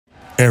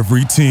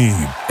Every team,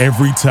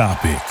 every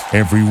topic,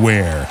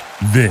 everywhere.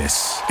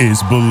 This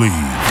is Believe.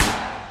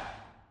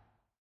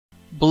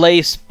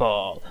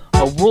 Blaseball,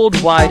 a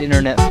worldwide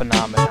internet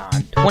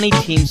phenomenon. 20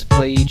 teams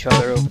play each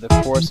other over the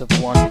course of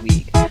 1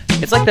 week.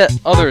 It's like that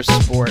other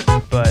sport,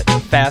 but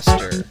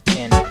faster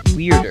and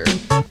weirder,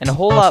 and a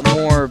whole lot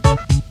more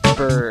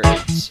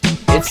birds.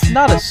 It's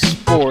not a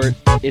sport,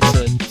 it's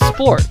a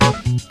sport,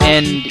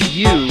 and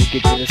you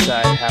get to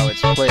decide how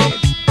it's played.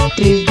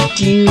 Did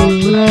you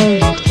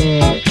like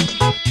it?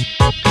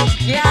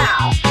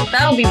 Yeah,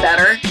 that'll be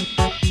better.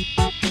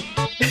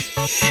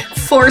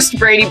 Forced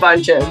Brady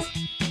Bunches.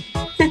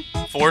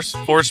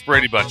 Forced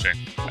Brady bunching.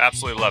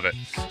 Absolutely love it.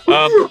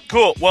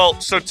 Cool. Well,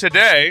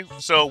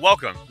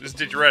 welcome. This is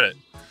Did You Reddit?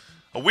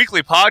 A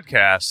weekly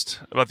podcast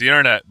about the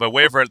internet, but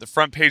way over at the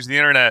front page of the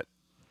internet.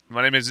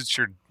 My name is It's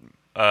Your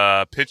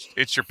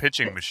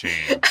Pitching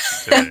Machine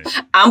today.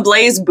 I'm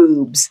Blaze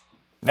Boobs.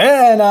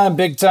 And I'm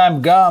Big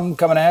Time Gum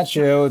coming at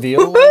you, the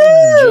old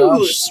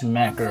Josh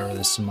Smacker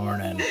this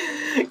morning.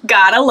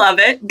 Gotta love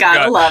it.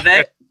 Gotta love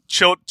it.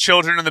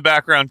 Children in the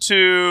background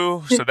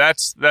too, so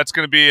that's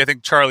going to be. I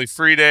think Charlie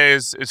Friday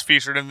is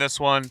featured in this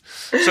one.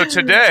 So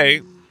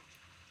today,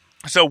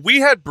 we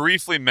had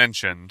briefly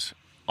mentioned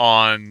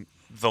on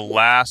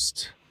one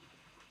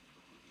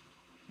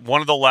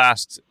of the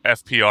last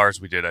FPRs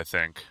we did, I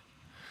think,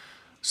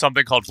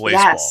 something called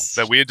Blaseball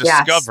that we had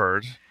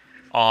discovered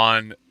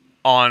on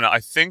I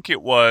think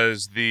it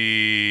was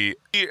it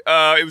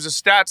was a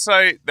stat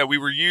site that we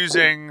were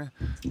using.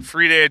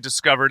 Friday had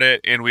discovered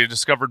it, and we had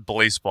discovered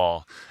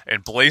Blaseball.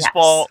 And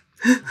Blaseball,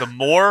 the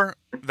more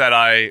that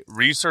I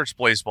researched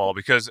Blaseball,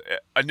 because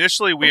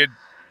initially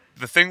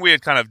the thing we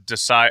had kind of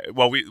decided,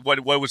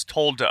 what was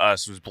told to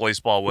us was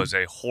Blaseball was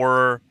a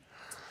horror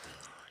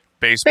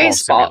baseball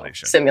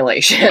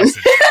simulation.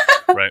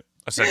 Right,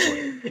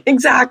 essentially.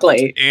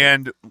 Exactly.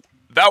 And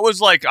that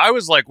was I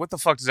was like, what the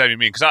fuck does that even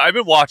mean? Because I've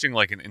been watching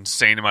like an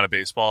insane amount of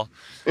baseball.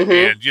 Mm-hmm.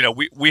 And,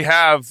 we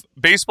have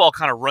baseball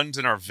kind of runs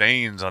in our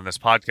veins on this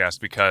podcast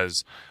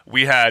because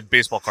we had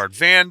Baseball Card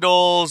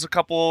Vandals a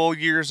couple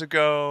years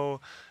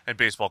ago, and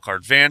Baseball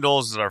Card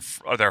Vandals are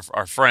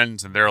our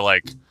friends, and they're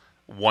like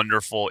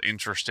wonderful,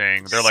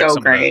 interesting. They're like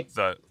some great.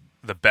 Of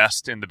the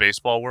best in the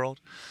baseball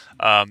world.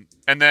 And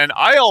then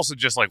I also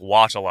just like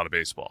watch a lot of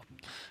baseball.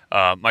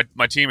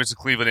 My team is the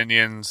Cleveland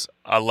Indians.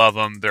 I love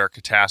them. They're a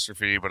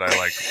catastrophe, but I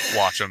like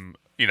watch them,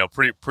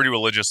 pretty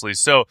religiously.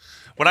 So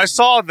when I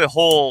saw the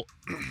whole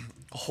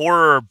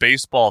horror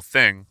baseball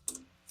thing,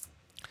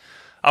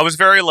 I was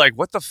very like,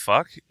 what the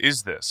fuck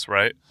is this?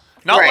 Right.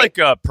 Not like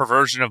a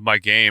perversion of my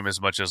game as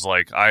much as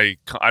like, I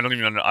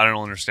don't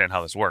understand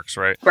how this works.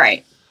 Right.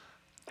 Right.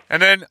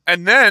 And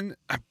then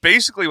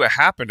basically what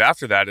happened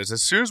after that is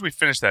as soon as we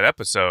finished that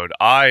episode,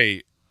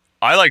 I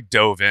like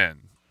dove in.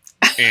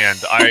 And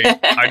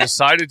I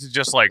decided to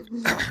just like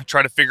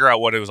try to figure out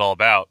what it was all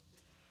about.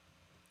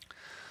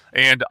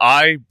 And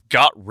I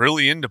got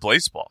really into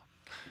Blaseball.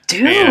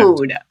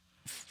 Dude. And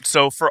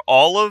so for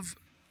all of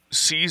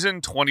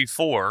season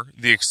 24,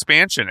 the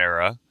expansion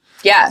era,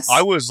 yes,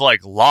 I was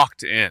like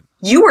locked in.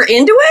 You were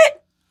into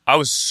it? I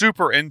was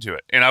super into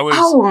it. And I was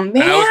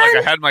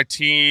I had my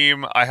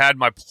team, I had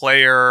my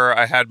player,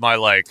 I had my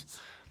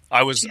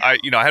I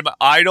had my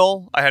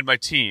idol, I had my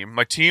team.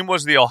 My team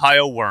was the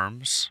Ohio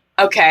Worms.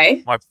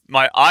 Okay.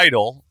 My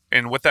idol,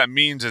 and what that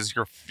means is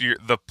you're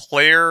the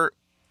player,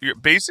 you're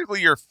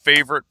basically your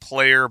favorite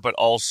player, but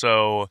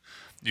also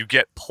you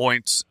get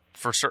points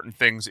for certain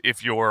things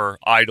if your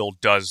idol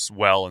does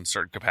well in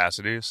certain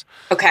capacities.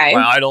 Okay.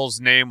 My idol's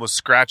name was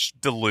Scratch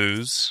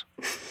Deleuze.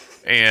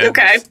 And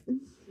okay.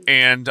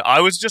 And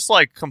I was just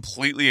like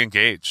completely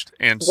engaged.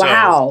 And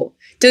wow.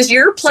 Does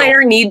your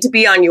player need to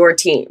be on your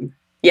team?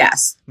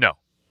 Yes. No.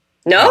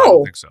 No. I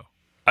don't think so.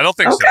 I don't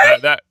think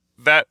okay.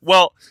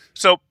 so.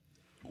 So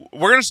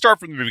we're going to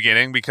start from the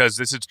beginning because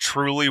this is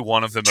truly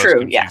one of the most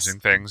confusing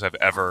things I've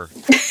ever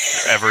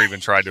even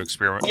tried to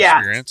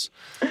experience,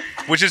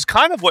 which is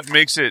kind of what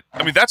makes it.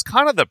 I mean, that's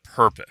kind of the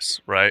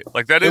purpose, right?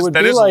 Like that is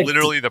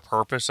literally the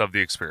purpose of the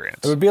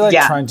experience. It would be like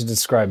trying to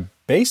describe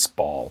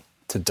baseball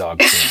to dog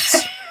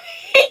kids.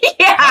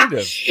 Yeah, kind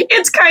of.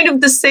 It's kind of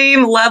the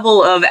same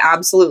level of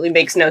absolutely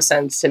makes no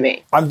sense to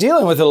me. I'm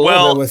dealing with it a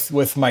little bit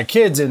with my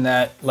kids in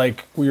that,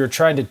 like, we were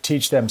trying to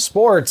teach them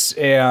sports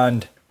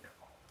and,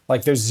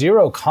 like, there's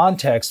zero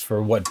context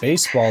for what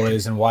baseball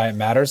is and why it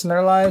matters in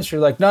their lives.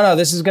 You're like, no,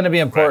 this is going to be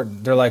important.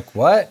 Right. They're like,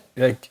 what?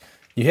 Like,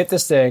 you hit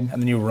this thing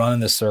and then you run in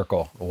this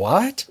circle.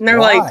 What? And they're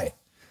like,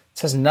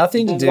 this has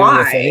nothing to do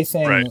with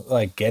anything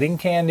like getting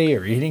candy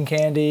or eating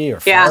candy or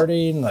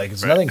farting. Like,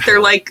 it's nothing.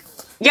 They're like,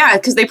 yeah,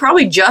 because they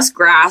probably just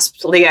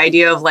grasped the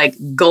idea of like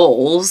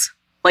goals,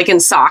 like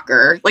in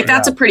soccer. Like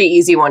that's a pretty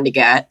easy one to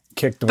get.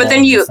 Kick the but ball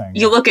then you thing,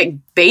 look at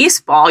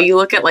baseball, you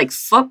look at like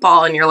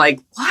football, and you're like,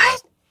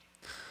 what?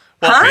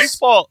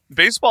 Well,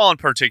 baseball in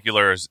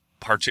particular is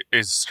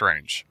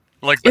strange.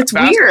 Like it's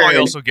basketball, weird. I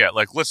also get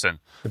like, listen,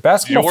 the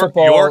basketball,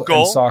 football,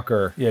 and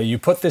soccer. Yeah, you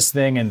put this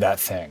thing in that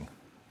thing.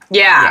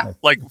 Yeah,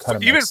 like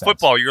even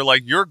football, you're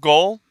like your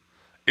goal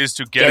is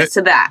to get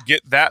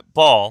that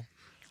ball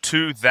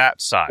to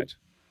that side,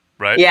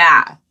 right?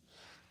 Yeah.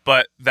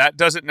 But that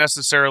doesn't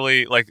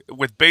necessarily, like,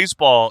 with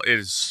baseball, it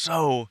is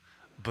so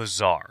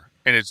bizarre.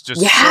 And it's just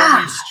so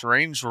many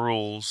strange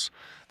rules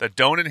that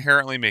don't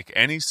inherently make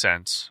any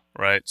sense,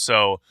 right?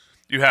 So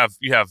you have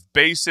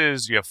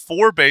bases, you have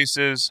 4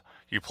 bases,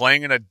 you're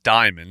playing in a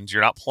diamond,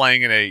 you're not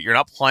playing in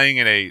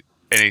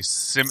a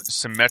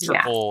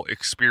symmetrical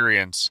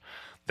experience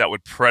that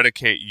would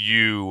predicate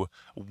you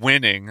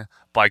winning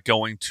by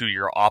going to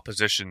your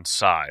opposition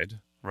side,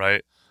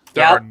 right?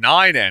 There are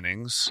 9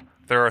 innings.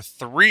 There are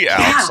 3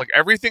 outs. Yeah. Like,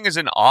 everything is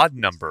in odd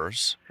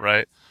numbers,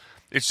 right?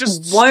 It's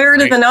just where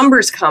do the strange.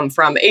 numbers come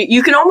from?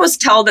 You can almost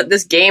tell that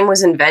this game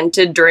was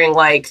invented during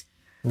like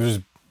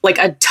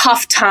a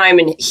tough time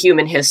in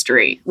human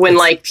history when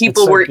like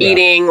people were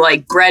eating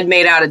like bread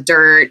made out of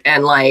dirt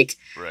and like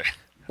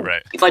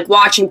like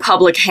watching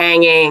public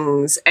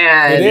hangings,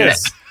 and It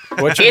is.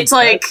 it's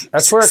like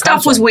that's where it stuff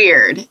comes was from.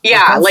 weird.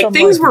 Yeah, like from,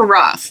 things like, were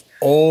rough.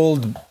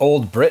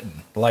 Old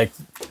Britain, like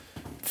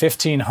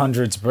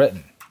 1500s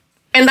Britain.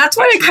 And that's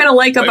what I kind of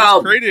like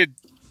about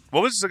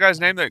What was the guy's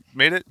name that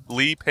made it?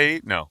 Lee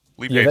Page? No,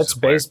 Lee Page. Yeah, that's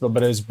baseball,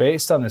 but it was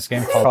based on this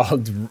game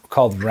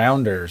called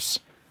Rounders.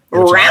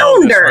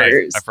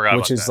 Rounders. I forgot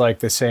which about is that. like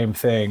the same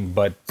thing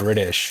but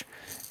British.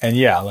 And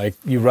yeah, like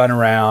you run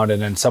around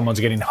and then someone's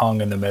getting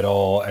hung in the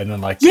middle, and then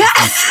like if you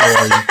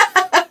score,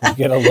 you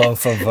get a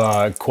loaf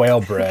of quail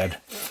bread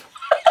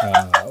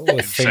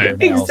with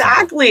fingernails.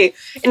 Exactly.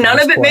 And none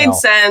of it made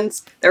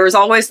sense. There was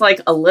always like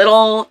a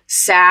little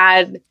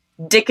sad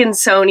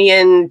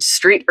Dickinsonian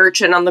street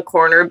urchin on the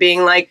corner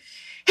being like,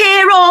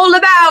 hear all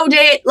about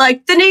it,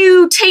 like the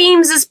new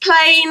teams is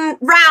playing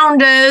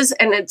Rounders.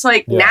 And it's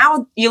like,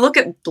 now you look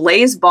at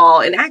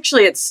Blaseball, and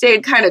actually it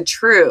stayed kind of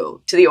true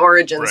to the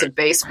origins of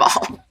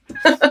baseball.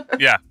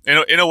 Yeah,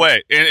 in a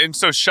way. And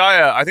so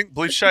Shia, I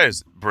believe Shia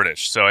is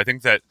British. So I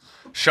think that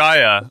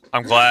Shia,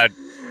 I'm glad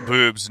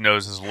Boobs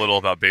knows as little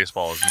about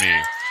baseball as me.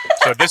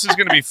 So this is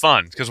going to be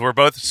fun because we're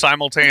both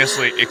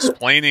simultaneously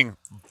explaining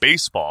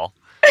baseball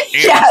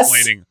and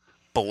explaining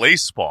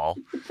baseball,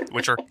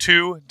 which are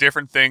 2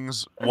 different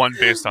things, one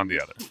based on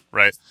the other,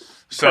 right?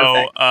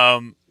 So,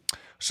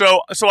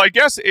 so I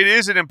guess it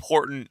is in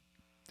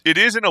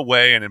a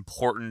way an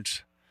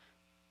important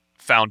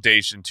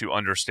foundation to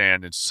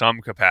understand in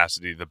some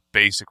capacity the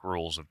basic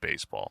rules of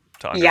baseball,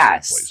 to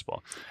understand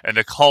baseball, and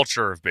the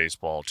culture of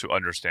baseball to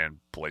understand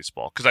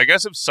baseball. Because I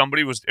guess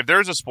if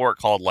there's a sport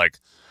called like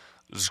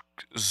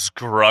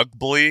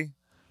Scrugby,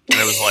 and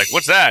it was like,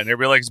 what's that? And they'd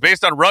be like, it's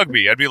based on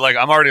rugby. I'd be like,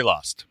 I'm already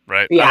lost,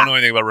 right? Yeah. I don't know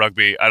anything about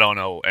rugby. I don't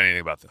know anything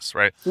about this,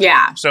 right?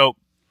 Yeah. So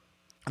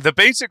the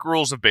basic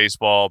rules of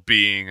baseball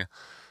being,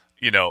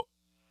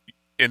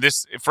 in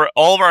this, for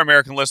all of our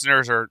American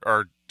listeners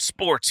are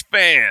sports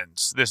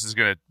fans, this is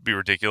going to be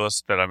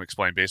ridiculous that I'm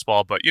explaining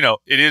baseball, but,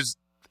 it is,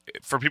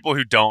 for people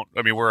who don't,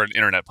 I mean, we're an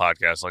internet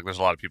podcast. Like, there's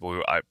a lot of people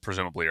who I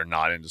presumably are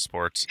not into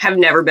sports. Have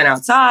never been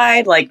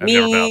outside, like me.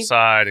 Never been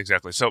outside,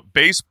 exactly. So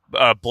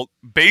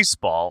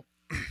baseball,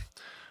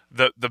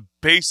 the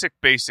basic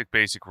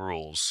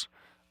rules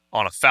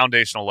on a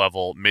foundational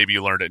level, maybe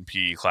you learned it in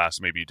PE class,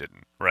 maybe you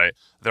didn't, right?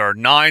 There are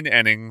 9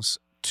 innings,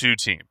 2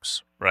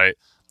 teams, right?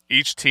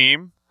 Each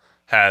team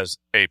has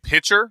a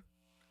pitcher,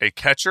 a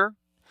catcher,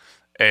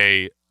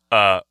 a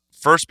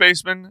first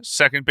baseman,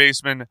 second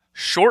baseman,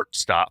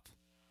 shortstop,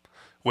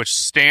 which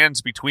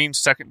stands between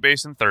second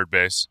base and third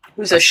base.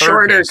 Who's a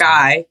shorter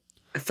guy?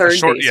 A third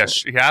baseman.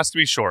 Yes, he has to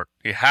be short.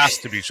 He has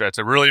to be short. It's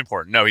really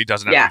important. No, he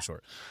doesn't have to be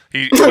short.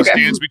 He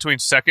stands between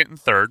second and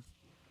third.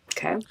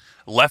 Okay.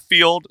 Left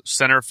field,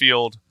 center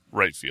field,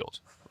 right field,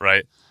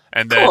 right?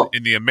 And then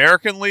in the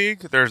American League,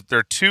 there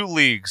are 2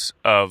 leagues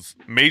of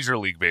Major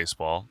League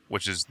Baseball,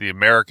 which is the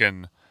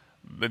American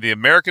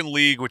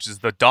League, which is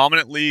the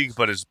dominant league,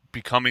 but is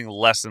becoming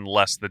less and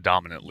less the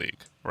dominant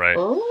league, right?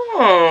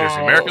 Oh. There's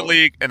the American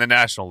League and the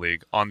National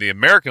League. On the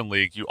American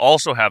League, you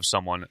also have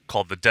someone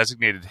called the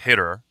designated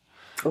hitter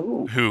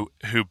who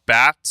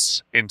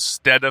bats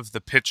instead of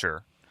the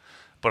pitcher.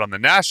 But on the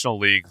National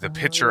League, the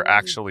pitcher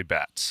actually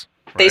bats.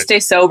 Right? They stay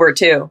sober,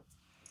 too.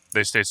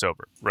 They stay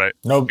sober, right?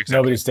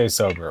 Nobody stays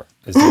sober.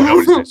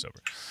 Nobody stays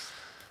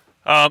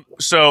sober.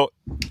 So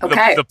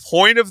the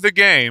point of the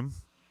game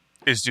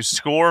is to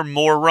score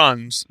more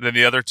runs than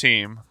the other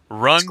team.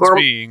 Runs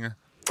being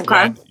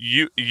when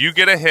you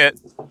get a hit.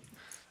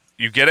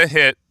 You get a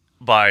hit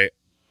by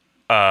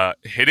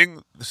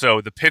hitting. So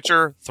the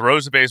pitcher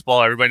throws a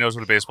baseball. Everybody knows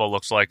what a baseball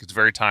looks like. It's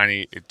very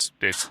tiny. It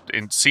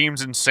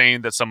seems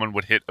insane that someone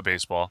would hit a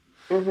baseball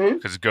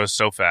because it goes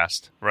so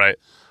fast, right?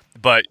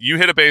 But you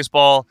hit a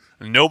baseball,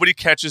 nobody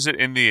catches it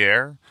in the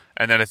air,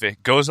 and then if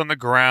it goes on the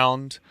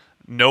ground,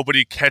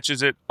 nobody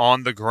catches it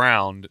on the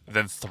ground,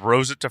 then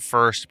throws it to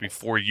first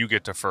before you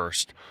get to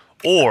first.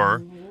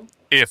 Or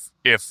if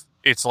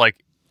it's like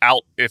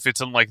if it's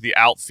in like the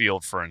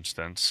outfield, for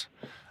instance,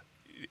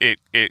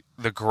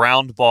 the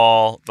ground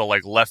ball, the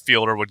like left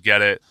fielder would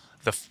get it.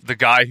 The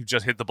guy who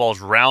just hit the ball is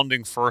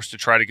rounding first to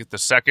try to get the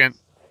second.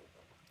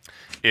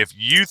 If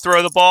you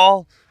throw the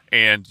ball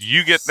and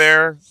you get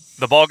there,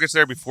 the ball gets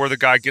there before the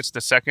guy gets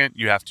to second,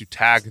 you have to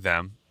tag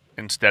them,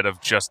 instead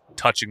of just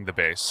touching the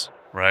base,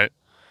 right?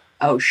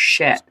 Oh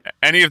shit!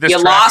 Any of this You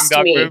tracking lost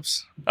dot me.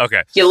 groups?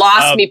 Okay. You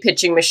lost me,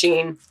 pitching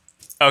machine.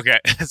 Okay.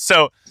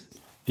 So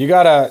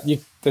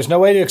There's no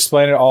way to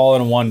explain it all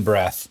in one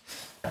breath.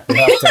 You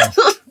have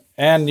to,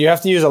 and you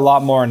have to use a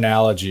lot more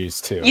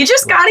analogies too. You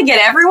just got to get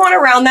everyone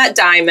around that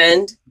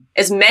diamond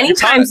as many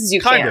times as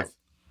you can.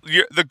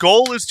 The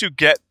goal is to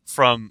get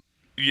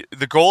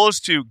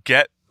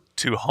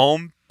to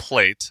home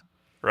plate,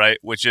 right?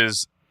 Which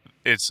is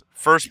it's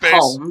first base,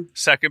 Home.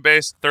 second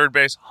base, third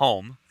base,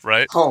 home,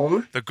 right?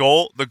 Home. The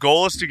goal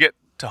is to get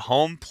to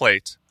home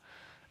plate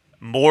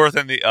more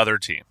than the other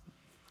team.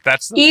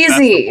 That's the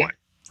Easy. point,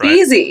 right?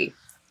 Easy.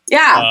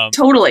 Yeah,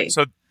 totally.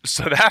 So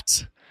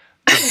that's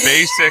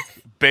the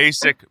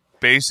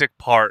basic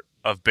part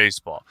of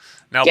baseball.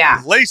 Now,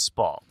 Yeah.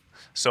 Blaseball.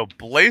 So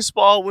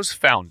Blaseball was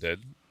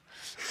founded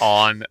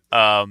on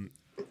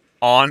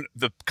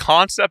the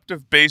concept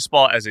of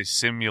baseball as a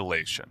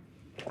simulation,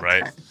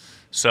 right?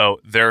 So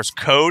there's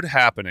code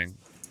happening.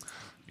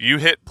 You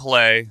hit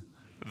play.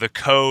 The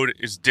code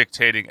is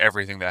dictating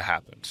everything that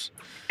happens.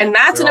 And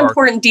that's an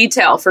important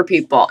detail for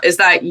people is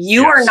that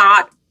you Yes. are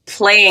not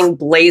playing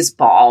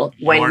Blaseball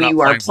when you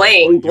are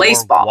playing You are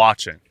Blaseball.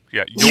 watching.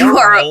 Yeah, You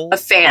are a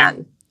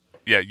fan.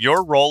 Yeah,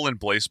 your role in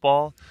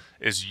Blaseball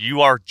is you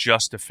are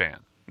just a fan.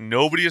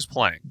 Nobody is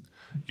playing.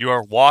 You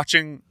are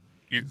watching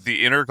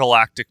the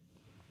intergalactic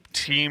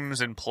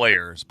teams and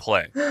players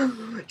play.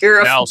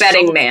 You're Now, a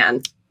betting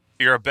man.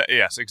 You're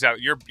yes,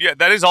 exactly.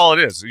 That is all it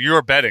is.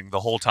 You're betting the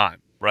whole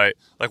time, right?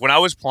 Like when I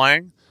was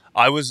playing,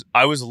 I was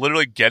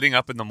literally getting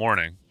up in the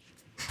morning,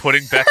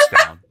 putting bets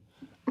down,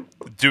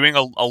 doing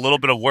a little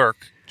bit of work,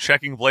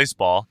 checking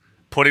Blaseball,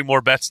 putting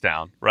more bets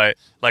down, right?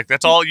 Like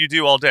that's all you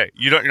do all day.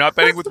 You're not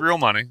betting with real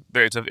money.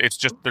 They're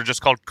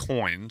just called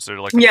coins. They're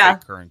like a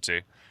fake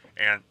currency,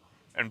 and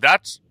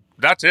that's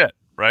it,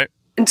 right?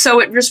 And so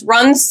it just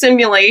runs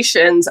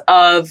simulations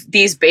of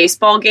these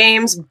baseball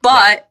games,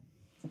 but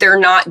they're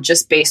not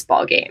just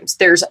baseball games.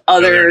 There's they're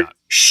other not.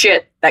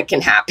 shit that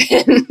can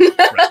happen.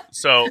 Right.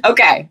 So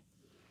Okay.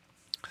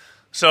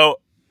 So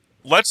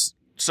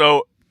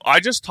I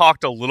just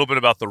talked a little bit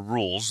about the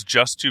rules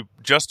just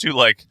to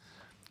like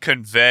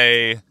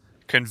convey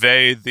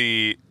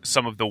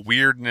some of the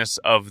weirdness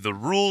of the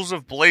rules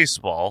of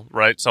Blaseball,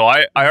 right? So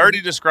I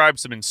already described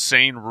some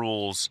insane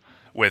rules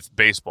with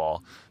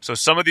baseball. So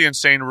some of the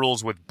insane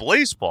rules with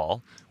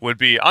Blaseball would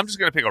be I'm just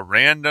going to pick a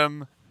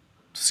random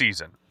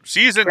season.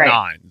 Season Right.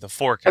 9, the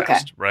forecast,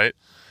 Okay. right?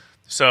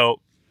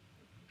 So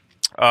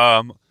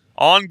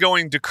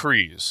ongoing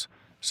decrees.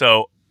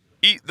 So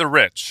eat the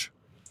rich.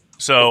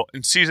 So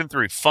in season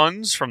 3,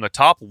 funds from the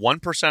top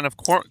 1% of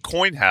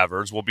coin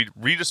havers will be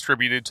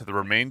redistributed to the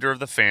remainder of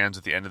the fans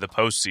at the end of the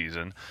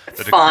postseason.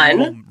 The Fun.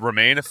 decree will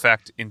remain in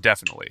effect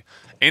indefinitely.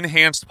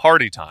 Enhanced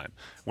party time.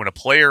 When a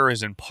player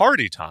is in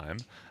party time,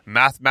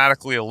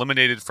 mathematically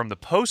eliminated from the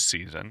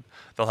postseason,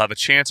 they'll have a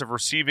chance of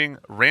receiving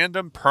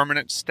random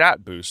permanent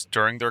stat boosts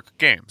during their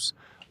games.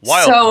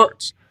 Wild So,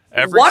 cards.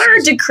 Every what are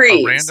season,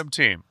 decrees? A random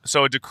team.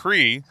 So a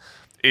decree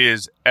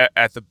is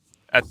at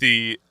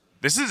the.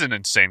 This is an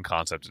insane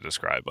concept to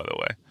describe, by the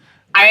way.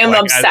 I am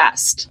Like,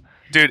 obsessed.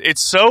 Dude,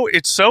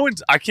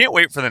 I can't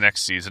wait for the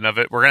next season of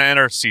it. We're going to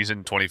enter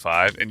season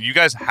 25, and you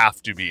guys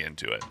have to be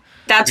into it.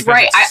 That's because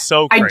right. it's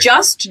so I crazy.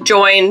 just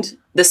joined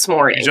this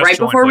morning, You just right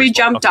joined before we Blaseball.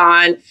 jumped Okay.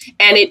 on.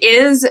 And it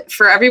is,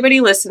 for everybody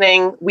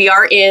listening, we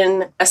are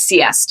in a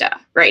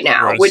siesta right We're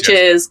now, on a which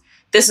siesta.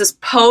 this is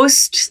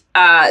post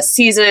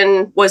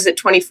season, was it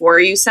 24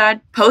 you said?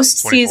 Post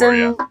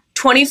season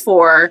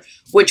 24,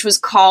 which was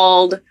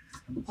called,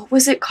 what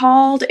was it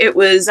called? It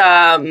was,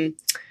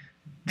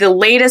 the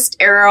latest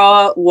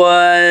era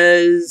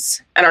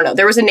was, I don't know,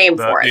 there was a name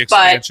for The it,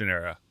 but expansion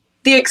era.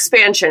 the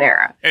expansion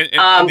era, And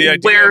the idea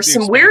where of the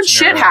some weird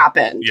expansion shit era-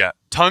 happened. Yeah,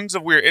 tons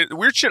of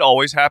weird shit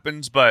always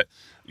happens, but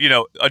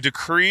a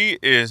decree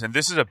is, and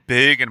this is a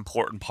big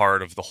important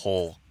part of the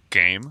whole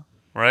game,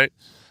 right?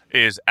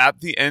 Is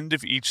at the end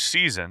of each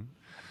season,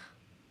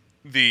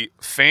 the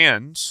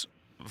fans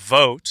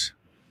vote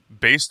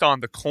based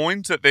on the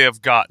coins that they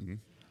have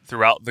gotten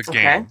throughout the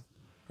game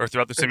or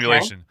throughout the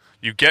simulation.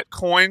 You get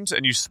coins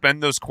and you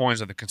spend those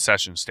coins on the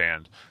concession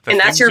stand. And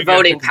that's things your you get at the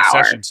voting power.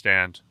 concession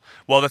stand.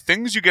 Well, the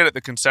things you get at the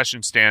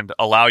concession stand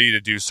allow you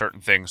to do certain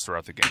things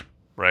throughout the game,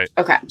 right?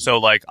 Okay. So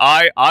like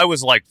I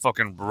was like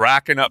fucking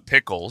racking up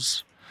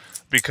pickles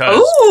because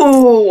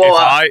Ooh.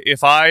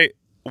 if I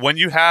when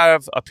you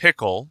have a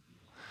pickle,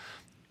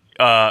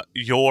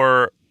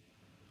 your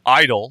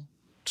idol,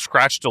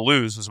 Scratch to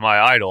Lose was my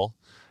idol.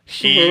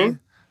 He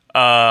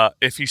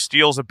if he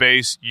steals a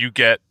base, you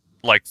get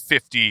like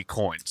 50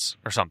 coins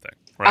or something,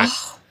 right?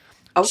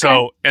 Okay.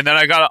 So, and then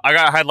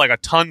I had like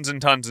tons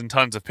and tons and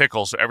tons of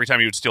pickles. So every time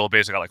you would steal a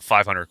base, I got like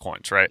 500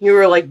 coins, right? You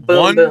were like, boom,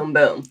 One- boom,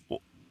 boom.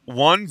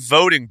 One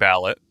voting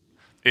ballot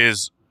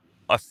is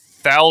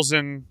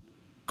 1,000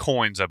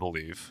 coins, I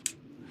believe,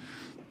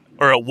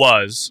 or it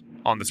was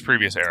on this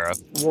previous era.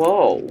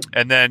 Whoa.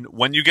 And then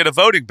when you get a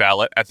voting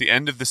ballot at the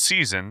end of the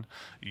season,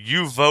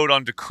 you vote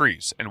on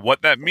decrees. And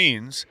what that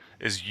means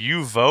is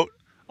you vote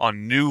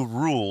on new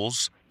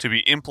rules to be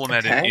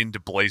implemented into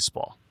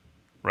Blaseball,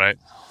 right?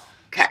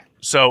 Okay.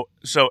 So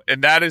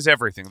and that is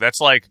everything.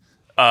 That's like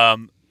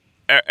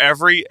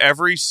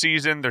every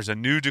season there's a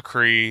new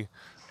decree,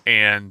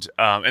 and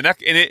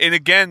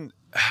again,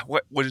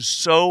 what is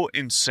so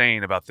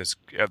insane about this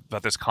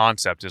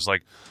concept is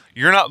like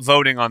you're not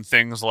voting on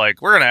things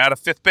like we're going to add a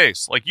fifth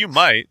base. Like you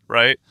might,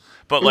 right?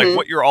 But like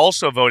what you're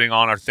also voting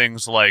on are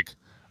things like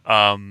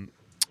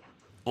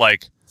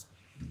weather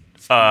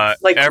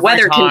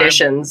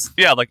conditions.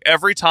 Yeah, like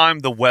every time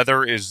the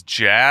weather is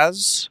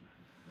jazz,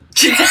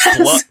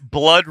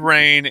 Blood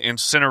Rain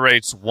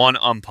incinerates one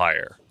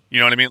umpire. You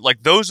know what I mean?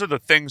 Like those are the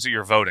things that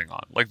you're voting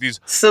on. Like these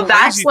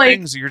crazy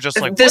things that you're just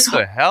like, what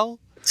the hell?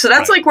 So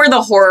that's like where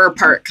the horror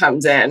part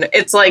comes in.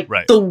 It's like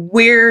the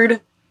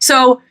weird.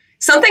 So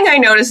something I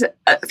noticed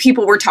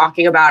people were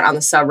talking about on the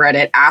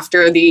subreddit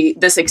after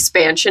this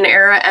expansion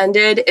era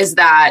ended is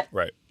that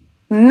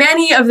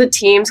many of the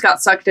teams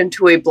got sucked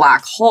into a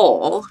black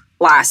hole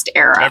last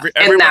era.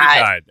 Everybody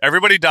died.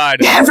 Everybody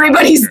died.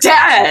 Everybody's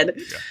dead.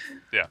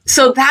 Yeah.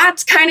 So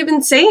that's kind of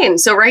insane.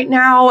 So right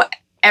now,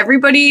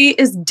 everybody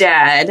is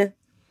dead.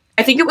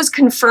 I think it was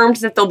confirmed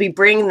that they'll be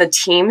bringing the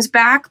teams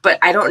back, but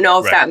I don't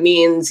know if that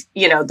means,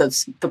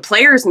 the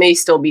players may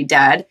still be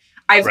dead.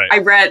 I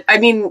read,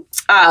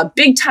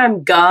 Big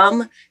Time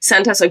Gum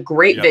sent us a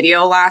great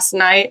video last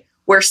night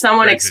where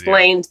someone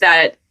explained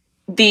that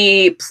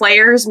the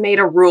players made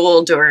a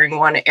rule during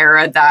one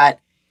era that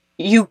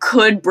you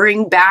could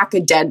bring back a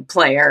dead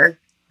player,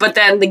 but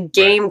then the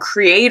game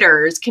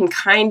creators can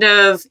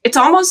it's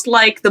almost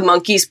like the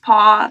Monkey's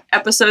Paw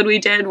episode we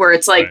did, where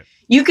it's like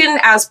you can,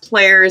 as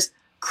players,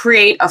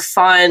 create a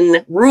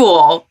fun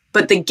rule,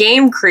 but the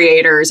game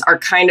creators are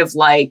kind of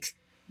like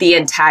the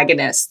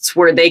antagonists,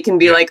 where they can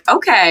be like,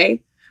 okay,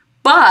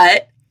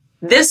 but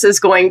this is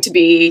going to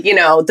be,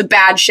 the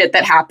bad shit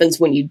that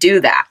happens when you do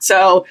that.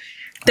 So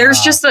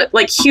there's just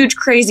huge,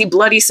 crazy,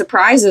 bloody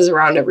surprises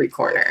around every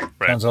corner.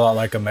 Sounds a lot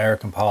like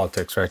American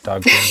politics, right,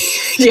 Dog?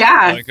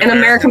 Yeah, like and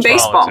American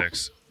baseball.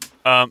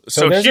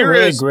 So there's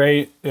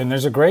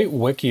a great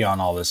wiki on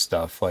all this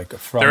stuff, like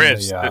from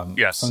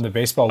from the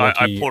baseball wiki.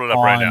 I pulled it up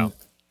right now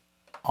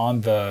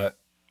on the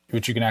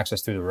which you can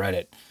access through the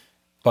Reddit.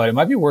 But it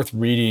might be worth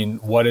reading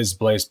what is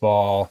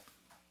Blaseball,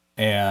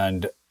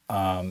 and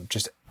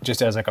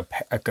just as like a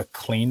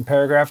clean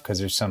paragraph, because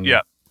there's some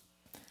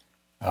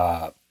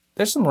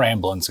there's some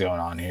ramblings going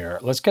on here.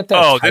 Let's get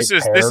that. This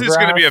is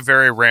going to be a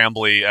very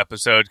rambly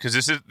episode, because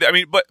this is,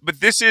 but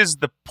this is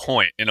the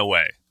point in a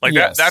way. Like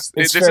this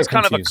is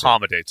kind of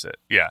accommodates it.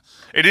 Yeah,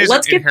 it is.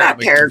 Let's get that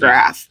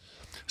paragraph.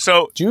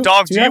 So,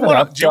 Dog, do you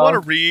want to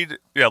read?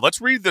 Yeah,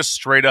 let's read this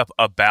straight up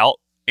about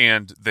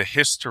and the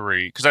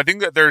history, because I think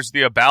that there's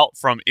the about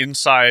from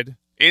inside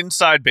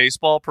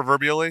baseball,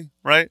 proverbially,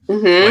 right?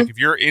 Mm-hmm. Like if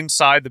you're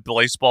inside the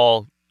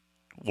baseball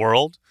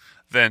world,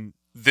 then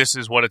this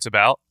is what it's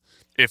about.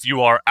 If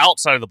you are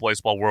outside of the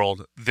baseball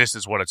world, this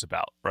is what it's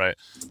about, right?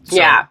 So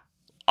yeah.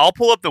 I'll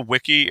pull up the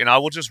wiki and I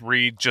will just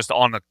read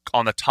on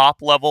the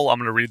top level. I'm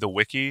going to read the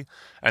wiki,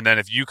 and then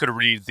if you could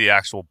read the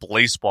actual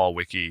Blaseball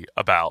wiki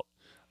about,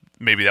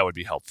 maybe that would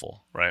be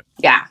helpful, right?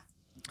 Yeah.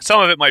 Some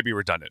of it might be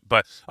redundant,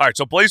 but all right.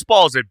 So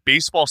Blaseball is a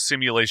baseball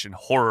simulation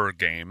horror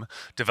game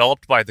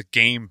developed by the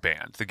Game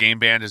Band. The Game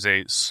Band is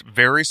a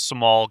very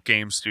small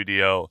game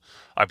studio.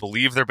 I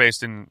believe they're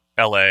based in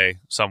LA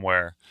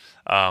somewhere.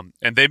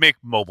 And they make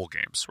mobile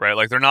games, right?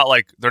 Like they're not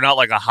like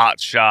a hot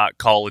shot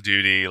Call of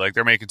Duty. Like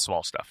they're making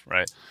small stuff,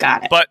 right?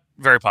 Got it. But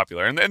very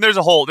popular. And there's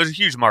a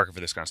huge market for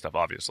this kind of stuff,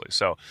 obviously.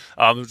 So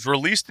it was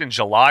released in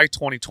July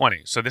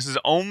 2020. So this has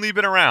only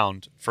been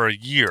around for a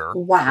year.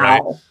 Wow.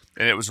 Right?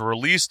 And it was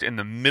released in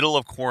the middle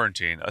of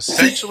quarantine,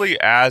 essentially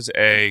as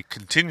a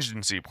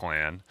contingency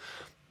plan,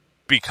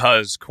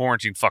 because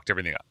quarantine fucked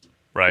everything up.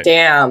 Right.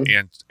 Damn.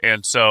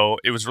 And so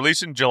it was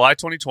released in July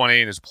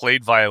 2020 and is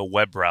played via a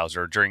web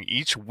browser. During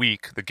each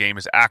week, the game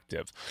is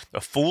active.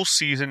 A full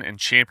season and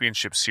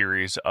championship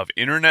series of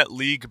Internet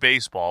League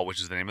Baseball, which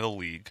is the name of the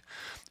league,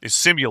 is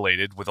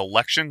simulated with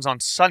elections on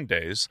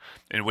Sundays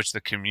in which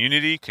the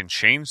community can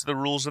change the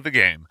rules of the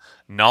game.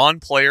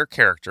 Non-player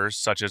characters,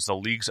 such as the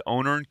league's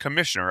owner and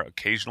commissioner,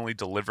 occasionally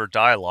deliver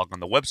dialogue on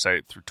the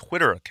website through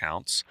Twitter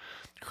accounts,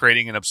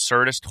 creating an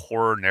absurdist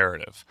horror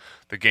narrative.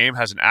 The game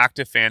has an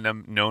active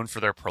fandom known for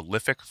their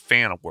prolific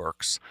fan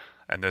works,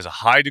 and there's a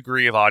high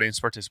degree of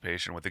audience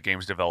participation, with the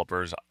game's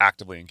developers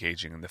actively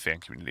engaging in the fan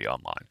community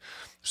online.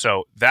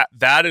 So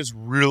that is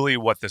really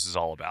what this is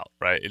all about,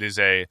 right? It is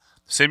a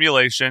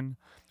simulation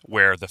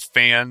where the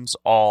fans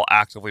all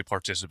actively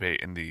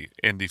participate in the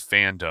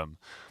fandom.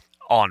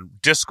 On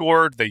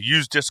Discord, they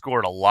use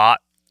Discord a lot,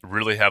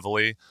 really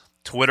heavily.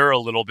 Twitter a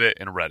little bit,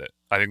 and Reddit.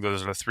 I think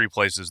those are the three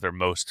places they're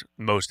most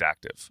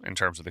active in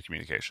terms of the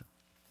communication.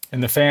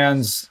 And the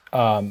fans'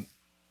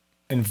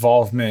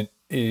 involvement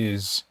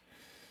is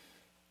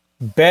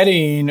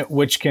betting,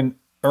 which can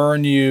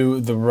earn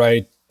you the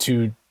right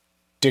to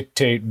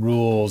dictate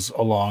rules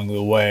along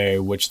the way,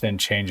 which then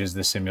changes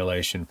the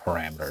simulation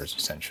parameters,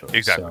 essentially.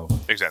 Exactly.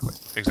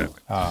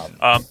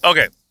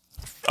 Okay.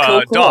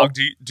 Cool. Dog,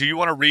 do you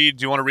want to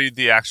read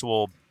the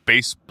actual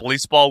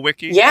baseball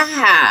wiki?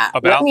 Yeah.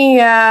 About? Let me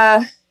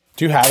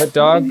Do you have it,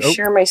 dog? Let me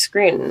share my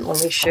screen.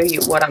 Let me show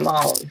you what I'm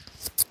on.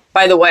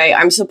 By the way,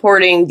 I'm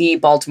supporting the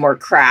Baltimore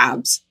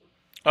Crabs.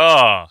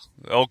 Oh,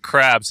 old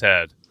Crab's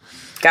head.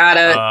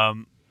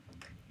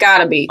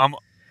 Gotta be. I'm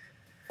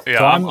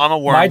So I'm a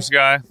Worms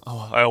guy.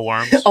 Oh, I have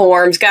Worms. A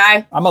Worms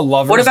guy. I'm a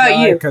Lovers What about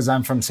guy you? because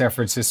I'm from San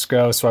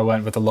Francisco, so I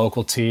went with the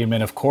local team.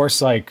 And of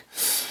course, like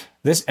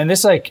this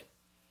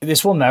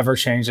will never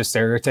change the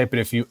stereotype. But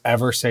if you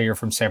ever say you're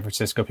from San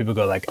Francisco, people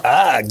go like,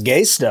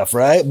 gay stuff,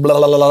 right? Blah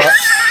blah blah blah.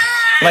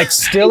 Like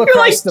still You're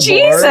across like, the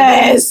board,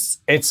 Jesus.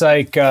 it's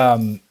like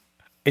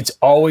it's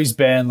always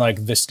been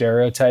like the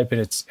stereotype,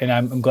 and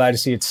I'm glad to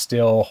see it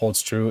still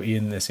holds true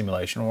in the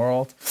simulation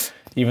world.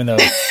 Even though,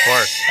 Of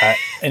course.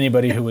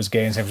 anybody who was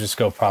gay in San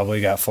Francisco probably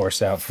got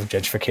forced out for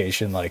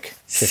gentrification, like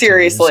 15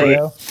 Seriously. years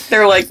ago.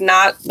 They're like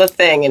not the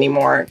thing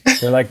anymore.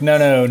 They're like,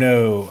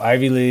 no,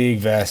 Ivy League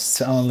vests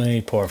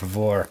only, por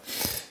favor,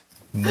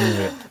 move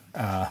it.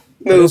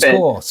 Move it.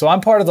 Cool. So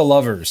I'm part of the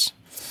Lovers.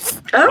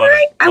 All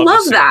right. I Love to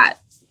love see that.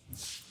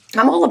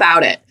 I'm all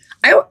about it.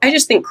 I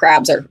just think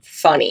crabs are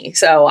funny.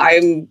 So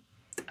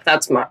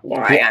that's why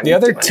I'm the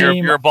other doing it.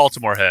 team- You're a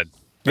Baltimore head.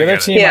 The I other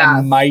get it. team Yeah.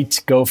 I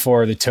might go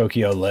for the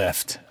Tokyo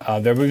Lift.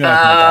 They're bringing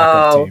like my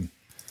backup team.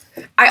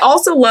 I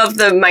also love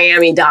the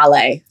Miami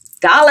Dale.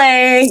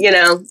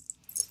 Dale,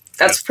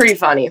 that's pretty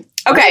funny.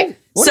 Okay.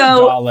 What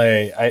So is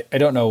Dale? I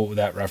don't know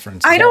that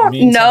reference. Does I that don't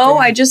mean know.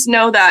 something? I just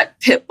know that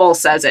Pitbull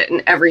says it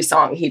in every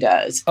song he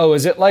does. Oh,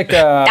 is it like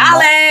Dale.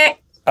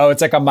 Oh,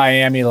 it's like a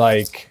Miami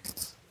like.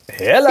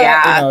 Hello.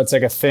 Yeah. It's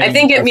like a thing. I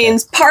think it Okay.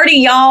 means party,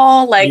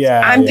 y'all. Like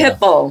Yeah, I'm yeah.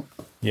 Pitbull.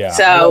 Yeah.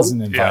 so- I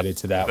wasn't invited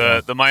to that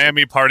one. The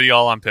Miami party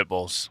all on pit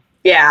bulls.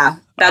 Yeah,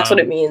 that's what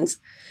it means.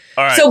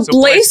 All right. So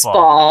Blaseball.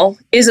 Blaseball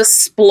is a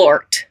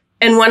splort.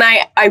 And when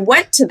I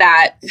went to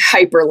that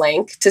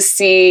hyperlink to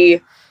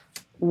see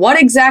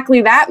what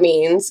exactly that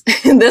means,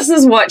 this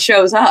is what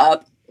shows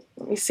up.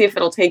 Let me see if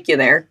it'll take you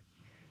there.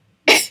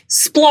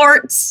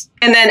 Splorts.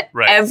 And then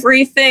Right.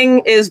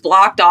 everything is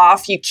blocked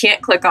off. You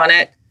can't click on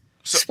it.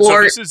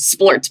 So this is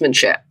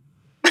Splortsmanship.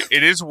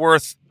 it is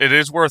worth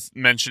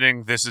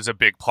mentioning. This is a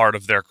big part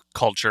of their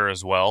culture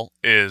as well.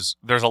 Is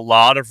there's a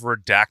lot of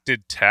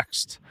redacted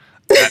text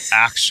that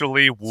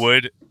actually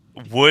would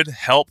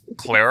help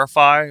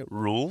clarify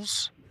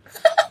rules.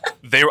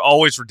 They were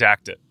always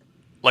redacted.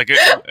 Like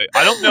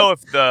I don't know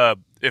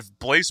if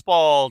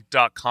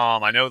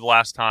Blaseball.com. I know the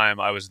last time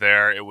I was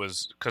there, it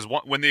was because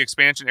when the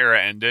expansion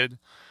era ended,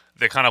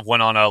 they kind of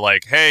went on a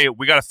like, hey,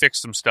 we got to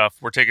fix some stuff.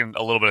 We're taking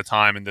a little bit of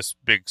time in this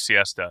big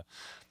siesta,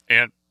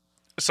 and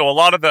so a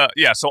lot of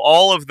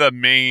the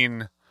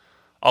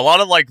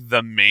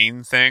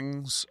main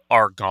things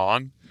are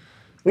gone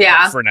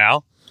Yeah. for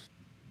now.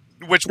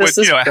 Which This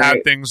would is had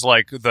great. things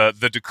like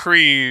the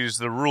decrees,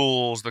 the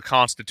rules, the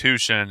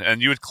Constitution,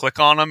 and you would click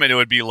on them, and it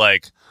would be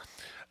like,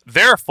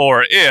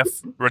 therefore,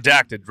 if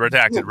redacted,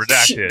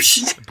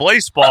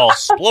 Blaseball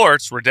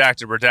Splorts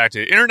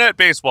redacted, Internet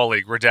Baseball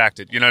League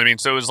redacted. You know what I mean?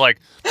 So it was like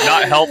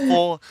not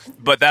helpful,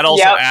 but that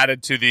also Yep.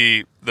 added to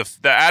the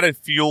added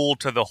fuel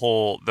to the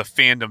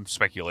fandom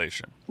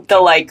speculation.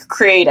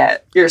 Create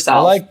it yourself.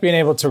 I like being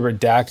able to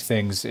redact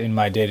things in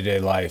my day-to-day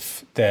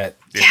life that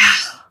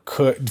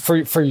could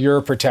for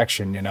your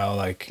protection,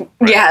 like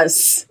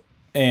Yes.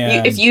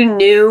 and If you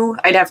knew,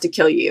 I'd have to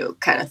kill you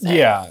kind of thing.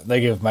 yeah,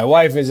 like if my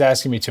wife is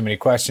asking me too many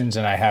questions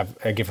and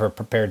I give her a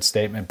prepared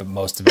statement, but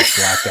most of it's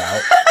blacked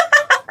out.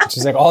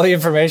 She's like, all the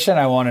information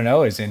I want to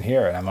know is in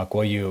here, and I'm like,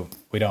 well,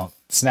 we don't.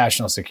 It's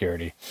national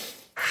security.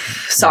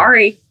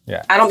 Sorry.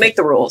 Yeah, I don't make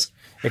the rules.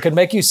 it could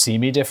make you see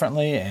me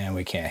differently, and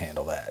we can't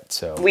handle that.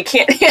 So We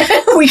can't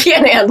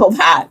handle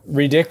that.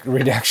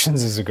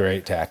 reductions is a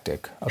great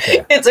tactic.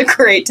 Okay, It's a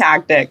great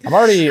tactic. I'm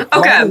already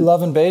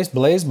loving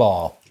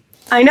Blaseball.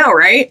 I know,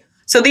 right?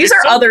 So these It's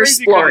are so other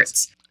crazy 'cause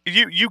sports.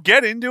 You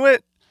get into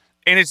it,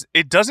 and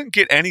it doesn't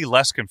get any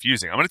less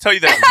confusing. I'm going to tell you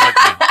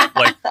that.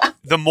 Like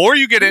the more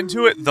you get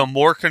into it, the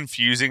more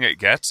confusing it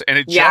gets, and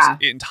it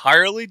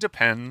entirely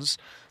depends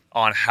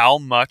on how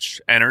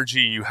much energy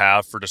you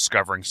have for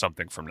discovering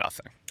something from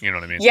nothing. You know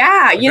what I mean?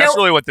 Yeah, Like, that's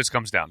really what this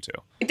comes down to.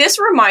 This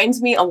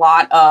reminds me a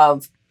lot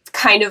of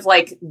kind of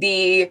like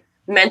the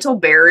mental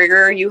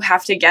barrier you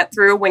have to get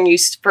through when you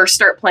first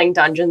start playing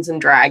Dungeons and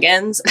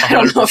Dragons. I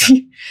don't know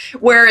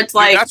where it's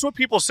like, Dude, that's what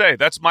people say.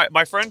 That's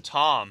my friend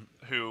Tom,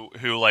 who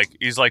like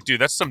he's like,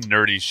 dude, that's some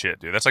nerdy shit,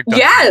 dude. That's like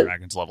Dungeons and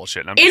Dragons level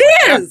shit. And I'm just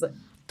it like, is. yeah,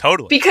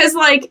 totally. Because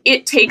like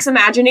it takes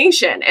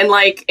imagination, and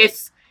like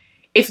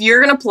if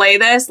you're gonna play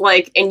this,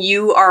 like, and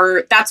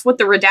that's what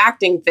the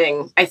redacting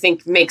thing I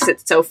think makes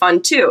it so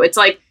fun too. It's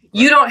like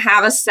you don't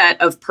have a set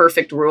of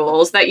perfect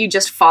rules that you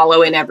just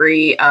follow in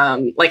every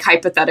like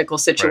hypothetical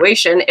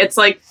situation. Right. It's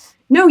like,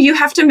 no, you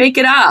have to make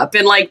it up,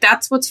 and like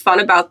that's what's fun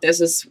about this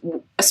is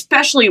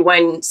especially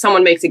when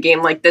someone makes a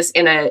game like this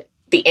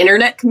the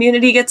internet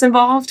community gets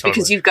involved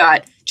because you've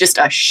got just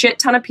a shit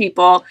ton of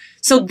people.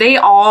 So they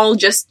all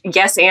just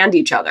yes and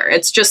each other.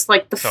 It's just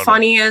like the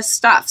funniest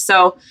stuff.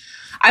 So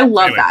I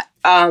love Anyway, that.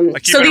 I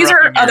keep So these are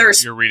interrupting other.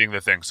 You're reading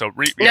the thing. So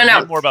read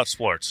more about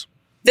sports.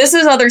 This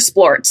is other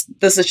sports.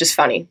 This is just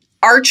funny.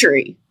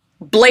 Archery,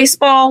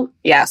 blaseball,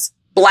 yes,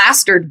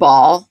 blastered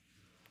ball,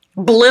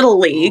 blittle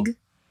league,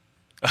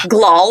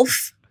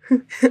 golf,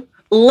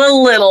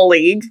 little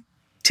league,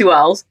 2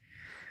 L's,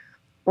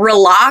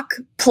 Relock,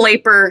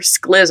 Plaper,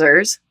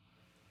 Sklizzers,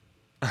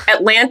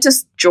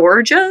 Atlantis,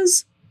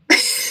 Georgias,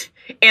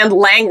 and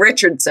Lang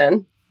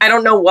Richardson. I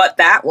don't know what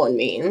that one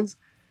means.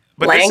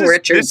 But Lang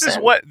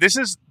Richardson. This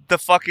is the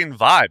fucking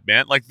vibe,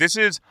 man. Like, this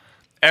is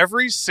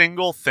every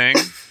single thing,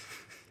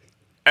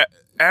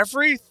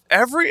 every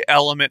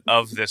element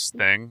of this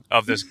thing,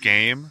 of this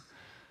game,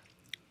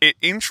 it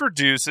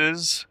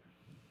introduces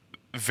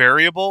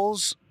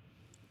variables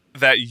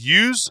that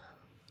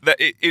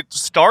it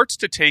starts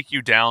to take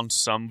you down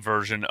some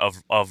version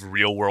of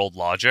real world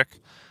logic.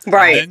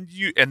 Right.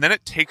 And then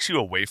it takes you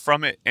away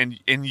from it, and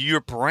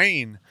your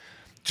brain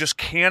just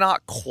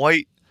cannot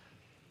quite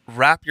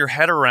wrap your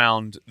head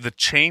around the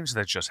change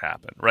that just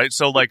happened, right?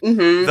 So like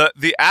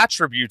the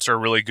attributes are a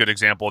really good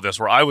example of this,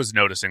 where I was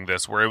noticing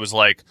this, where it was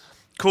like,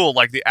 cool,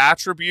 like the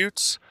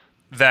attributes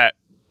that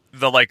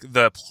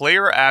the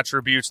player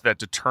attributes that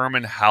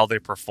determine how they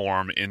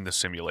perform in the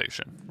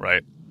simulation,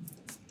 right?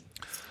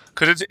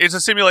 Because it's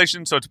a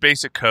simulation, so it's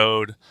basic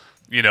code.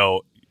 You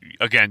know,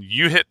 again,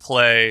 you hit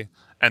play,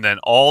 and then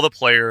all the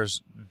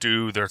players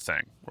do their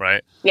thing,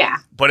 right? Yeah.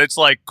 But it's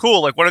like,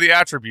 cool, like what are the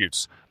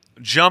attributes?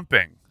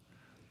 Jumping,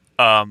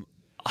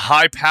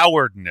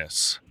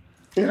 high-poweredness,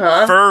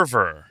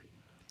 fervor,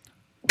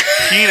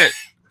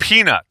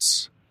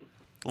 peanuts,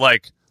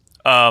 like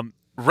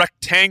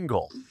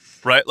rectangle,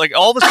 right? Like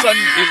all of a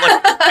sudden,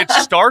 it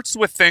starts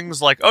with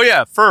things like, oh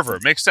yeah, fervor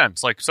makes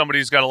sense. Like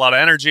somebody's got a lot of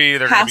energy,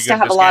 they're going to be good Has to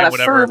have at this a lot game, of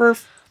whatever. fervor,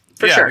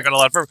 for yeah, sure. they got a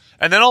lot of fervor,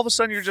 and then all of a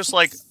sudden you're just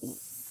like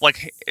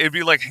it'd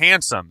be like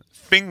handsome,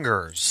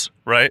 fingers,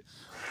 right?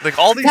 Like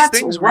all these That's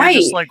things where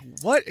you're just right.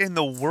 like, what in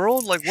the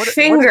world? Like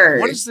Fingers.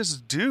 what does this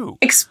do?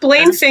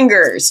 Explain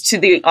fingers to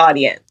the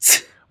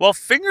audience. Well,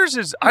 fingers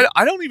is I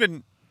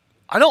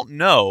don't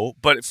know,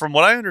 but from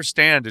what I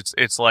understand,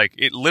 it's like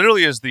it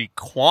literally is the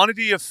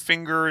quantity of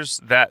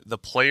fingers that the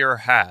player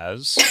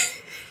has.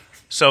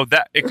 So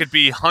that it could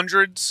be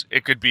hundreds,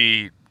 it could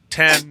be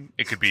 10,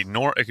 it could be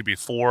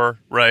 4,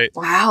 right?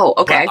 Wow.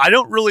 Okay. But I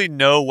don't really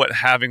know what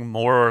having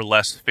more or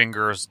less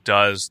fingers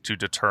does to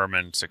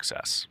determine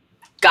success.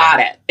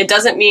 Got it. It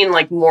doesn't mean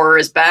like more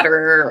is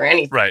better or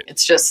anything. Right.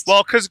 It's just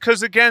Well, because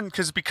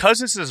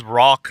this is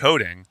raw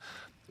coding,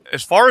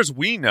 as far as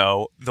we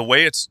know, the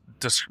way it's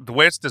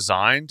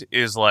designed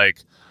is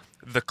like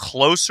the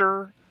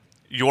closer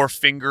your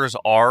fingers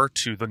are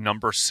to the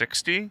number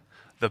 60,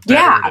 the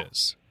better it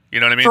is. You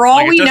know what I mean? For all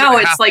like, we know,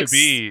 it's like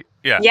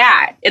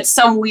yeah, it's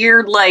some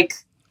weird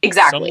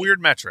exactly some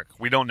weird metric.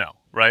 We don't know,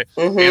 right?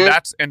 Mm-hmm.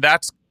 And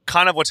that's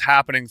kind of what's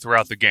happening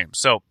throughout the game.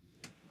 So,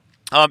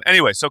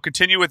 anyway, so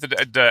continue with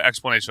the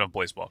explanation of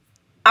Blaseball.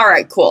 All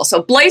right, cool.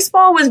 So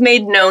Blaseball was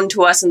made known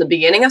to us in the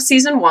beginning of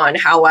season 1.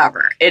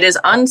 However, it is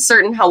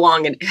uncertain how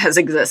long it has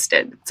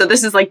existed. So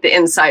this is like the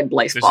inside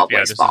Blaseball.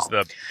 This is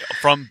the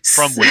from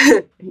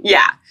Wiki.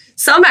 Yeah.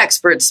 Some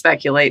experts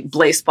speculate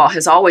Blaseball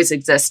has always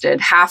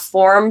existed,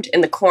 half-formed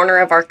in the corner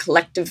of our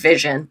collective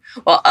vision,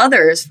 while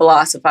others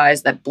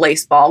philosophize that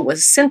Blaseball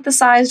was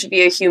synthesized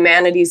via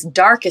humanity's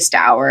darkest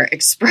hour,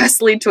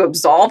 expressly to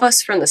absolve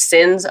us from the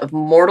sins of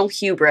mortal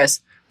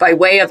hubris by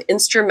way of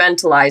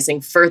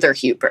instrumentalizing further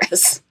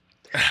hubris.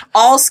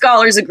 All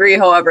scholars agree,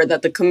 however,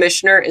 that the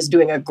commissioner is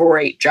doing a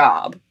great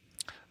job.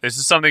 This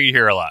is something you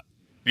hear a lot.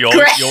 You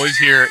always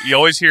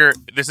hear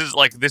this is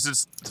like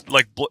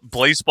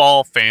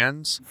Blaseball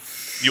fans.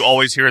 You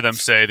always hear them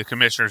say the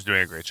commissioner's doing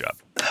a great job.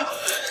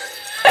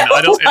 And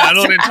I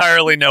don't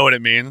entirely know what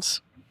it means.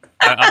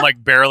 I'm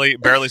like barely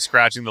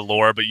scratching the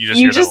lore, but you just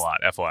hear that a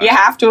lot. FYI, you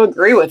have to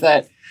agree with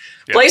it.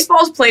 Yeah.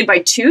 Blaseball is played by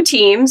 2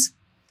 teams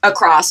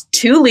across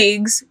 2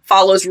 leagues,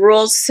 follows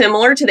rules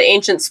similar to the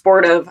ancient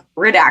sport of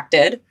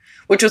Redacted,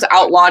 which was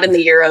outlawed in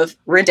the year of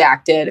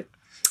Redacted.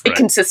 It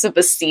consists of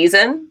a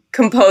season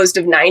composed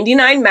of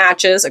 99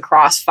 matches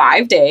across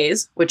 5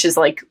 days, which is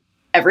like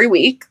every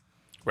week.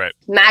 Right.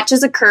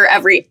 Matches occur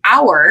every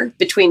hour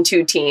between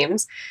 2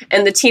 teams,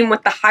 and the team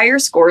with the higher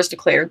scores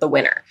declared the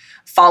winner,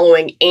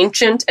 following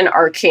ancient and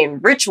arcane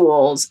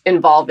rituals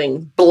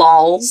involving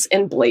blals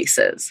and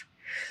blaces.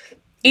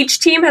 Each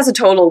team has a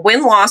total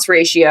win-loss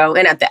ratio,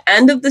 and at the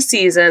end of the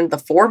season, the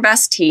 4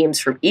 best teams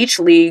from each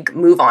league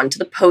move on to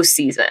the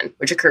postseason,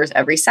 which occurs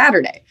every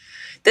Saturday.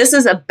 This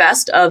is a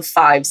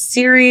best-of-5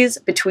 series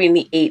between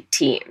the 8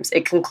 teams.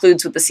 It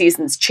concludes with the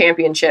season's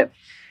championship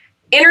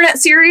internet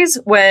series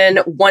when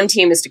one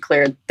team is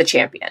declared the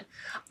champion.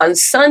 On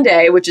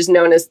Sunday, which is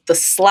known as the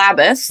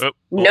Slabbath,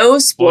 no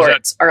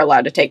sports are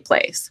allowed to take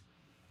place.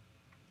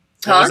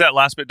 What was that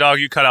last bit, dog?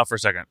 You cut out for a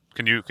second.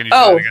 Can you say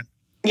that again?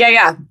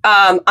 Yeah.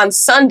 On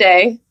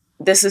Sunday,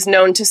 this is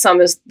known to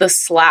some as the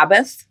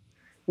Slabbath.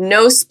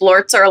 No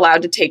splorts are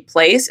allowed to take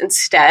place.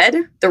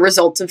 Instead, the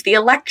results of the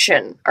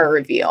election are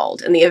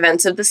revealed and the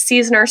events of the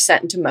season are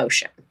set into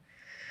motion.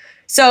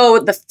 So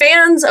the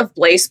fans of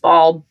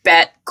baseball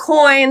bet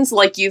coins,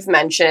 like you've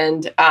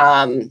mentioned,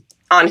 on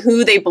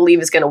who they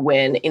believe is going to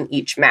win in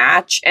each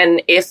match.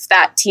 And if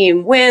that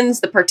team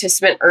wins, the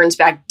participant earns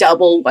back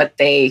double what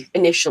they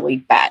initially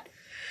bet.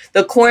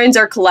 The coins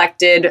are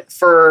collected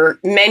for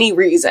many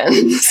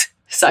reasons,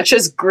 such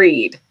as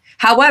greed.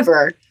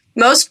 However,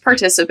 most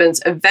participants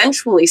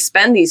eventually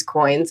spend these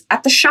coins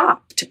at the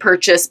shop to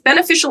purchase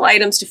beneficial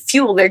items to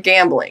fuel their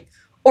gambling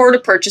or to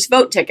purchase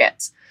vote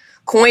tickets.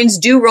 Coins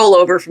do roll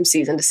over from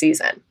season to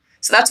season.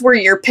 So that's where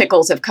your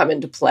pickles have come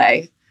into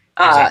play.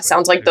 Exactly.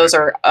 Sounds like those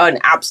are an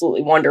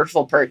absolutely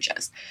wonderful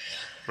purchase.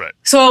 Right.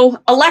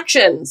 So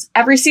elections.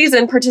 Every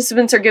season,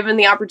 participants are given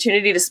the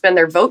opportunity to spend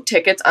their vote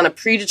tickets on a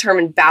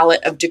predetermined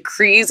ballot of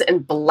decrees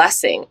and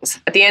blessings.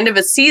 At the end of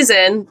a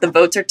season, the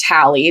votes are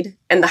tallied,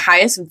 and the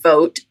highest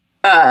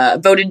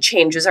voted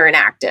changes are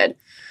enacted.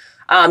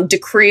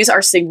 Decrees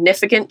are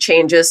significant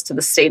changes to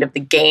the state of the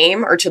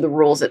game or to the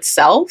rules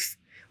itself.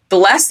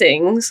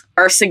 Blessings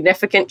are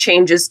significant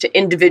changes to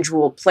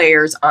individual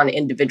players on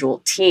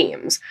individual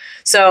teams.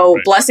 So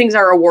blessings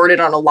are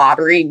awarded on a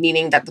lottery,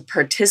 meaning that the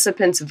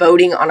participants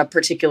voting on a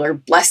particular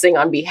blessing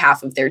on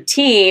behalf of their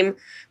team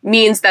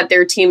means that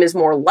their team is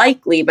more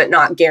likely but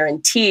not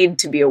guaranteed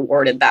to be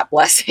awarded that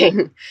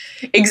blessing.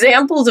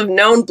 Examples of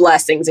known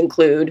blessings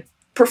include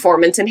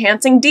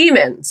performance-enhancing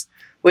demons,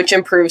 which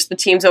improves the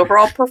team's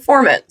overall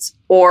performance,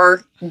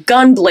 or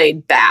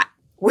Gunblade Bat,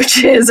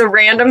 which is a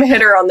random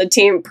hitter on the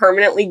team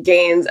permanently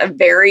gains a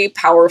very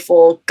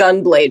powerful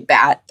Gunblade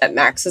Bat that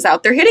maxes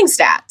out their hitting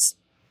stats.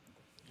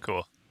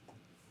 Cool.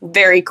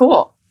 Very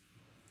cool.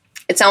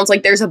 It sounds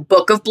like there's a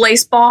book of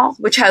Blaseball,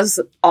 which has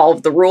all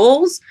of the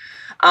rules.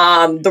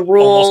 The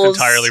rules...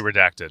 Almost entirely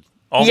redacted.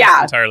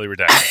 Entirely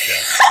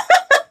redacted,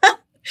 yeah.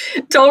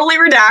 Totally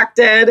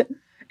redacted.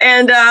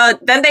 And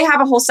then they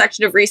have a whole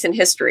section of recent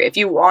history. If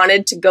you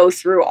wanted to go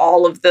through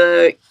all of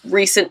the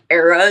recent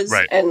eras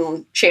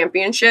and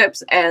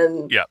championships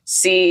and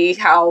see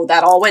how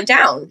that all went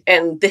down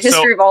and the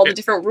history of all the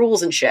different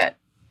rules and shit.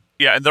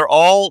 Yeah, and they're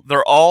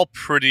all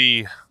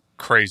pretty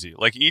crazy.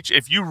 Like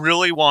if you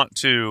really want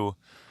to,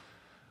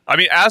 I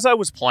mean, as I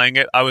was playing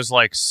it, I was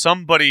like,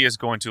 somebody is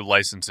going to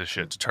license this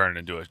shit to turn it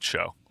into a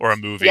show or a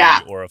movie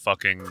or a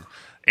fucking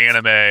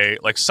anime,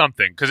 like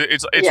something. Because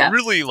it's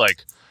really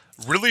like...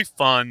 really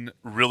fun,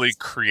 really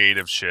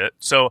creative shit.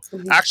 So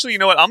actually, you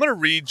know what? I'm going to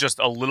read just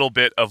a little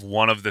bit of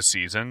one of the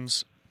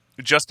seasons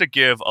just to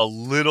give a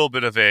little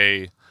bit of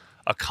a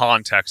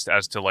context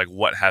as to like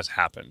what has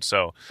happened.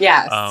 So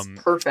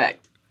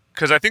perfect.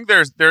 Because I think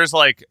there's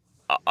like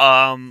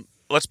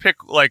let's pick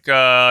like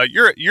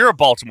you're a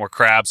Baltimore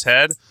Crabs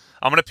head.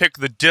 I'm going to pick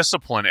the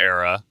Discipline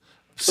era,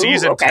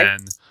 season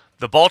 10.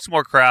 The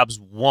Baltimore Crabs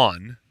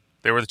won.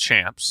 They were the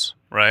champs,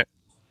 right?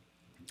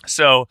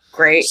 So,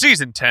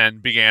 Season 10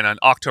 began on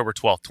October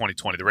 12th,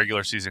 2020. The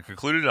regular season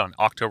concluded on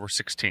October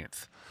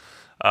 16th.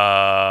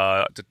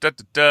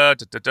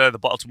 The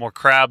Baltimore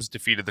Crabs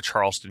defeated the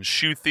Charleston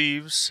Shoe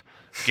Thieves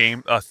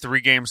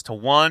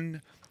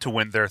 3-1 to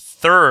win their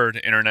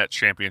third Internet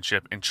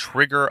Championship in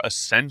Trigger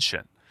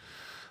Ascension.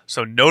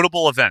 So,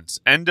 notable events.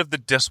 End of the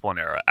Discipline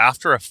era.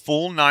 After a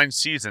full 9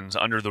 seasons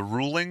under the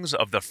rulings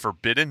of the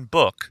Forbidden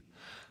Book,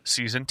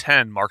 Season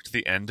 10 marked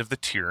the end of the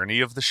tyranny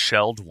of the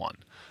Shelled One.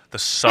 The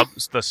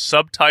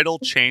subtitle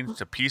changed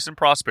to Peace and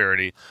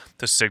Prosperity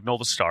to signal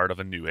the start of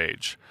a new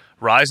age.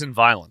 Rise in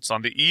violence.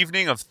 On the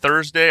evening of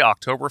Thursday,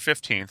 October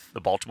 15th,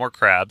 the Baltimore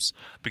Crabs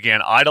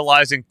began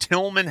idolizing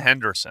Tillman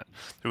Henderson,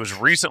 who was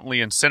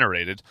recently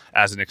incinerated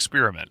as an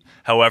experiment.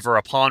 However,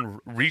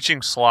 upon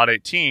reaching slot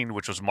 18,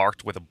 which was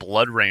marked with a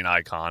blood rain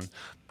icon,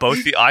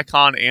 both the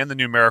icon and the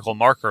numerical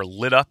marker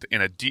lit up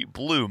in a deep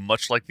blue,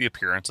 much like the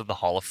appearance of the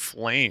Hall of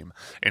Flame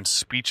and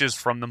speeches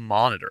from the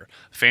monitor.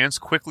 Fans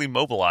quickly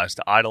mobilized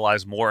to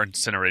idolize more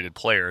incinerated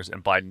players,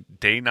 and by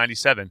day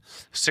 97,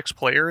 6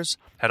 players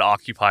had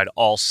occupied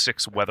all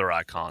 6 weather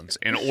icons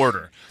in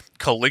order.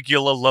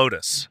 Caligula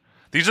Lotus.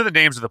 These are the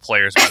names of the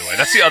players, by the way.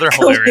 That's the other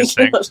hilarious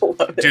thing.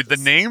 Dude, the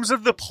names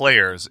of the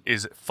players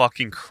is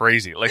fucking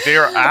crazy. Like, they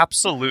are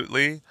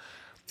absolutely...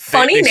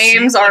 Funny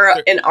names are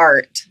an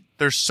art.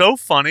 They're so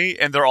funny,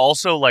 and they're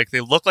also like,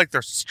 they look like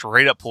they're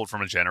straight up pulled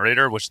from a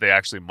generator, which they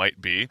actually might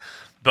be.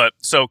 But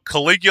so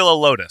Caligula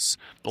Lotus,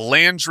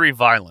 Landry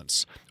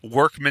Violence,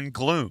 Workman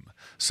Gloom,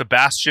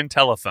 Sebastian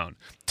Telephone,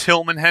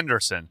 Tillman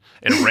Henderson,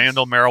 and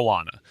Randall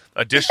Marijuana.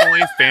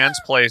 Additionally, fans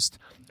placed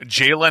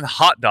Jalen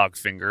Hot Dog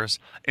Fingers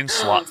in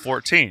slot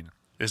 14.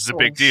 This is a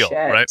big deal,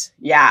 right?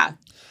 Yeah.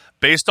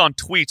 Based on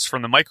tweets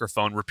from the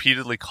microphone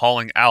repeatedly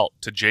calling out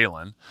to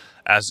Jalen,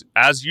 as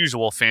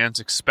usual, fans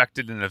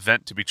expected an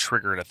event to be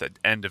triggered at the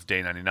end of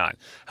day 99.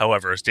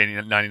 However, as day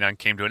 99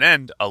 came to an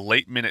end, a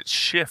late-minute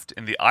shift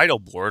in the idol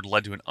board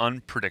led to an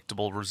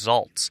unpredictable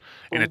results.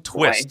 In a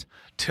twist,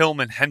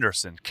 Tillman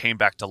Henderson came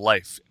back to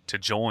life to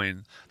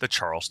join the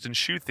Charleston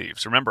Shoe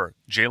Thieves. Remember,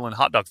 Tillman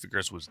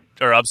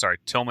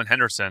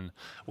Henderson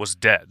was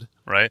dead,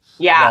 right?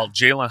 Yeah. While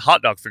Jalen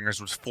Hot Dog Fingers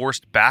was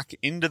forced back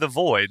into the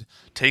void,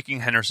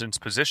 taking Henderson's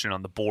position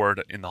on the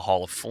board in the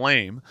Hall of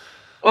Flame.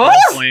 Hall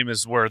of Flame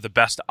is where the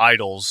best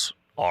idols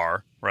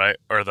are, right?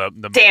 Or the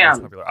Damn.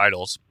 most popular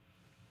idols.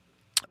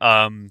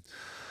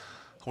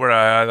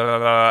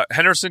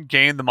 Henderson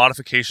gained the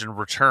modification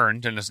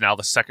returned and is now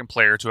the second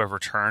player to have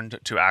returned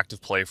to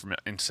active play from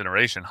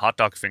incineration. Hot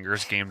Dog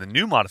Fingers gained the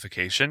new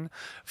modification,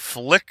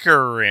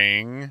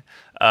 flickering,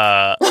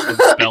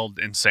 spelled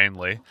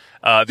insanely,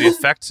 the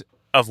effect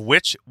of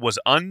which was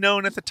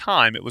unknown at the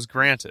time it was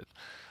granted.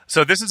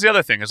 So this is the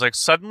other thing, is like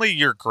suddenly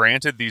you're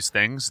granted these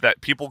things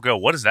that people go,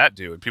 what does that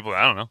do? And people go,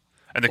 I don't know.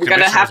 And the You're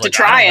gonna have to like,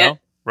 try it. Know.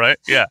 Right?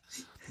 Yeah.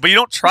 But you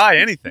don't try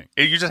anything.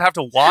 You just have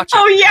to watch it.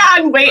 Oh, yeah,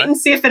 and wait and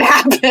see if it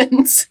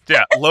happens.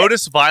 Yeah.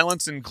 Lotus,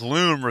 Violence, and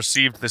Gloom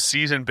received the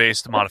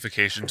season-based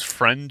modifications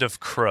Friend of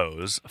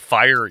Crows,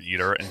 Fire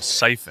Eater, and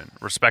Siphon,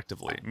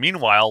 respectively.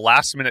 Meanwhile,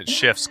 last-minute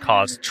shifts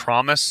caused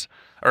Thomas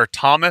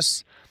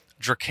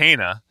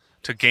Dracana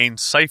to gain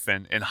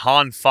Siphon and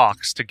Han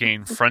Fox to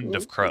gain Friend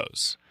of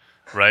Crows.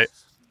 Right?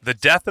 The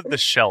death of the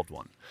Shelled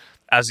One.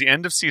 As the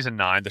end of Season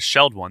 9, the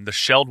Shelled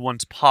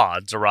One's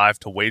pods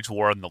arrived to wage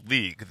war in the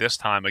league, this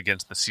time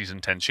against the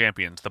Season 10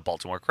 champions, the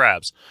Baltimore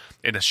Crabs.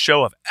 In a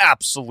show of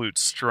absolute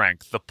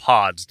strength, the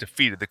pods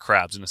defeated the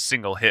Crabs in a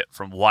single hit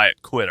from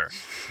Wyatt Quitter.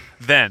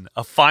 Then,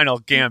 a final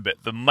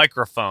gambit, the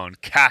microphone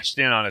cashed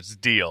in on its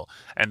deal,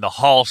 and the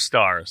Hall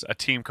Stars, a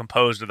team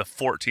composed of the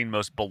 14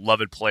 most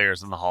beloved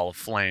players in the Hall of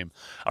Flame,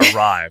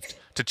 arrived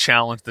to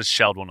challenge the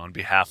Shelled One on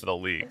behalf of the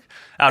league.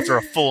 After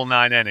a full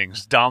 9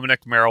 innings,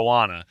 Dominic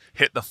Marijuana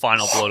hit the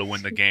final blow to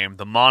win the game.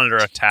 The Monitor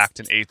attacked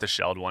and ate the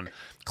Shelled One,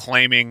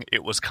 claiming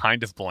it was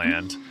kind of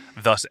bland,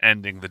 thus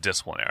ending the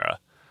discipline era.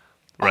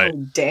 Right.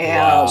 Oh, damn.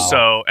 Wow.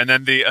 So, and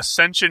then the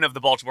ascension of the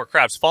Baltimore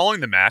Crabs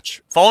following the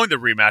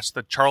rematch,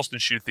 the Charleston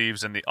Shoe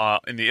Thieves in the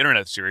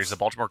Internet Series, the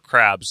Baltimore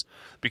Crabs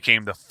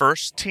became the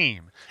first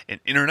team in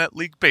Internet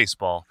League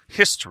Baseball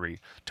history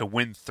to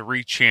win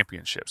 3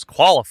 championships,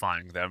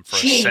 qualifying them for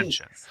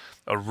ascension.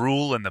 A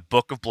rule in the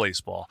Book of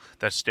Blaseball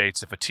that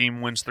states if a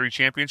team wins 3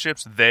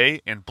 championships, they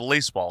and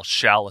Blaseball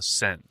shall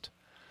ascend.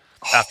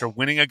 After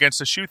winning against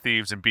the Shoe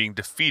Thieves and being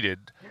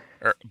defeated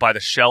by the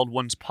Shelled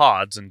One's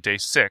pods on day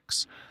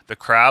 6, the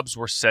Crabs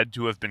were said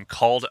to have been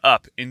called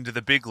up into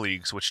the big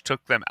leagues, which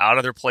took them out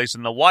of their place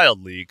in the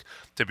Wild League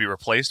to be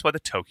replaced by the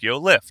Tokyo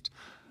Lift,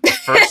 the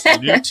first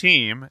new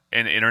team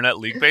in Internet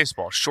League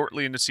Baseball.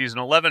 Shortly into Season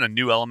 11, a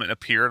new element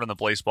appeared on the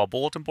Blaseball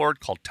bulletin board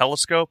called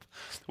Telescope,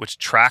 which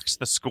tracks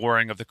the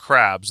scoring of the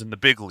Crabs in the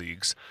big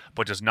leagues,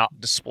 but does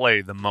not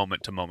display the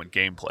moment-to-moment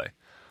gameplay.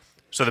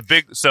 So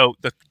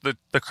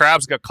the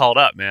Crabs got called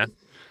up, man.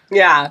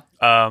 Yeah.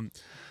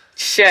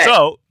 Shit.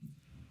 So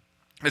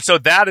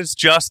that is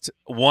just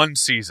one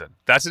season.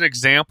 That's an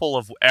example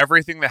of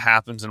everything that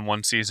happens in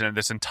one season. And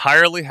this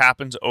entirely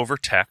happens over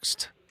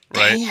text,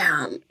 right?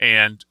 Damn.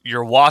 And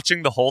you're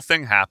watching the whole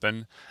thing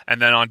happen.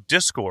 And then on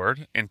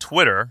Discord and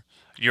Twitter,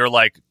 you're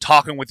like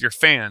talking with your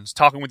fans,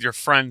 talking with your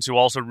friends who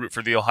also root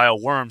for the Ohio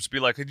Worms. Be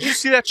like, did you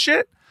see that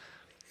shit?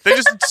 They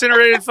just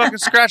incinerated fucking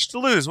Scratch to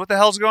Lose. What the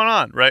hell's going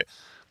on, right?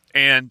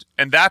 And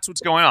that's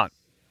what's going on.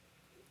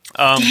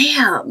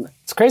 Damn.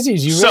 It's crazy.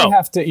 You really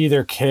have to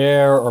either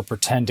care or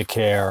pretend to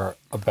care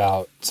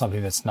about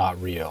something that's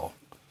not real.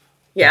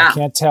 Yeah. I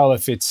can't tell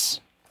if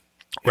it's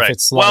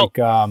like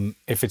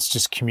if it's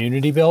just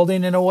community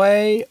building in a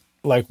way,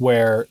 like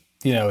where,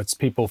 you know, it's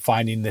people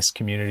finding this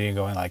community and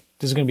going like,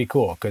 this is going to be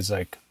cool because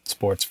like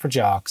sports for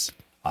jocks.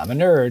 I'm a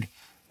nerd.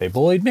 They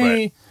bullied me.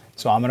 Right.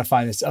 So I'm going to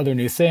find this other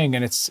new thing.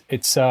 And it's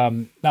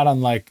not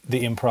unlike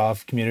the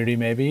improv community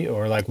maybe,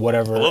 or like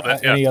whatever,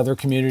 any other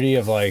community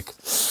of like,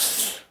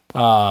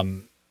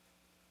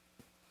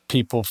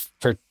 people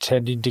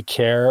pretending to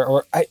care,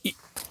 or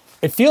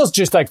it feels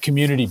just like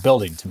community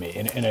building to me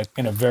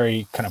in a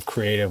very kind of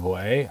creative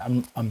way.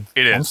 I'm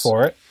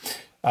for it.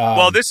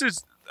 Well, this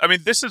is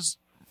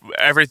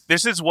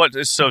what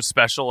is so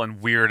special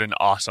and weird and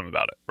awesome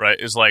about it, right?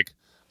 Is like,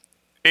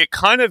 it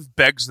kind of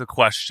begs the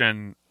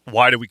question,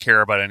 why do we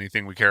care about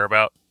anything we care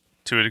about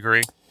to a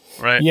degree?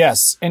 Right.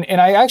 Yes. And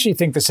I actually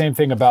think the same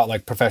thing about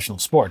like professional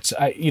sports.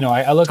 I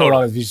look at a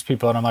lot of these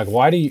people and I'm like,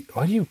 why do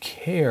you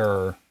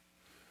care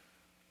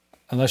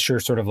unless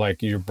you're sort of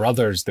like your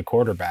brother's the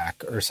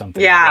quarterback or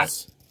something? Yeah.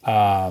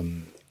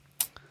 And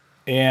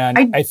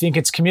I think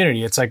it's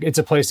community. It's like, it's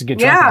a place to get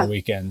drunk on the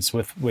weekends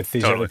with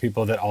these other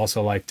people that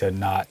also like to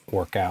not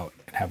work out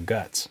and have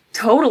guts.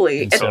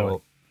 Totally.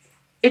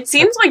 It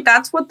seems like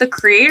that's what the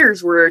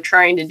creators were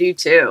trying to do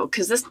too,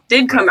 because this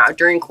did come out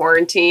during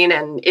quarantine,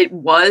 and it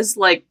was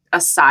like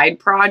a side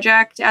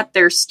project at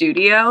their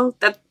studio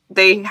that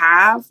they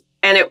have,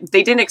 and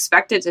they didn't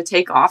expect it to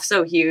take off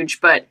so huge.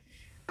 But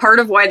part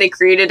of why they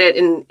created it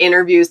in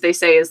interviews, they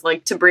say, is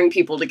like to bring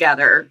people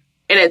together.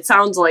 And it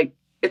sounds like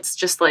it's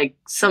just like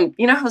some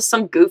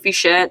goofy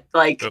shit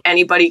like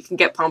anybody can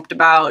get pumped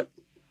about.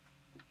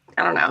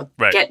 I don't know.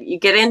 Right. You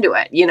get into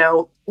it, you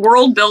know.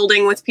 World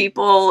building with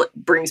people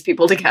brings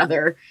people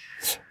together.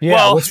 Yeah,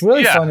 well, what's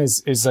really fun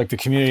is like the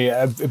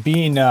community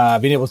being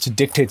able to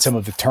dictate some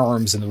of the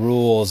terms and the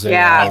rules,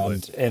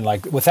 and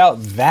like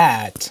without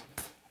that,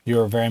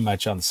 you're very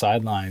much on the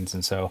sidelines,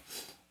 and so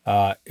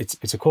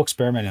it's a cool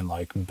experiment in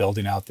like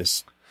building out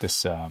this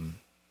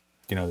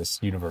this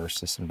universe,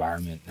 this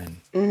environment, and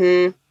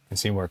Mm-hmm. and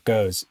seeing where it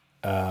goes.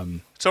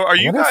 So are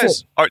you wonder if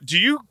guys? Do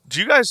you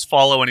guys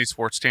follow any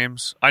sports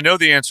teams? I know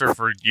the answer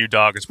for you,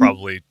 Dog, is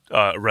probably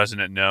a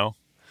resonant no.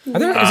 Is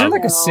there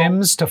like No. a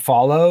Sims to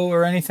follow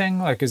or anything?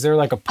 Like, is there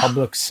like a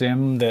public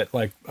sim that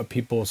like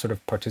people sort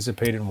of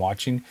participate in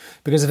watching?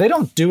 Because if they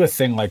don't do a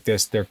thing like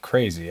this, they're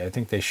crazy. I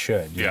think they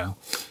should. You know?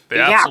 They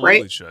Yeah,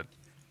 absolutely right. should.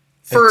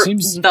 For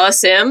seems- The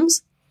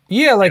Sims?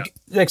 Yeah, like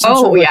some Oh,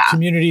 sort of like yeah.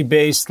 community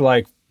based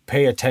like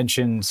pay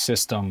attention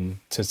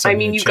system to. I something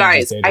mean, that you changes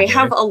guys, day to I day.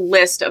 have a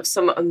list of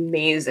some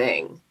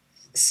amazing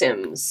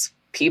Sims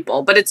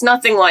people, but it's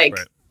nothing like,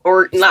 Right.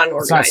 or not an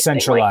It's not organized thing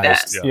like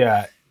centralized. this.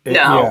 Yeah. No,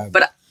 yeah.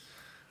 but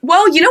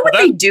well, you know what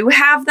Well, they do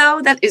have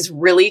though that is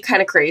really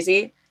kind of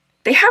crazy?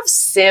 They have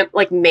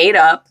made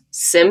up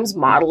Sims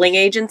modeling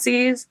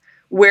agencies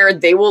where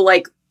they will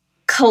like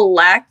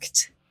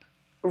collect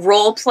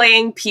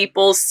role-playing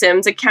people's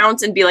Sims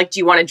accounts and be like, do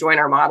you want to join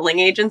our modeling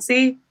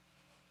agency?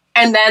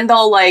 And then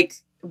they'll like,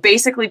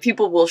 basically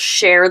people will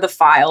share the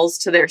files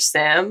to their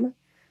Sim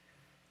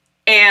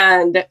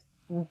and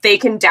they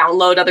can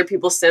download other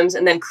people's Sims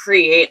and then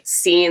create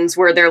scenes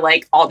where they're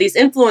like all these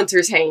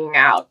influencers hanging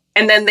out.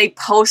 And then they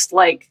post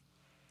like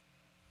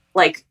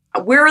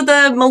we're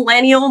the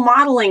millennial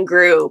modeling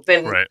group.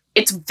 And Right.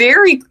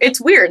 it's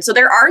weird. So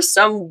there are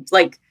some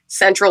like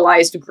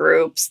centralized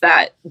groups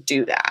that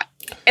do that.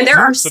 And there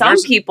are So some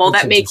there's- people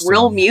That's that make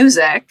real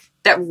music,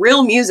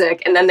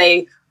 and then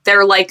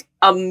they're like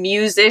a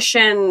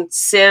musician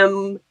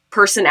Sim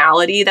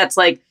personality that's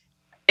like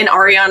an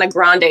Ariana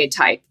Grande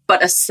type,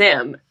 but a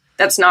Sim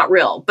that's not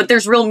real. But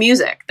there's real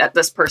music that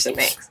this person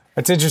makes.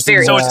 It's interesting.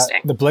 Very that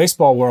interesting. The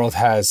baseball world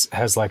has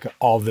like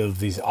all of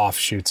these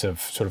offshoots of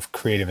sort of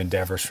creative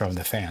endeavors from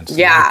the fans.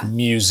 Yeah. Like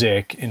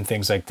music and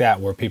things like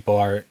that, where people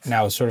are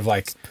now sort of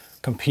like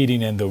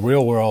competing in the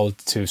real world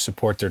to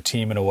support their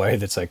team in a way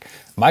that's like,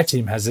 my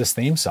team has this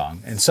theme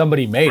song and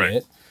somebody made Right.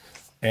 it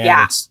and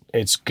Yeah.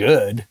 it's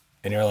good.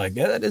 And you're like,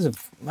 yeah, that is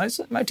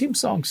my team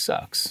song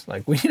sucks.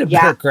 Like, we need a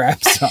Yeah. better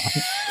grab song.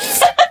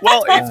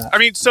 Well, I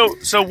mean, so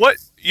what,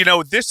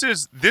 this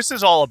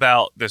is all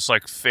about this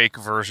like fake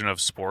version of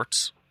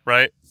sports,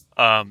 right?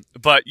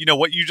 But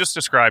what you just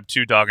described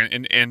too, Dog,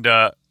 and in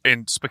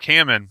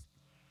Spakaman,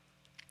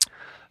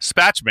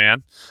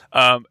 Spatchman,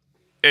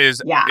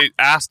 it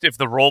asked if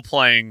the role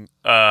playing,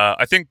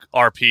 I think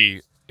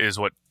RP is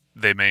what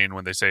they mean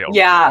when they say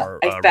Yeah,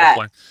 I role bet.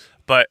 playing.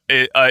 But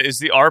is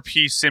the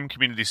RP sim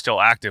community still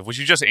active? Which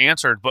you just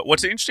answered. But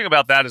what's interesting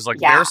about that is like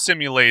Yeah. they're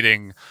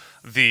simulating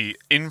the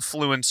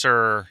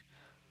influencer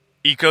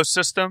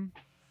ecosystem,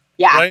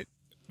 Yeah. right?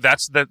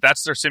 That's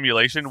their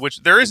simulation.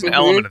 Which there is an Mhm.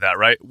 element of that,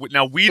 right?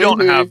 Now we don't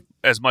Mhm. have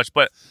as much,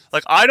 but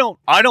like I don't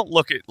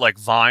look at like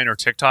Vine or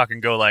TikTok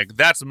and go like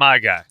that's my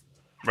guy,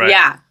 right?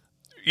 Yeah.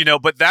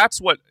 But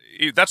that's why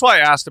I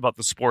asked about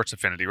the sports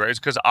affinity, right? Is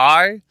because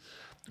I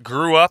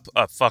grew up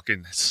a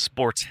fucking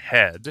sports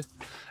head,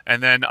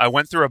 and then I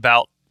went through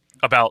about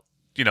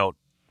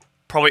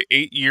probably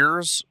 8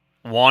 years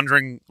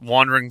wandering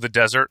the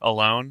desert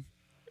alone,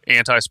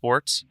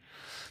 anti-sports,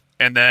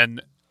 and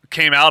then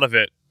came out of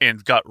it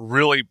and got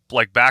really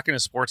like back into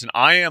sports. And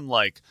I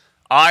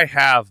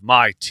have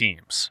my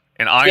teams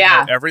and I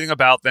Yeah. know everything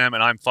about them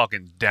and I'm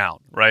fucking down,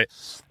 right?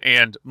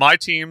 And my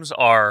teams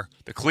are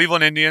the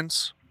Cleveland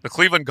Indians, the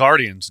Cleveland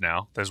Guardians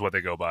now, that's what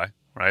they go by,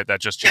 right?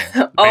 That just changed.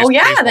 The Oh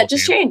yeah, baseball that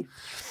just team. changed.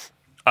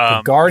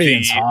 The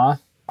Guardians, huh?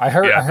 I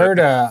heard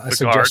a the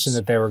suggestion Guards.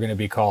 that they were going to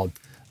be called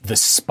the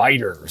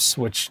Spiders,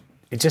 which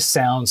it just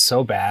sounds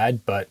so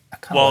bad, but I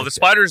kind of Well, the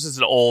Spiders is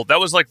that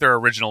was like their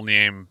original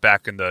name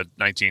back in the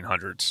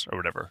 1900s or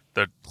whatever,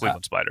 the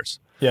Cleveland Spiders.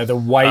 Yeah, the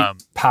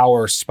White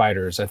Power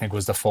Spiders, I think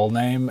was the full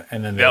name,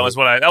 and then That was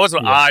what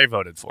I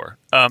voted for.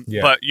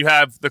 Yeah. But you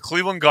have the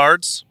Cleveland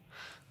Guards,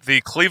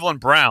 the Cleveland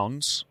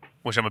Browns,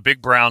 which I'm a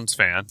big Browns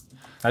fan.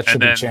 that should and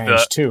be then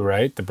changed too,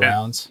 right? The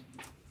Browns.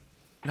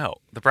 No,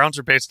 the Browns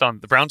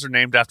are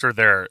named after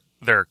their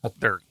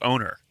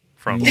owner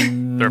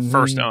from their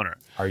first owner.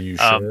 Are you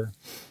sure?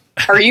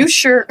 Are you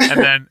sure?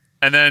 and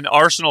then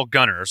Arsenal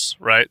Gunners,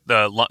 right?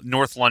 The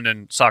North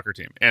London soccer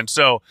team. And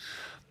so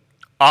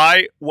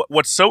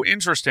what's so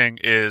interesting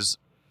is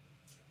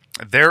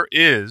there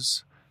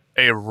is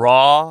a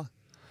raw.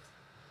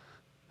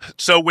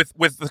 So with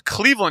the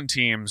Cleveland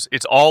teams,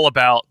 it's all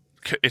about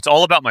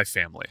my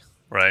family,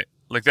 right?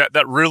 Like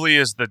that really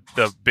is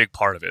the big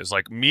part of it. Is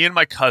like me and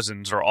my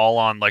cousins are all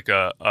on like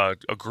a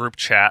group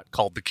chat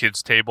called the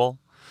Kids Table,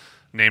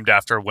 named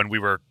after when we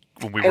were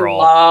I all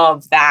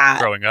love that.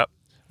 growing up.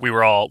 We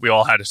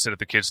all had to sit at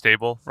the kids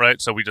table, right?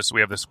 So we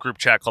have this group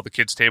chat called the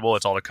Kids Table.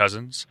 It's all the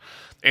cousins,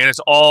 and it's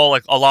all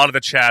like a lot of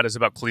the chat is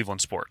about Cleveland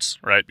sports,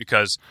 right?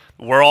 Because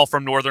we're all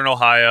from Northern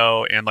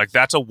Ohio, and like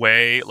that's a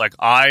way. Like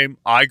I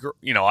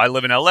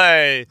live in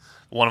LA.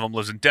 One of them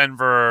lives in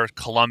Denver,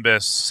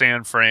 Columbus,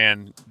 San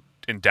Fran,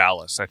 in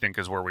Dallas, I think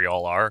is where we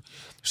all are.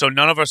 So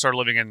none of us are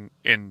living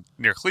in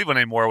near Cleveland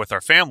anymore with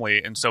our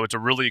family, and so it's a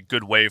really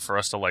good way for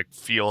us to like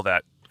feel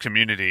that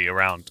community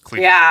around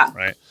Cleveland, Yeah.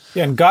 right?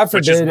 Yeah, and God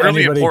Which is forbid really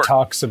anybody important.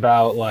 talks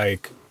about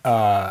like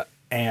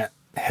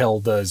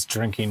Hilda's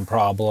drinking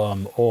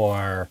problem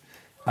or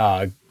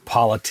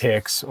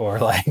politics or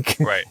like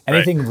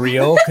anything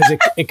real, because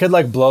it could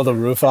like blow the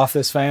roof off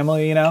this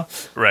family, you know?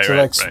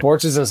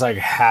 Sports is this like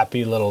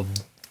happy little,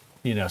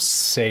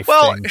 safe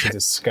thing to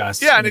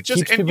discuss. Yeah, and it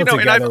just,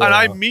 and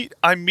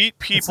I meet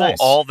people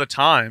all the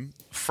time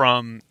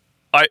from.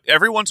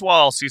 Every once in a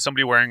while, I'll see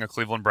somebody wearing a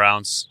Cleveland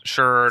Browns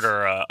shirt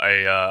or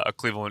a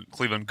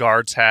Cleveland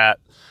Guards hat,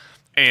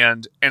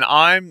 and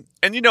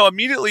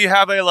immediately you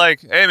have a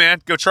like, hey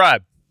man, go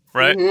Tribe,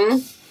 right? Mm-hmm.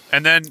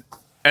 And then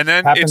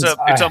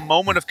it's a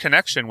moment of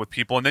connection with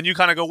people, and then you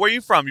kind of go, where are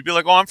you from? You'd be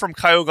like, oh, I'm from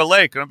Cuyahoga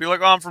Lake, and I'd be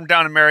like, oh, I'm from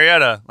down in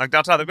Marietta, like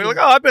downtown. They'd be like,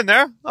 oh, I've been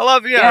there, I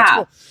love it, that's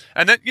cool.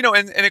 And then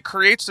and it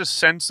creates this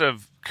sense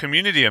of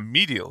community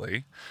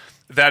immediately.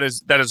 That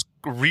is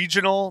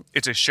regional.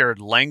 It's a shared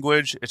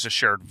language. It's a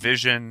shared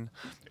vision.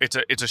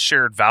 It's a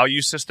shared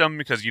value system,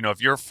 because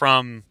if you're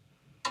from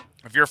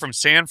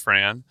San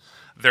Fran,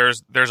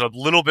 there's a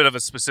little bit of a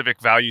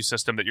specific value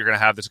system that you're going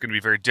to have that's going to be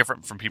very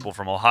different from people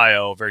from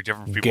Ohio, very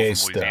different from people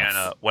from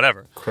Louisiana,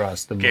 whatever.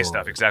 Across the board. Gay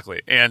stuff,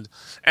 exactly. And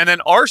then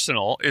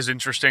Arsenal is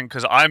interesting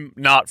because I'm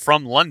not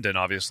from London,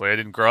 obviously. I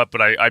didn't grow up, but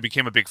I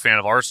became a big fan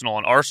of Arsenal,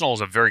 and Arsenal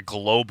is a very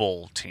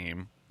global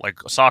team. Like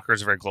soccer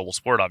is a very global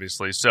sport,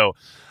 obviously. So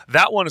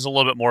that one is a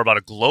little bit more about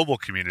a global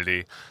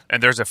community.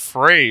 And there's a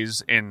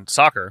phrase in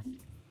soccer,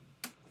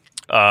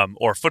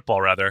 or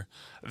football rather,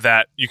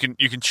 that you can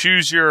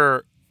choose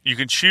your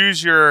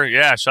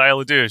Shia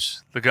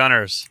LaDouche, the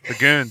Gunners, the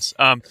Goons.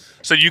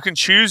 So you can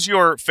choose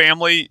your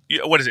family.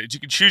 What is it?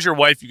 You can choose your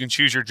wife. You can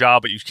choose your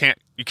job, but you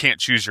can't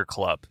choose your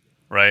club.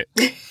 Right?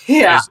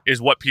 Yeah,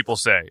 is what people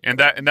say, and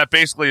that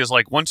basically is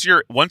like once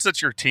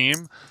it's your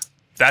team,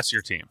 that's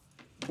your team.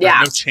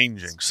 There's no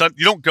changing. So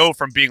you don't go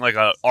from being like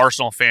an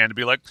Arsenal fan to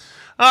be like,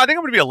 oh, I think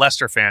I'm going to be a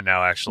Leicester fan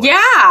now, actually.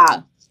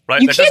 Yeah.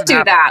 Right? You can't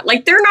do that.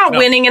 Like, they're not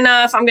winning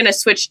enough. I'm going to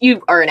switch.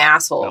 You are an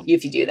asshole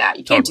if you do that.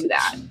 You can't do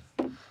that.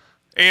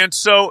 And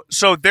so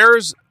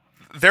there's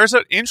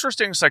an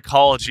interesting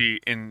psychology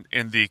in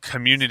the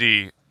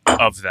community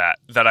of that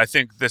I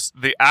think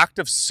the act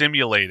of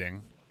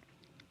simulating.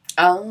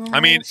 Oh,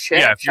 I mean,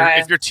 shit.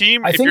 If your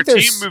team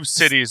moves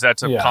cities,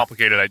 that's a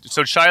complicated idea.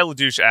 So Shia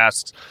LaDouche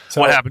asks,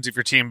 what happens if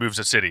your team moves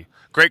a city?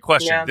 Great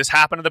question. Yeah. This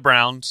happened to the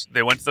Browns.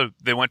 They went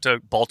to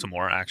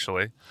Baltimore,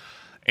 actually,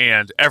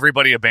 and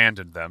everybody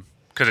abandoned them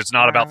because it's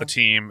not about the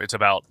team. It's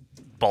about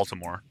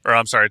Baltimore. Or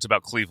I'm sorry, it's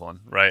about Cleveland,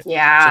 right?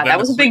 Yeah, so that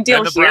was a big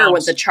deal here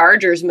when the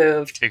Chargers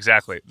moved.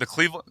 Exactly.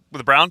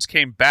 The Browns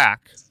came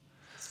back,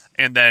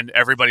 and then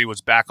everybody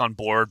was back on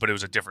board, but it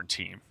was a different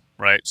team.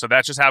 Right, so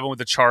that just happened with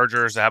the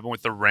Chargers. That happened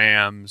with the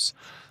Rams.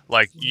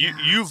 Like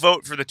you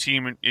vote for the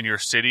team in your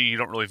city. You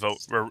don't really vote.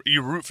 Or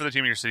you root for the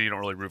team in your city. You don't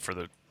really root for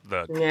the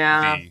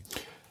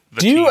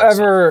Do you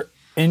ever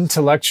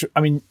intellectual? I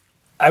mean,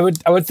 I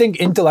would think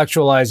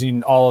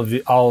intellectualizing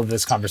all of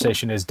this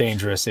conversation is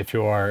dangerous if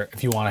you want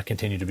to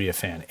continue to be a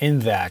fan. In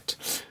that,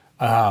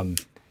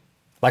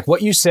 like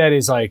what you said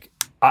is like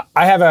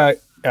I have a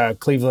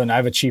Cleveland. I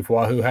have a Chief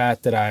Wahoo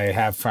hat that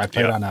I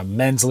played on a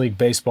men's league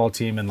baseball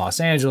team in Los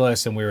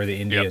Angeles, and we were the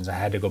Indians. I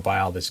had to go buy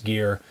all this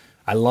gear.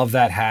 I love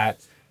that hat.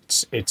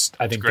 It's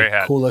I think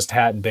the coolest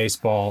hat in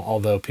baseball.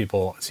 Although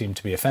people seem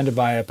to be offended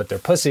by it, but they're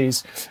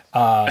pussies.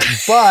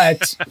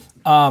 But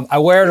I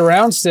wear it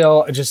around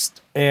still. I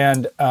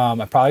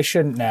probably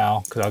shouldn't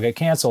now because I'll get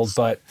canceled.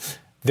 But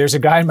there's a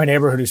guy in my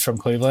neighborhood who's from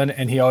Cleveland,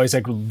 and he always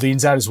like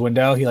leans out his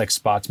window. He like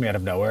spots me out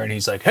of nowhere, and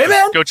he's like, "Hey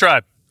man, go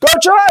Tribe! Go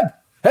Tribe!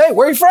 Hey,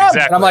 where are you from?"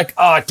 Exactly. And I'm like,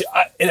 oh,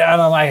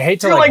 I hate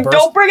to. You're like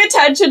don't bring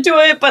attention to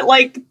it, but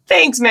like,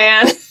 thanks,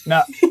 man.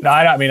 No,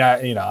 I don't mean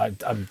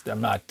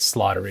I'm not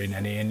slaughtering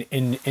any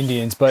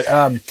Indians, but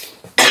I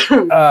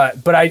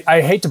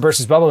hate to burst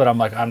his bubble that I'm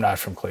like, I'm not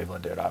from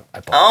Cleveland, dude.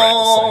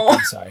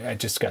 I'm sorry, I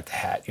just got the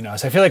hat,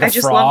 So I feel like a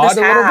fraud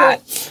a little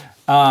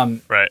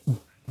bit. Right.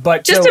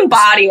 But just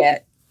embody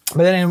it.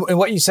 But then in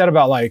what you said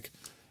about like,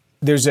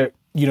 there's a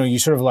you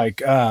sort of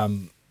like.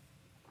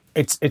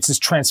 It's this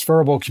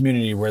transferable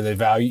community where they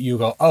value, you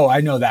go, oh,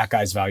 I know that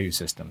guy's value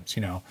systems.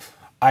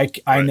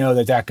 I know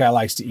that guy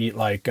likes to eat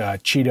like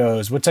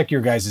Cheetos. What's like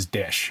your guys'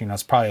 dish?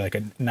 It's probably like a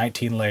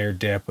 19-layer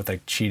dip with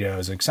like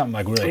Cheetos, like something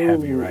like really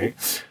heavy, right?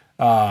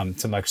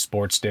 Some like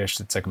sports dish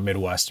that's like a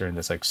Midwestern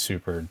that's like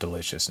super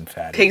delicious and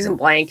fatty. Pigs and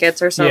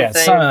blankets or something. Yeah,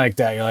 something like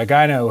that. You're like,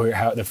 I know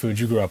how the food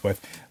you grew up with.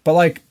 But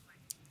like,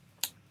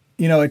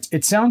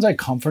 it sounds like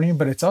comforting,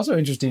 but it's also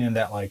interesting in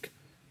that like,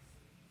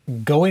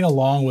 going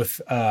along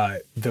with the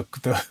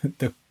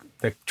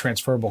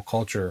transferable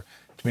culture,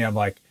 to me, I'm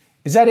like,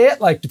 is that it?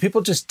 Like, do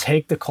people just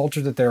take the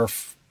culture that they're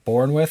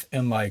born with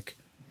and like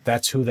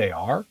that's who they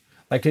are?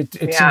 Like, it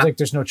seems like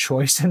there's no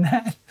choice in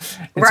that.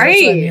 And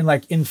right. So I mean,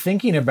 like in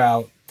thinking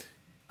about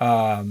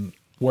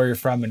where you're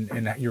from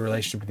and your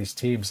relationship with these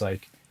teams,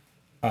 like,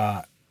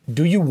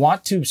 do you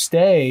want to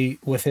stay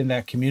within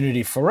that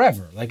community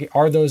forever? Like,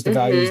 are those the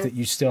values that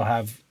you still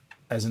have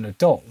as an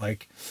adult?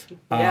 Like,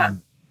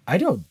 can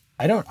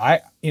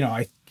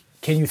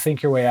you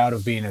think your way out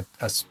of being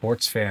a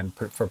sports fan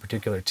for a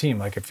particular team?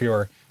 Like if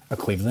you're a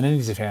Cleveland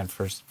Indians fan,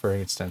 for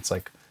instance,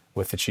 like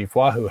with the Chief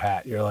Wahoo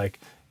hat. You're like,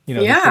 you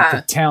know, Yeah.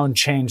 the town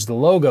changed the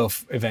logo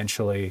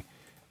eventually,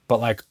 but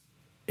like,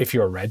 if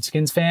you're a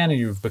Redskins fan and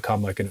you've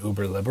become like an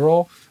uber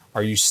liberal,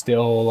 are you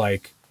still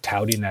like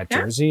touting that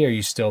jersey? Are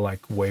you still like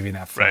waving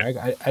that flag?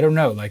 Right. I don't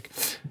know. Like,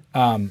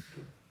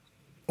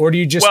 or do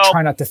you just Well-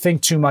 try not to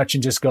think too much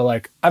and just go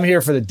like, I'm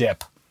here for the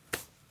dip?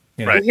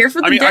 You know? Right. I'm here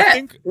for the I dip,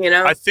 think, you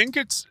know? I think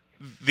it's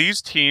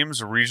these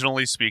teams,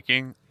 regionally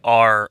speaking,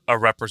 are a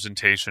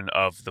representation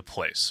of the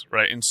place,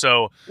 right? And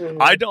so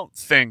I don't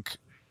think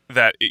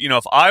that, you know,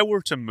 if I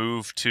were to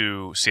move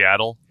to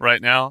Seattle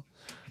right now,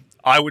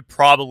 I would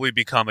probably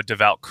become a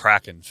devout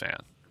Kraken fan,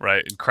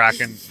 right? And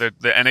Kraken, the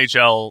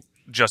NHL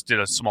just did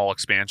a small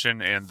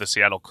expansion, and the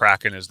Seattle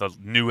Kraken is the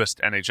newest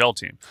NHL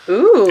team.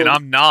 Ooh. And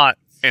I'm not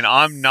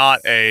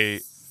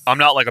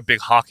like a big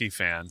hockey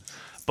fan,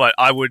 but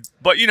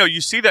you know,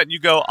 you see that and you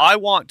go, I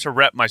want to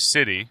rep my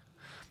city.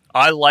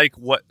 I like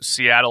what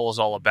Seattle is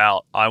all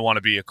about. I want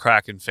to be a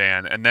Kraken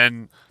fan. And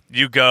then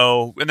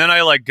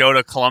I like go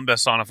to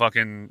Columbus on a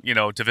fucking, you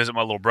know, to visit my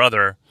little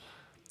brother.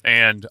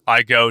 And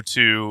I go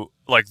to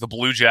like the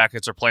Blue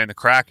Jackets are playing the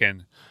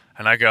Kraken.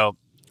 And I go,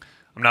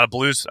 I'm not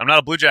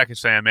a Blue Jackets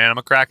fan, man. I'm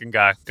a Kraken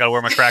guy. Got to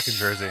wear my Kraken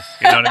jersey.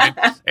 You know what I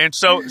mean? And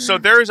so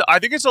I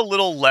think it's a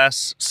little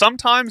less,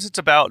 sometimes it's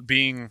about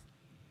being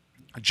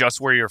just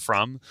where you're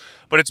from,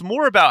 but it's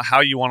more about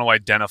how you want to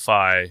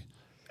identify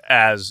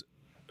as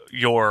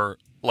your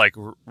like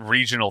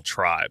regional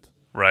tribe,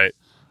 right?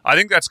 I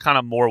think that's kind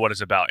of more what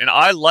it's about. And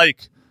I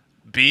like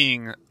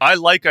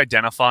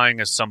identifying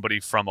as somebody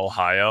from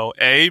Ohio,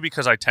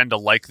 because I tend to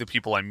like the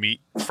people I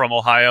meet from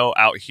Ohio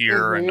out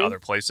here and other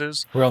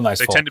places. Real nice.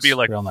 They tend to be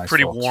like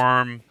pretty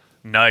warm,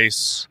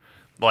 nice,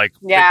 like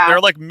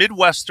they're like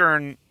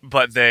Midwestern,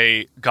 but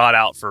they got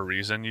out for a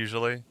reason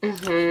usually.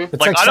 It's Like,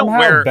 like I don't somehow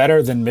wear-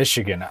 better than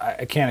Michigan.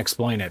 I can't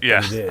explain it,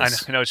 Yeah, but it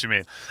is. I know what you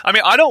mean. I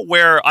mean, I don't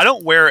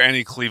wear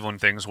any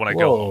Cleveland things when I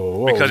go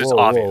home because it's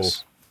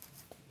obvious.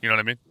 You know what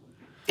I mean?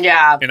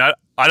 Yeah. And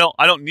I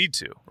don't need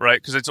to, right?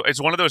 Because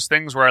it's one of those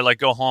things where I like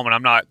go home and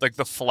I'm not like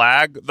the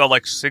flag, the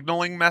like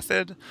signaling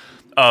method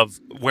of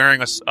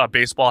wearing a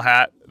baseball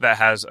hat that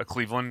has a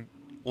Cleveland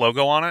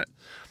logo on it.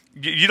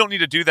 You don't need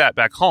to do that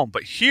back home,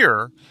 but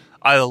here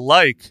I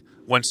like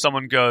when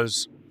someone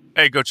goes,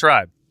 "Hey, go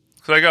Tribe."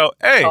 So I go,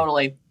 "Hey,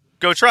 Totally.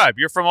 go Tribe.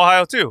 You're from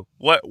Ohio too.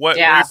 What where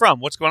are you from?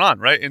 What's going on?"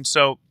 Right? And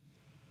so,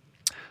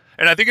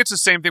 and I think it's the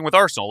same thing with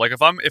Arsenal. Like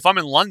if I'm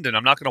in London,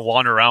 I'm not going to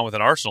wander around with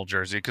an Arsenal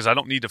jersey because I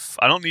don't need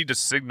to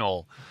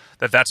signal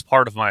that that's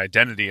part of my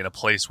identity in a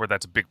place where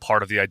that's a big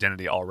part of the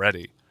identity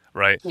already.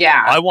 Right?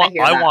 Yeah. I want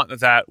that. want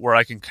that where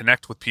I can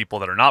connect with people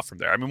that are not from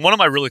there. I mean, one of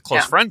my really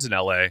close friends in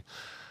LA,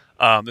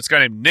 this guy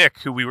named Nick,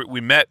 who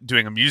we met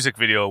doing a music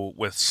video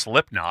with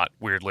Slipknot,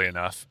 weirdly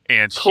enough,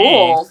 and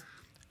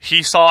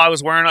he saw I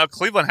was wearing a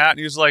Cleveland hat, and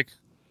he was like,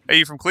 "Hey,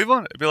 you from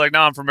Cleveland?" I'd be like, "No,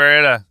 I'm from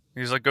Marietta."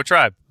 He's like, "Go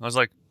Tribe." I was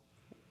like,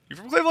 "You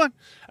from Cleveland?"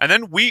 And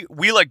then we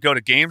like go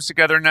to games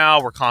together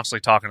now. We're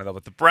constantly talking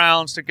about the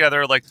Browns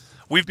together. Like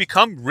we've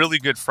become really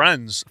good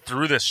friends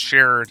through this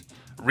shared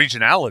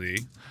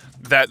regionality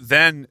that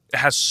then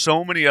has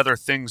so many other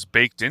things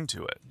baked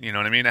into it. You know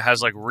what I mean? It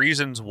has like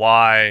reasons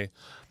why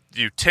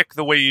you tick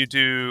the way you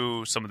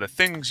do, some of the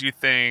things you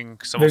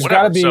think, There's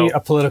got to be So- a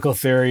political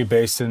theory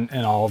based in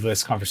all of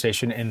this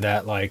conversation in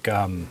that, like,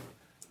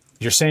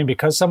 you're saying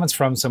because someone's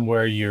from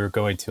somewhere, you're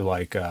going to,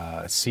 like,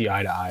 see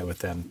eye to eye with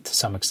them to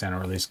some extent, or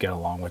at least get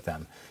along with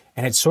them.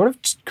 And it sort of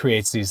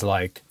creates these,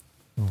 like,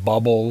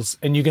 bubbles.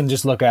 And you can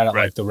just look at it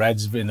like the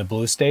Reds in the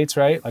blue states,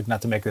 right? Like,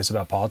 not to make this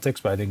about politics,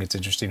 but I think it's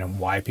interesting in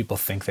why people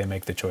think they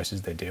make the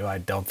choices they do. I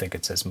don't think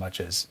it's as much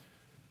as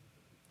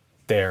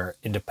their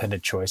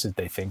independent choices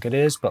they think it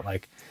is, but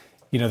like,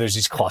 you know, there's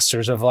these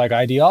clusters of like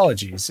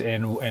ideologies,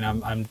 and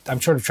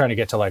I'm sort of trying to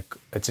get to like,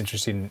 it's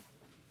interesting.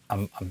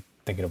 I'm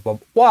thinking of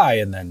well, why,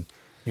 and then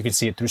you can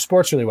see it through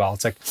sports really well.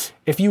 It's like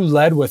if you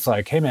led with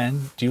like, hey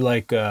man, do you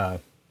like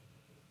burritos?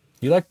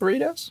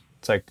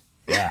 It's like,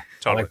 yeah,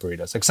 Totally. I like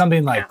burritos. Like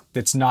something like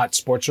that's not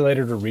sports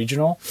related or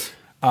regional,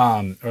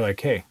 or like,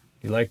 hey,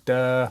 you like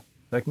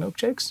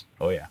milkshakes?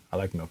 Oh yeah, I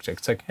like milkshakes.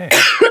 It's like, hey,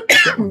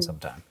 get one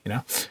sometime, you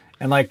know.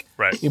 And like,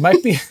 you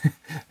might be,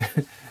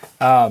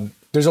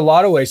 there's a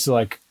lot of ways to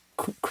like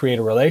create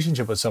a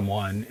relationship with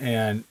someone,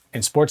 and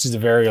sports is a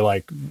very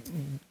like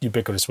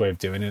ubiquitous way of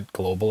doing it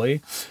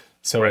globally.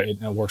 So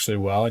it works really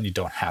well, and you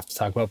don't have to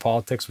talk about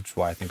politics, which is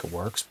why I think it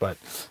works. But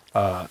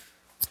I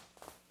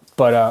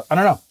don't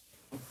know.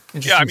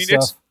 Yeah, I mean,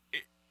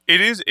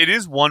 it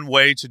is one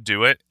way to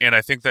do it, and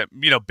I think that,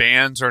 you know,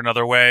 bands are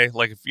another way.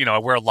 Like, if, you know, I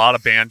wear a lot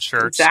of band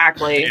shirts.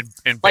 Exactly.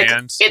 In like,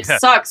 bands. it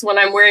sucks when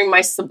I'm wearing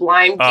my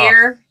Sublime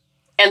gear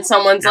and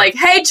someone's like,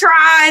 "Hey,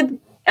 Tribe,"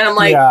 and I'm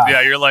like,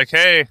 yeah, you're like,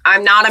 "Hey,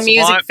 I'm not a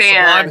music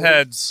fan. Sublime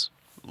heads,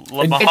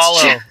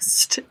 mahalo."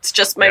 It's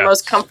just my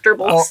most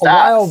comfortable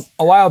stuff.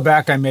 A while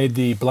back, I made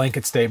the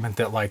blanket statement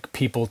that like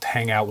people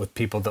hang out with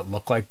people that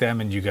look like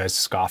them, and you guys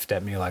scoffed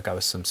at me like I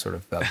was some sort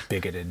of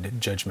bigoted,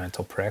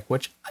 judgmental prick,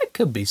 which I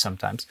could be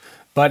sometimes.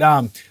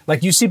 But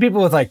like you see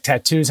people with like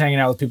tattoos hanging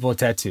out with people with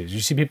tattoos. You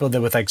see people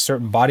that with like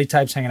certain body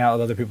types hanging out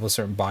with other people with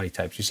certain body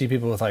types. You see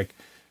people with like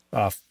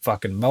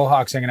fucking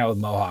mohawks hanging out with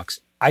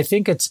mohawks. I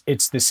think it's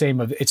the same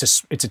of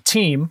it's a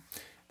team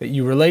that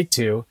you relate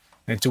to,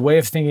 and it's a way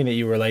of thinking that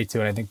you relate to.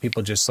 And I think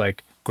people just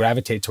like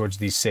gravitate towards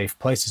these safe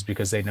places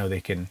because they know they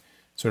can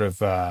sort of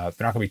they're not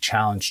going to be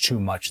challenged too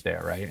much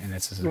there, right? And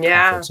it's a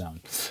comfort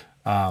zone.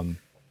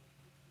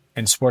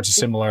 And sports is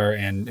similar,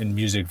 and in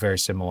music very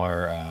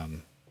similar.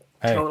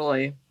 Hey,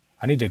 Totally.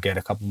 I need to get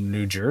a couple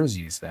new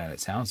jerseys. That it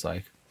sounds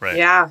like. Right.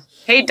 Yeah.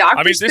 Hey,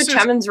 Dr.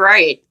 Spichemin's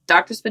right.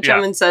 Dr.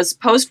 Spichemin says,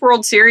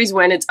 post-World Series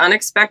win, it's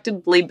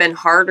unexpectedly been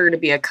harder to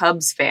be a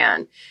Cubs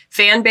fan.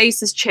 Fan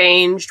base has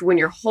changed when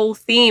your whole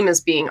theme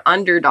is being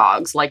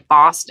underdogs like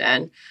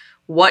Boston.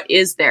 What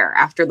is there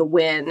after the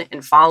win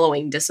and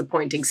following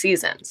disappointing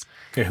seasons?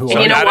 Okay, And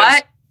you know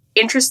what?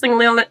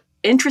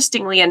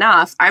 Interestingly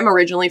enough, I'm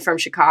originally from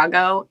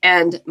Chicago,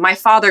 and my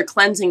father,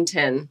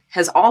 Clensington,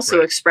 has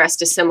also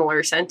expressed a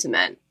similar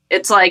sentiment.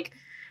 It's like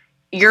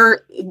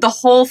the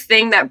whole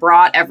thing that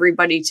brought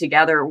everybody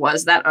together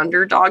was that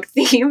underdog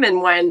theme,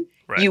 and when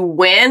you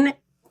win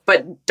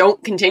but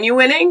don't continue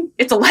winning,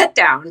 it's a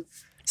letdown.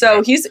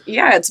 So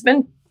it's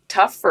been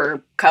tough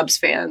for Cubs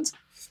fans.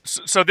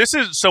 So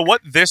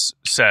what this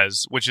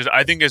says, which is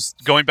I think is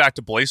going back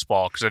to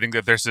baseball, because I think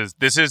that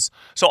this is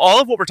so all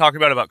of what we're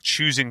talking about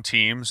choosing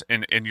teams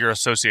and your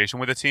association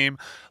with a team,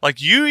 like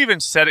you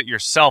even said it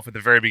yourself at the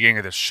very beginning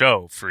of the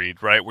show,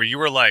 Freed, right, where you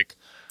were like,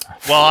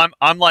 well,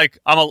 I'm a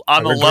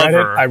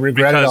lover. I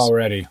regret it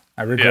already.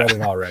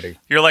 It already.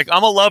 You're like,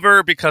 I'm a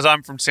lover because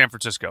I'm from San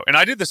Francisco, and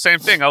I did the same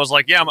thing. I was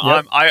like,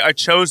 I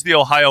chose the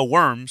Ohio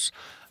Worms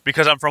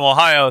because I'm from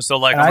Ohio, so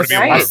like I'm going to be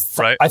a worm,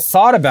 right? I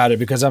thought about it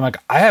because I'm like,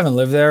 I haven't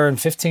lived there in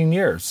 15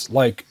 years.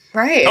 Like,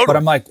 right. But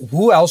I'm like,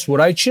 who else would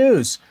I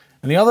choose?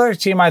 And the other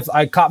team I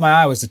caught my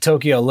eye was the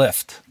Tokyo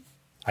Lift.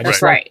 I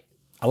just I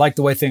like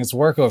the way things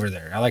work over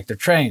there. I like their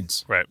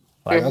trains. Right.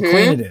 I like how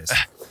clean it is.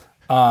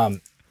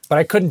 But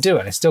I couldn't do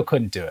it. I still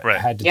couldn't do it. Right. I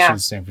had to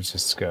choose San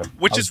Francisco.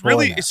 Which is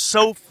really is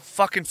so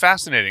fucking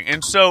fascinating.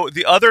 And so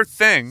the other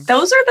thing...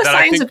 Those are the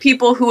signs of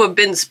people who have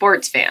been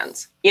sports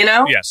fans, you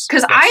know? Yes.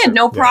 Because I had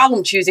no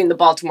problem choosing the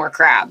Baltimore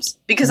Crabs.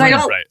 Because I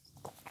don't... Right.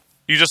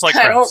 You just like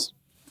crabs.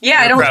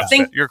 I don't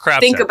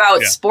think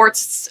about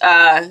sports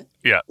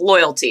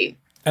loyalty.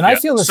 And I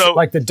feel this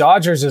like the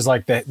Dodgers is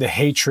like the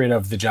hatred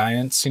of the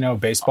Giants, you know,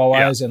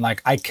 baseball-wise. And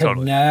like I could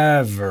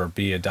never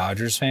be a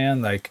Dodgers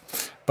fan. Like...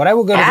 But I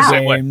will go to the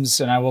games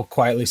and I will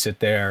quietly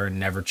sit there and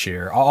never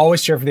cheer. I'll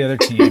always cheer for the other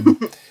team.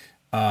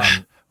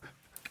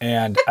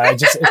 And I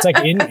just, it's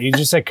like, you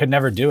just like could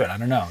never do it. I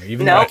don't know.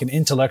 Even though I can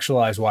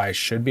intellectualize why I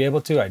should be able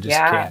to, I just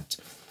can't.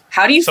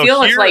 How do you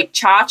feel if like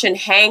Chach and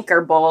Hank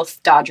are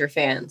both Dodger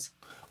fans?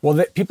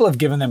 Well, people have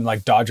given them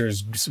like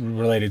Dodgers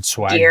related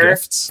swag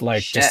gifts,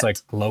 like just like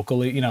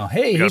locally, you know,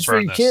 hey, here's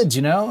for your kids,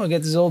 you know, I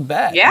get this old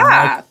bat.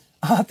 Yeah.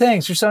 Oh,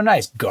 thanks. You're so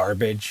nice.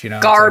 Garbage, you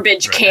know.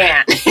 Garbage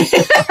can.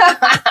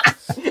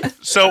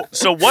 So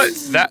what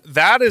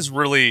that is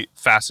really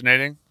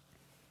fascinating,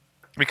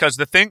 because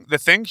the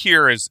thing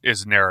here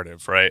is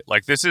narrative, right?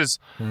 Like this is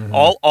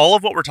all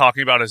of what we're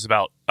talking about is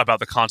about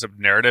the concept of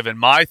narrative. And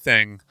my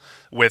thing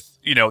with,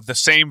 you know, the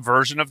same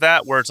version of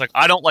that, where it's like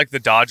I don't like the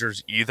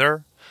Dodgers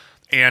either,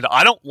 and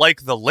I don't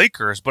like the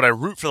Lakers, but I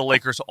root for the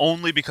Lakers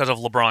only because of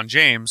LeBron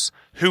James,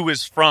 who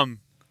is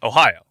from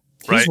Ohio.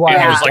 Right? He's why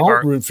I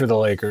don't root for the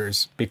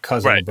Lakers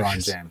because of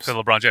LeBron James. Because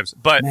LeBron James.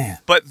 But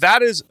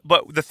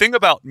the thing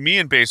about me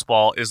in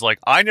baseball is like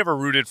I never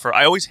rooted for.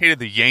 I always hated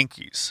the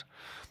Yankees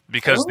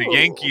because the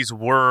Yankees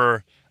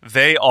are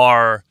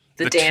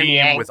the team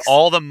Yanks with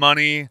all the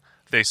money.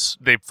 They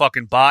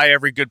fucking buy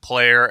every good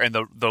player, and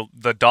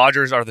the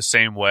Dodgers are the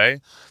same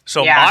way.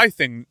 So my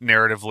thing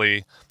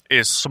narratively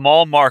is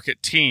small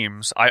market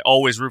teams. I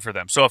always root for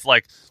them. So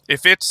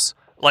if it's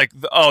like,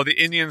 the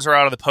Indians are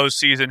out of the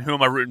postseason. Who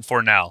am I rooting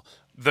for now?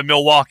 The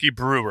Milwaukee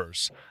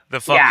Brewers, the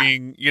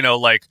fucking, you know,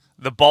 like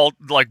the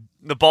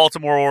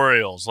Baltimore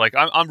Orioles. Like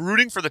I'm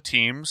rooting for the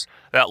teams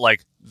that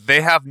like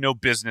they have no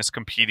business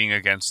competing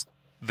against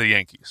the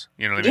Yankees.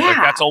 You know what I mean? Like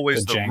that's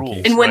always the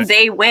rule. And when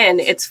they win,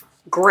 it's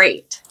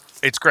great.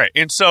 It's great.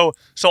 And so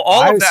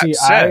all of that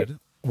said,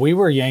 we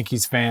were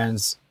Yankees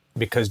fans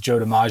because Joe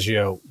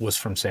DiMaggio was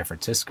from San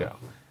Francisco,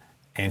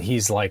 and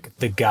he's like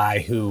the guy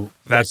who,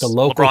 like the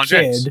local LeBron kid.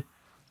 James.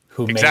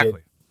 Who made it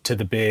to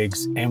the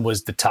bigs and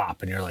was the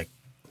top, and you're like,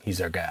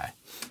 he's our guy.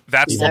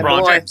 That's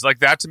LeBron James. Like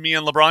that to me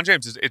and LeBron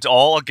James it's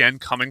all again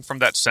coming from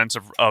that sense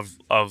of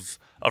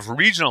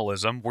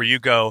regionalism, where you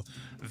go,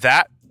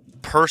 that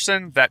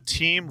person, that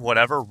team,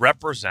 whatever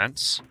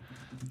represents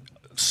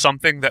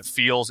something that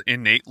feels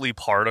innately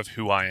part of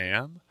who I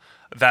am,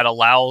 that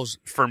allows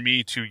for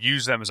me to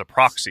use them as a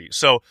proxy.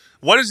 So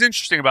what is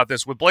interesting about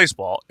this with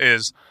baseball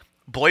is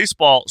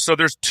so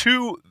there's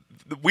two.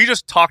 We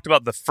just talked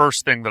about the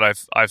first thing that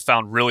I've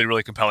found really,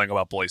 really compelling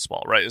about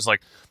baseball, right? Is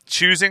like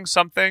choosing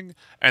something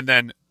and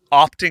then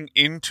opting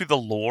into the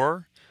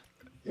lore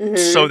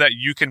so that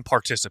you can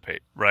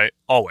participate, right?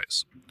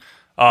 Always.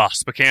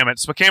 Spokane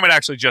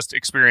actually just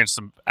experienced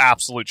some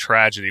absolute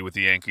tragedy with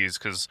the Yankees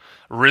because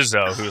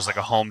Rizzo, who is like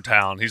a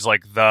hometown, he's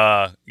like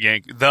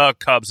the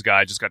Cubs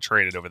guy, just got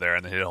traded over there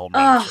and they hit a home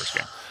run in the first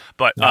game.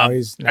 But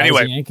He's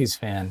anyway, a Yankees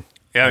fan.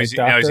 yeah, now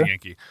he's a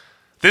Yankee.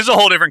 This is a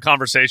whole different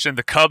conversation.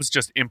 The Cubs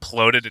just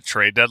imploded at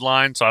trade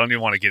deadline, so I don't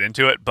even want to get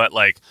into it. But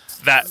like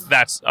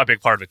that's a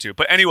big part of it too.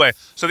 But anyway,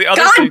 so the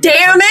other God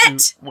damn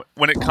it!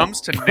 When it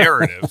comes to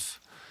narrative,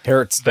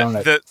 Hurts, don't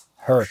it?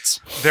 Hurts.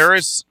 There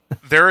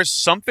is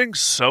something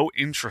so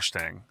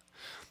interesting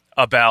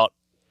about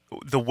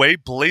the way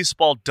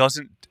baseball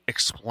doesn't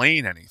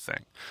explain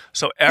anything.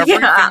 So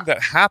everything that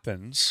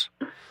happens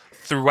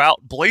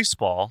throughout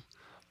baseball,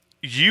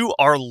 you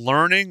are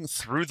learning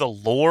through the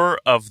lore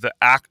of the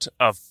act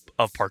of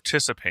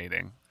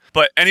participating.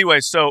 But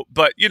anyway,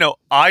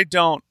 I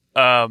don't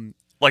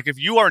like if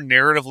you are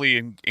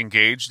narratively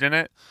engaged in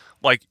it,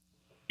 like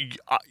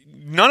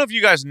none of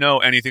you guys know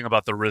anything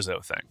about the Rizzo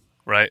thing.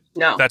 Right?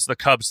 No. That's the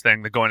Cubs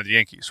thing, the going to the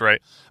Yankees,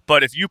 right?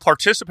 But if you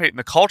participate in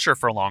the culture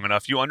for long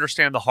enough, you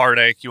understand the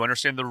heartache, you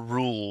understand the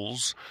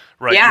rules,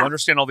 right? Yeah. You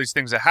understand all these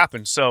things that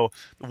happen. So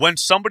when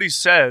somebody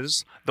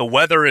says the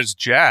weather is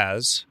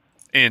jazz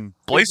in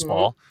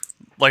baseball,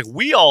 like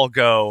we all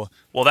go,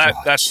 well,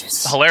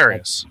 that's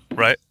hilarious,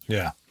 right?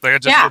 Yeah.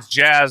 Like it's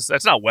jazz.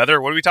 That's not weather.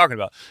 What are we talking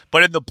about?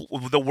 But in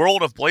the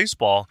world of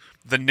baseball,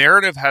 the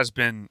narrative has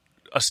been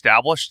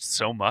established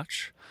so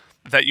much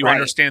that you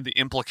understand the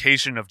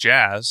implication of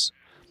jazz,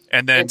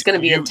 and then it's going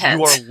to be intense.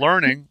 You are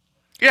learning.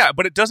 Yeah,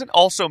 but it doesn't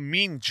also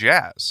mean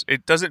jazz.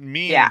 It doesn't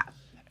mean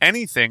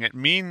anything. It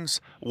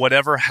means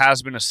whatever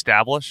has been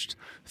established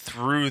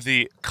through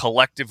the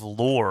collective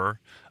lore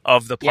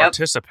of the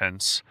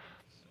participants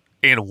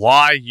and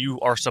why you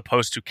are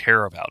supposed to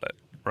care about it,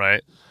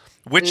 right?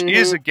 Which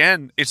is,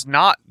 again, it's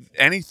not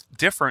any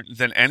different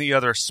than any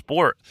other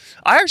sport.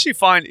 I actually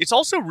find it's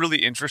also really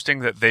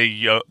interesting that they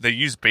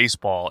use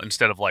baseball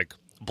instead of like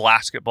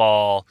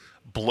basketball,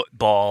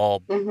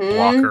 ball,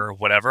 blocker,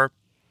 whatever,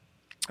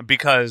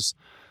 because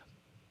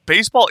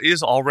baseball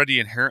is already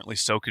inherently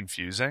so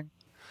confusing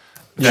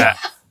that,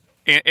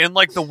 and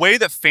like the way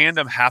that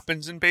fandom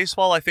happens in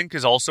baseball, I think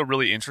is also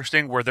really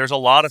interesting, where there's a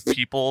lot of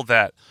people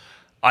that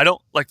I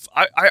don't like.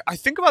 I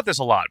think about this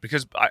a lot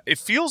because it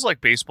feels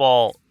like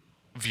baseball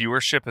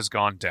viewership has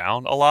gone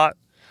down a lot.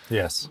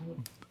 Yes.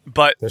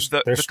 But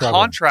the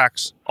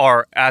contracts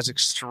are as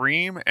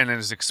extreme and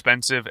as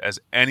expensive as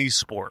any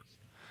sport.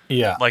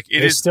 Yeah, like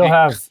they still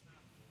have.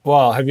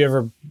 Well, have you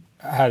ever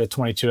had a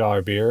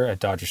 $22 beer at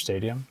Dodger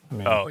Stadium? I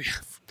mean, yeah,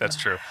 that's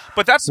true.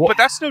 But that's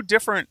no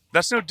different.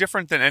 That's no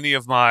different than any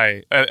of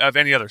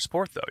any other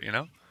sport, though. You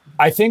know.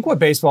 I think what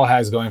baseball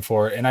has going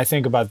for it, and I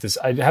think about this.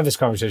 I have this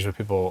conversation with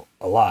people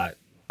a lot.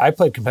 I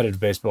played competitive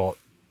baseball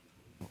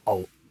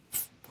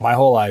my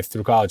whole life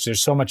through college.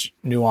 There's so much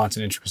nuance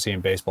and intricacy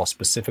in baseball,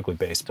 specifically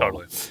baseball.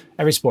 Totally.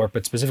 Every sport,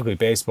 but specifically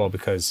baseball,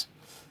 because,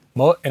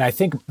 and I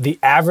think the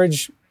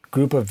average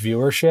group of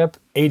viewership,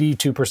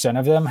 82%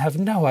 of them have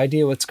no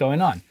idea what's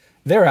going on.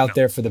 They're out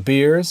there for the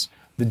beers,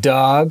 the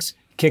dogs,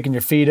 kicking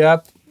your feet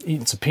up,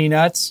 eating some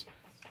peanuts.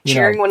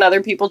 Cheering when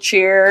other people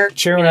cheer.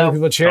 Cheering when other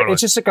people cheer. Totally.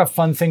 It's just like a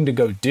fun thing to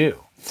go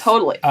do.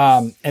 Totally.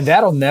 And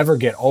that'll never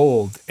get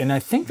old. And I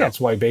think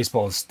that's why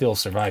baseball is still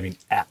surviving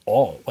at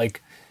all.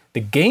 Like the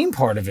game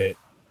part of it,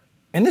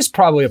 and this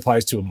probably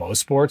applies to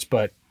most sports,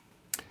 but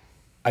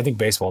I think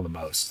baseball the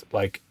most.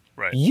 Like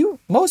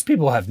most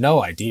people have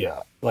no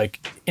idea.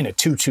 Like in a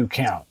 2-2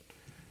 count,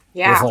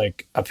 with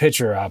like a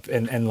pitcher up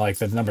and like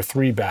the number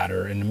 3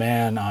 batter and the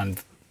man on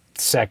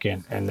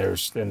second, and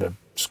the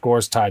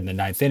score's tied in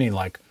the 9th inning.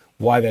 Like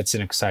why that's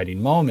an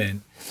exciting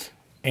moment,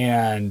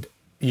 and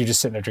you're just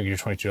sitting there drinking your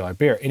 $22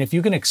 beer. And if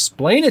you can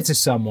explain it to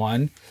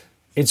someone,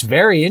 it's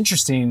very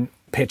interesting,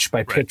 pitch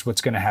by pitch,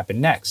 what's going to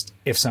happen next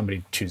if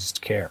somebody chooses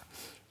to care.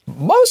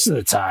 Most of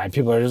the time,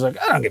 people are just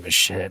like, I don't give a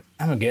shit.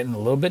 I'm getting a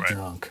little bit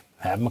drunk,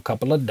 having a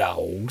couple of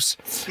dogs,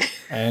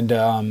 and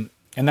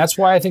that's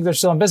why I think they're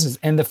still in business.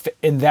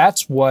 And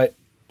that's what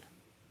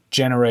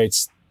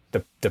generates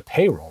the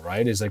payroll,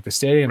 right? Is like the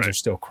stadiums are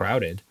still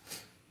crowded.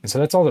 And so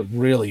that's all that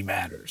really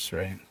matters,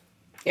 right?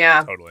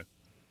 Yeah. Totally.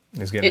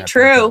 It's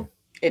true.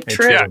 It's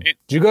true. Yeah, Did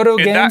you go to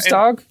a game,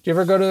 Dog? Did you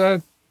ever go to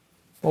a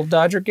old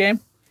Dodger game?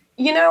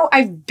 You know,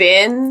 I've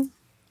been,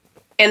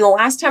 and the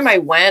last time I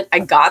went, I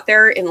got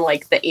there in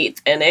like the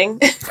 8th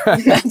inning.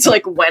 That's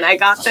like when I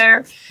got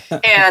there.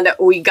 And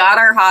we got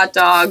our hot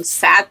dogs,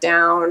 sat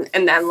down,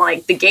 and then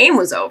like the game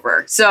was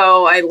over.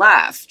 So I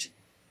left.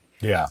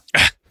 Yeah.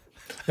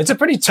 It's a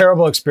pretty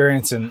terrible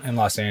experience in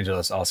Los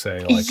Angeles, I'll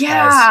say. Like,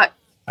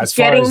 as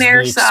far getting as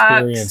there the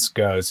experience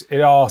goes,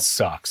 it all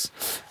sucks.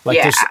 Like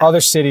there's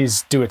other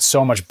cities do it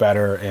so much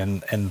better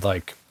and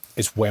like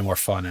it's way more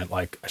fun at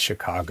like a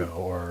Chicago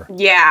or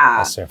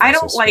a San Francisco.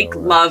 I don't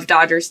love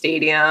Dodger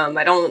Stadium.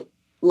 I don't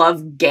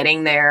love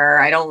getting there.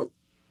 I don't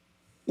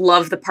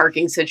love the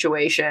parking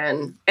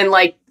situation. And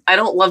like I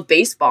don't love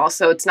baseball,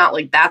 so it's not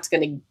like that's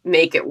going to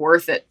make it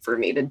worth it for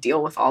me to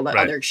deal with all the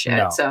Right. other shit.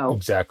 No, So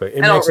exactly. I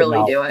don't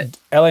really do it.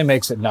 LA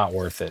makes it not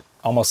worth it.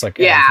 Almost like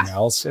Yeah. everything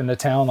else in the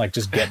town, like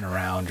just getting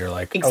around. You're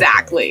like, okay,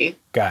 Exactly.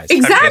 guys. Have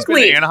you guys been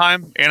Exactly.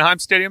 to Anaheim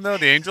Stadium though?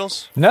 The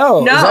Angels.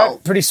 No, No. is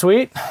that pretty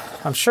sweet?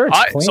 I'm sure it's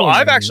clean. So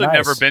I've and actually nice.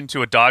 never been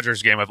to a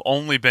Dodgers game. I've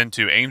only been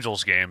to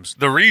Angels games.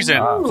 The reason,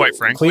 Wow. quite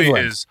frankly,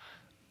 Cleveland. is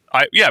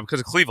because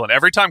of Cleveland.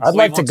 Every time I'd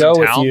like Cleveland's to go in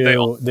with town, they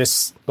you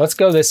this. Let's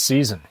go this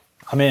season.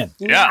 I'm in.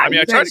 Yeah, I mean, you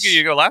I tried to guys- get you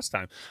to go last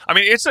time. I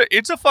mean, it's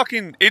a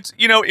fucking, it's,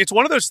 you know, it's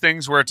one of those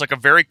things where it's like a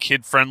very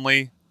kid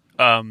friendly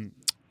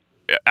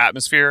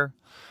atmosphere.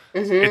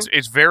 Mm-hmm.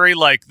 It's very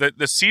like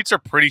the seats are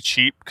pretty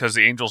cheap because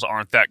the Angels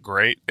aren't that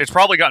great. It's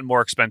probably gotten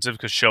more expensive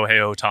because Shohei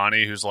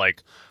Ohtani, who's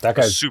like That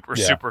guy's super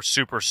yeah.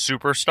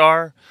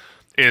 superstar,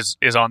 is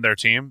on their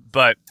team.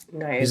 But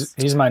Nice.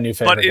 He's my new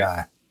favorite it-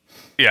 guy.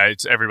 yeah,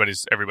 it's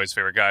everybody's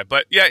favorite guy.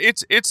 But yeah,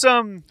 it's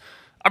I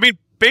mean,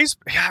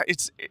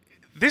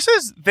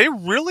 they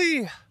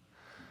really,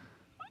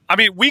 I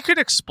mean, we could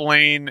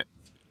explain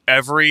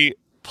every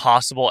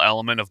possible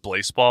element of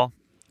baseball,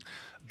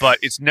 but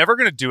it's never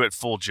going to do it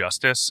full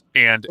justice.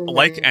 And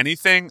like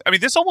anything, I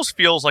mean, this almost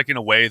feels like, in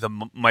a way, the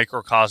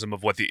microcosm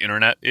of what the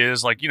internet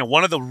is. Like, you know,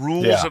 one of the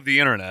rules Yeah. of the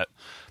internet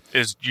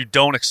is you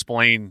don't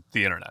explain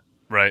the internet,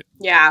 right?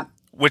 Yeah.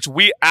 Which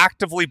we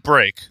actively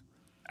break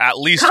at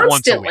least once a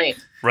Constantly. week,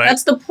 right?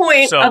 That's the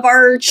point So- of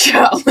our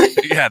show.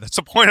 Yeah, that's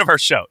the point of our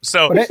show.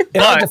 So, But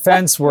in our but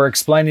defense, we're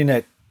explaining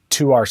it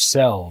to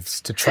ourselves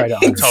to try to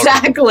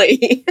understand.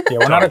 Exactly. Yeah,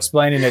 we're not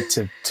explaining it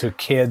to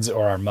kids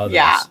or our mothers.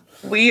 Yeah.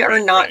 We are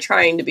not right.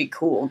 trying to be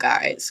cool,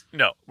 guys.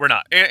 no, we're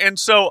not. And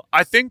so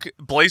I think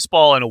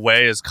baseball, in a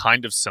way, is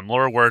kind of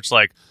similar, where it's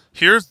like,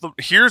 here's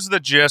the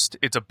gist.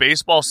 It's a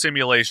baseball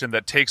simulation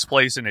that takes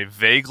place in a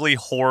vaguely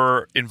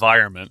horror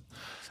environment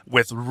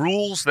with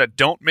rules that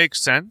don't make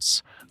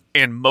sense,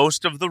 and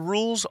most of the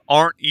rules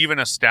aren't even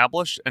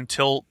established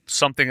until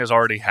something has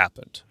already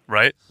happened,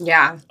 right?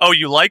 Yeah. Oh,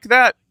 you like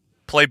that?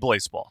 Play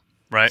baseball,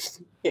 right?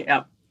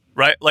 Yeah.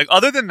 Right? Like,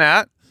 other than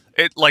that,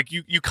 it like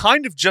you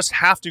kind of just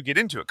have to get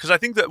into it, because I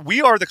think that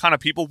we are the kind of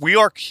people, we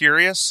are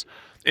curious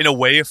in a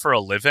way for a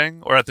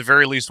living, or at the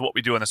very least, what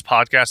we do in this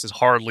podcast is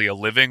hardly a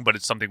living, but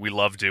it's something we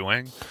love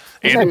doing.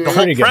 We And make the whole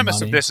pretty good premise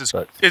money, of this is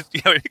but-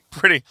 you know,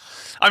 pretty.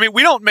 I mean,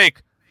 we don't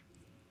make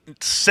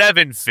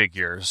 7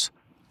 figures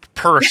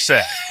per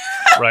se,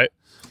 right?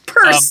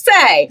 Per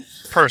se.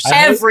 Per se.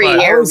 Every But-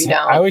 year we don't.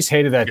 I always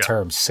hated that Yeah.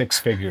 term, 6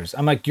 figures.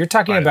 I'm like, you're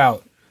talking Right.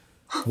 about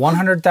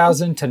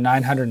 100,000 to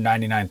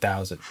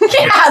 999,000.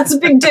 Yeah, it's a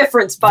big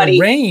difference, buddy.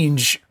 The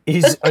range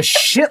is a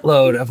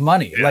shitload of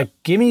money. Yeah. Like,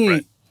 give me.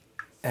 Right.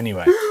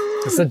 Anyway,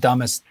 it's the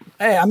dumbest.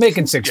 Hey, I'm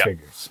making 6 Yeah.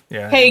 figures.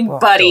 Yeah. Hey, Well,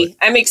 buddy,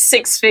 I make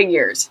 6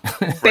 figures.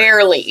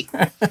 Barely.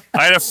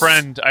 I had a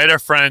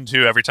friend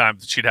who, every time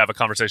she'd have a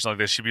conversation like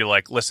this, she'd be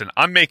like, "Listen,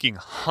 I'm making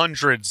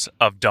hundreds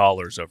of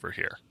dollars over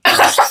here."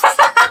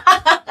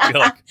 You're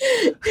like,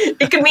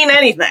 It could mean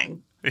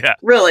anything. yeah.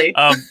 Really.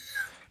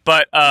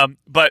 But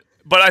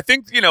I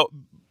think, you know,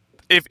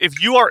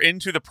 if you are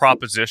into the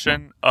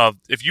proposition of,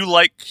 if you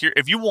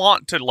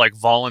want to like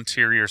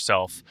volunteer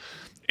yourself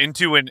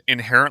into an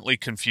inherently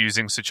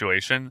confusing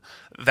situation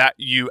that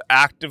you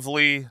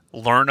actively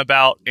learn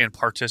about and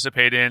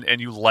participate in,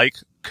 and you like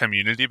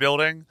community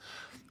building,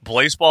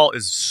 baseball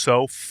is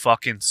so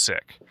fucking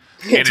sick.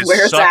 It's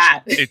where it's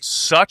at. It's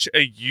such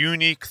a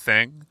unique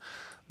thing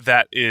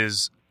that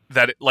it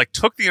like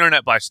took the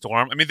internet by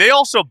storm. I mean, they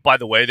also, by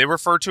the way, they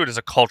refer to it as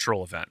a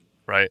cultural event,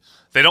 right?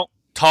 They don't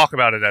talk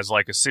about it as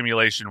like a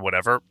simulation,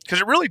 whatever,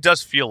 because it really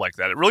does feel like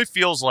that. It really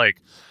feels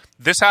like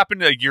this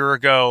happened a year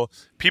ago.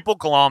 People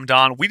glommed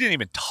on. We didn't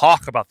even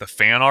talk about the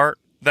fan art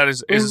that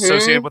is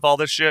associated with all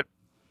this shit.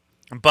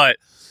 But,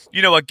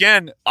 you know,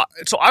 again,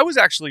 so I was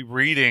actually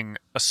reading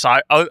so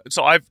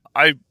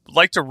I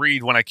like to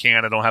read when I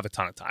can. I don't have a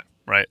ton of time,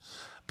 right?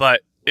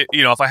 But,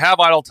 you know, if I have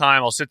idle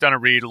time, I'll sit down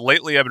and read.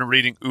 Lately, I've been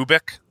reading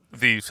Ubik,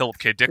 the Philip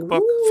K. Dick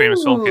book,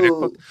 famous Philip K. Dick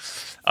book,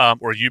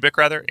 or Ubik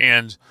rather,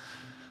 and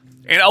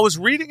I was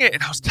reading it,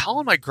 and I was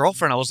telling my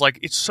girlfriend, I was like,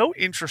 it's so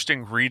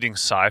interesting reading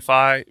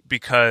sci-fi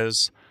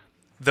because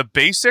the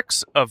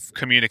basics of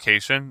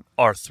communication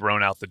are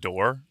thrown out the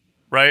door,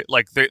 right?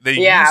 Like they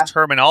Yeah. use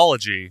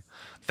terminology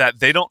that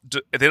they don't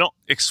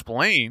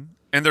explain,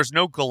 and there's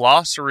no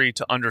glossary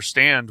to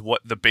understand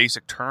what the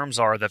basic terms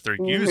are that they're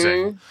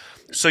using.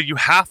 So you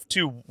have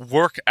to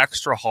work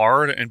extra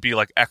hard and be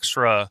like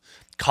extra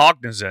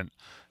cognizant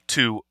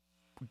to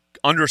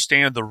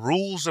understand the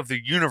rules of the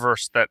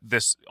universe that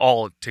this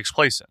all takes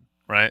place in,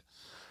 right?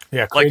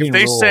 Yeah, Like if creating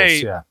they rules,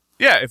 say,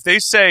 yeah. if they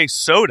say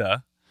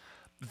soda,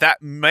 that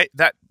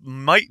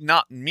might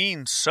not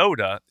mean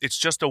soda. It's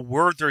just a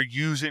word they're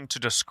using to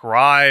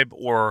describe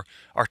or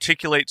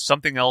articulate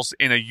something else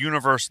in a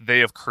universe they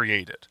have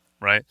created,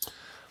 right?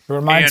 It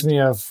reminds And- me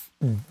of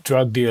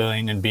drug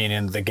dealing and being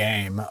in the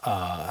game.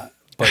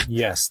 But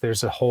yes,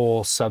 there's a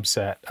whole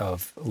subset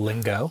of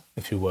lingo,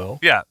 if you will.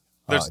 Yeah,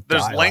 there's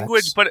dialects.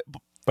 language, but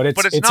But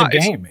it's it's a not-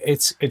 it's- game.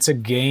 It's a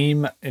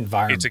game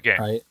environment. It's a game.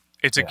 right?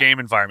 It's a game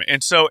environment.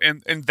 And so,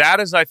 and that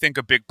is, I think,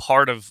 a big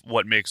part of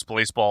what makes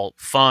baseball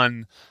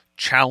fun,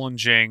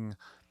 challenging,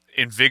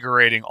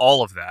 invigorating.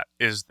 All of that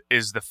is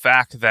the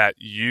fact that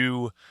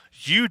you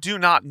do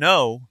not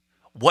know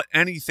what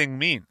anything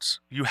means.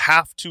 You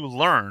have to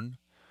learn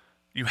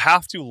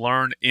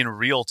in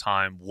real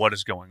time what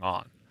is going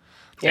on.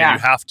 Yeah.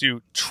 And you have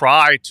to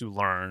try to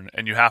learn,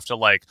 and you have to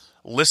like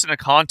listen to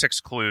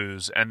context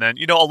clues. And then,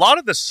 a lot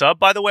of the sub,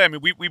 by the way, I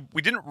mean,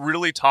 we didn't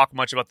really talk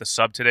much about the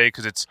sub today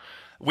because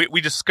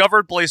we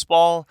discovered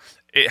Blaseball.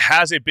 It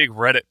has a big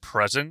Reddit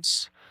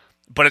presence,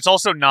 but it's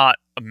also not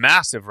a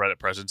massive Reddit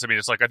presence. I mean,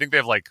 it's like, I think they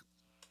have like,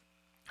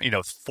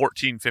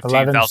 14,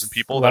 15,000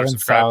 people that are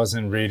subscribed.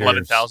 11,000 readers.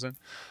 11,000.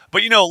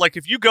 But, like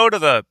if you go to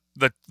the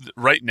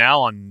right now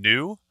on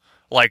new,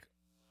 like,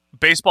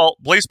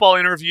 Blaseball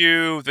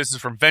interview. This is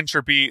from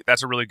VentureBeat.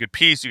 That's a really good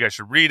piece. You guys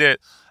should read it.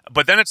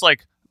 But then it's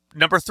like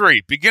number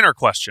 3, beginner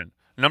question.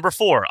 Number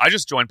 4, I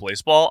just joined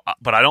Blaseball,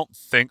 but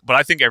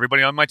I think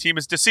everybody on my team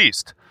is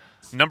deceased.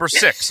 Number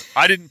 6,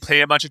 I didn't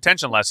pay much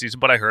attention last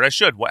season, but I heard I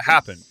should. What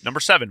happened? Number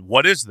 7,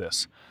 what is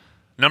this?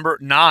 Number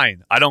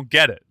 9, I don't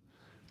get it.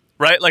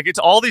 Right? Like, it's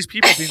all these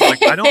people being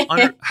like,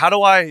 how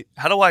do I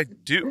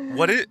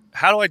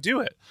do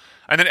it?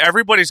 And then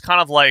everybody's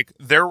kind of like,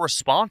 their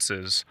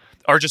responses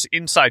are just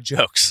inside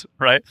jokes,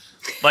 right?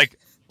 Like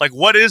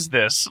what is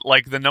this?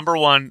 Like the number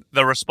one,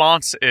 the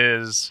response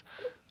is,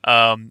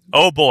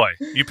 oh boy,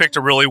 you picked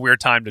a really weird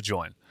time to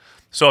join.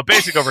 So a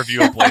basic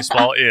overview of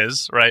Blaseball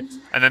is, right?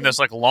 And then this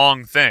like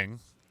long thing.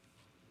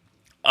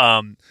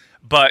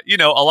 But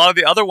a lot of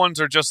the other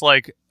ones are just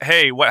like,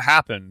 hey, what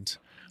happened?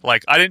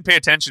 Like, I didn't pay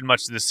attention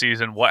much to this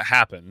season. What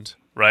happened?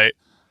 Right.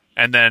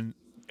 And then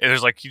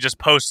there's like, he just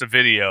posts a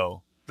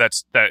video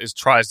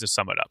tries to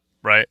sum it up.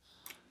 Right.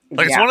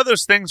 Like, it's one of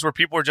those things where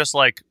people are just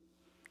like,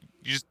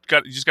 you just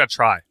got to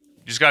try.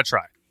 You just got to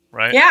try,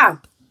 right? Yeah,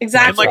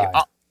 exactly. And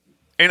like,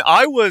 and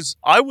I was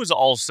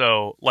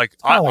also like,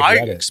 I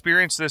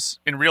experienced this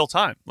in real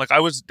time. Like, I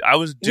was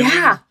doing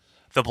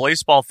the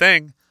Blaseball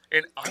thing,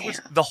 and I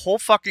was the whole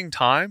fucking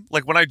time.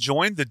 Like, when I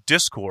joined the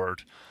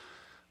Discord,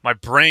 my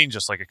brain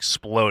just like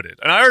exploded.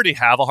 And I already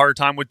have a hard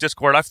time with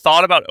Discord. I've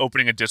thought about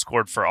opening a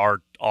Discord for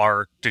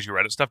our Did You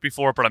Reddit stuff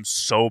before, but I'm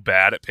so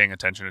bad at paying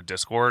attention to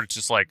Discord. It's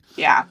just like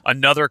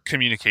another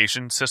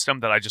communication system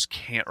that I just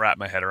can't wrap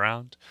my head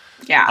around.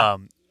 Yeah.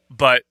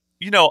 But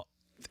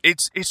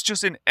it's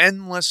just an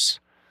endless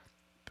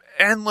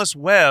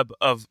web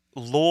of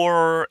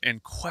lore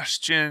and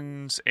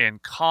questions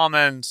and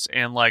comments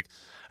and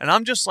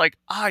I'm just like,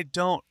 I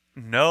don't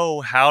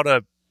know how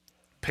to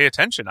pay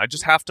attention. I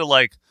just have to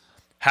like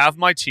have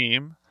my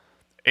team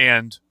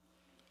and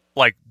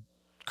like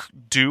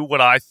do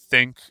what I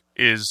think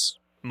is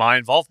my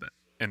involvement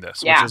in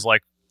this, which is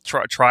like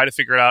try to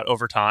figure it out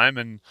over time.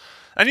 And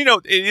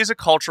it is a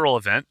cultural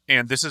event,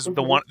 and this is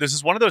this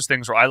is one of those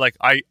things where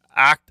I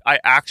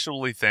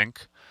actually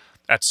think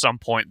at some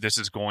point this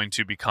is going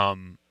to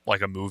become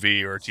like a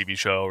movie or a TV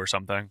show or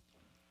something.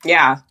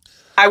 Yeah.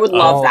 I would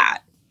love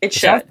that. It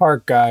should. South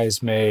Park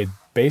guys made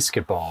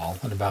Basketball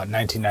in about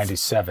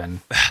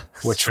 1997,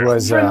 which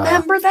was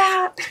remember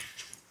that.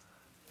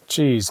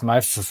 Geez,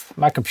 my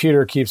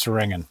computer keeps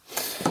ringing.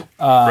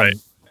 Right.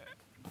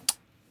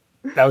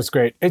 That was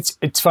great.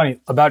 It's funny.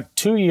 About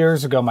 2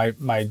 years ago, my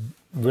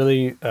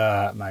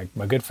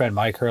good friend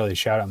Mike Hurley,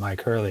 shout out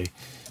Mike Hurley,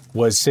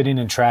 was sitting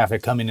in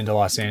traffic coming into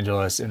Los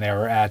Angeles, and they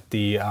were at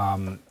the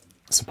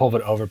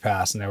Sepulveda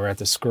overpass, and they were at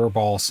the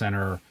Skirball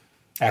Center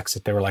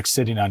exit. They were like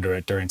sitting under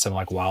it during some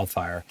like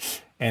wildfire.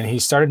 And he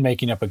started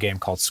making up a game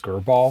called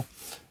Skirball,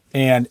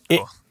 and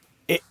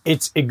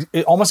it's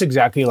almost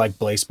exactly like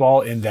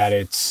Blaseball in that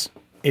it's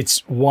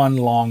one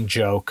long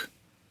joke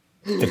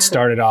that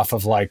started off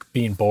of like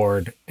being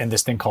bored and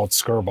this thing called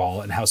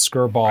Skirball, and how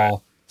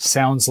Skirball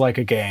sounds like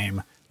a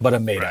game but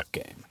a made up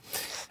game.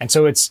 And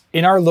so it's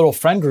in our little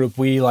friend group,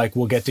 we like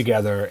will get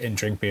together and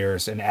drink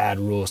beers and add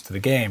rules to the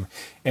game.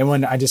 And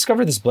when I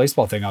discovered this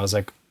Blaseball thing, I was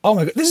like, oh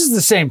my God, this is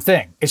the same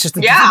thing. It's just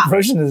a different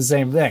version of the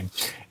same thing.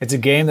 It's a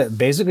game that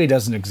basically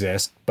doesn't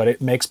exist, but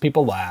it makes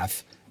people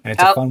laugh. And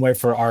it's a fun way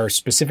for our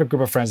specific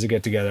group of friends to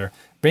get together.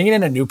 Bringing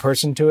in a new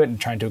person to it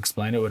and trying to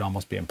explain it would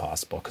almost be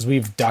impossible because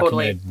we've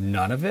documented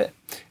none of it.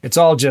 It's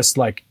all just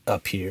like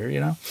up here,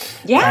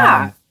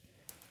 Yeah.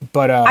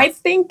 But I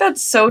think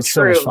that's so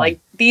true. Like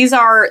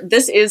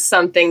this is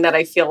something that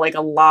I feel like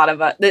a lot of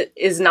that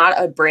is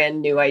not a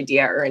brand new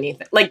idea or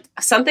anything. Like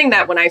something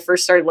that when I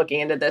first started looking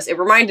into this, it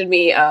reminded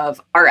me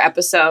of our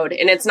episode,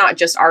 and it's not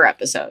just our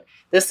episode.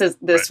 This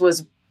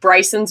was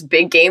Bryson's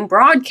big game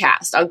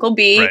broadcast. Uncle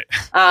B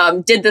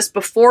did this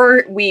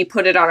before we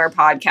put it on our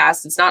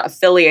podcast. It's not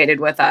affiliated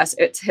with us.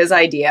 It's his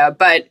idea,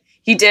 but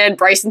he did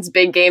Bryson's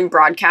big game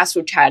broadcast,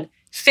 which had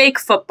fake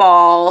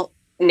football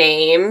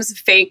names,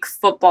 fake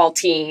football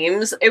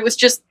teams. It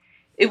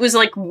was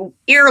like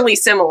eerily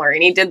similar.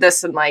 And he did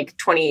this in like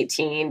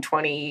 2018,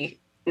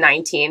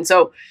 2019.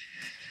 So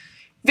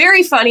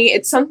very funny.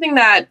 It's something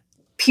that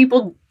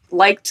people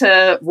like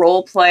to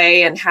role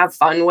play and have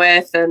fun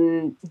with,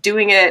 and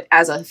doing it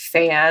as a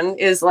fan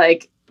is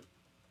like,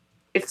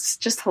 it's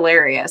just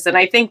hilarious. And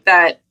I think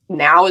that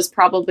now is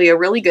probably a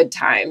really good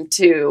time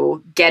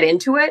to get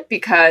into it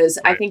because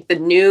I think the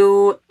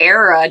new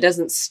era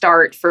doesn't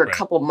start for a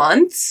couple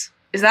months.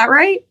 Is that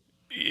right?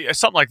 Yeah,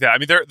 something like that. I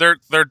mean,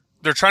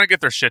 they're trying to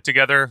get their shit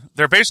together.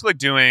 They're basically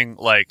doing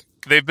like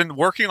they've been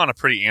working on a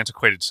pretty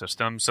antiquated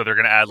system, so they're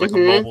going to add like a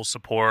mobile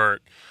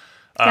support.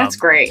 That's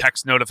great.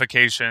 Text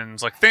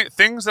notifications, like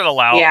things that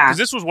allow. Because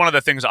this was one of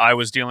the things I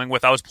was dealing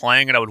with. I was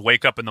playing and I would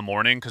wake up in the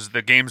morning because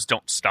the games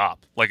don't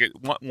stop. Like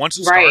once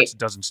it starts, it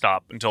doesn't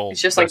stop until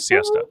it's just the like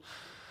siesta.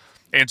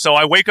 And so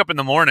I wake up in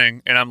the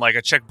morning and I'm like,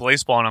 I check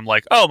Blaseball and I'm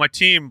like, oh, my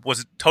team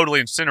was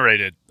totally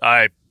incinerated.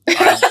 I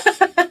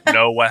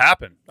know what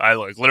happened. I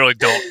like literally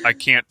I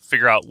can't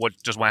figure out what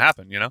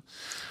happened, you know?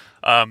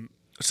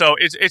 So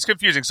it's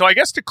confusing. So I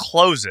guess to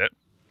close it,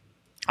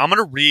 I'm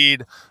going to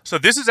read. So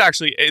this is a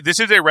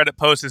Reddit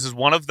post. This is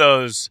one of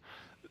those,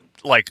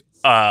 like,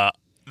 the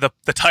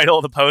title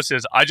of the post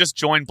is, I just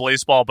joined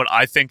Blaseball, but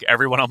I think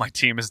everyone on my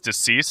team is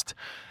deceased.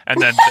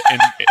 And then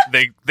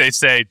they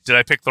say, did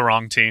I pick the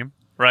wrong team?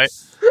 Right.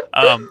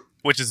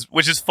 Which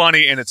is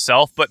funny in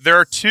itself. But there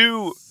are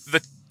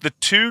the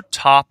two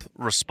top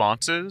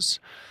responses,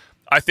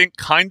 I think,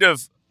 kind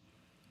of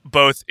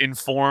both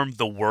inform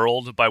the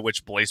world by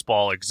which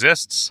Blaseball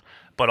exists,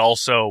 but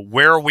also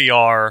where we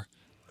are.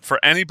 For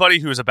anybody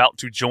who is about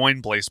to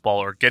join Blaseball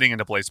or getting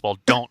into Blaseball,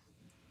 don't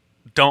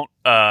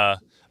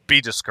be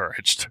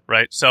discouraged,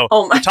 right? So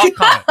top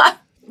comment,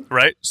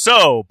 right?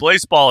 So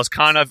Blaseball is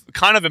kind of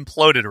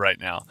imploded right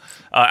now.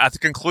 At the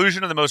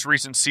conclusion of the most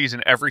recent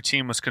season, every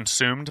team was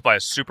consumed by a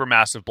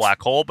supermassive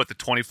black hole, but the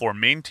 24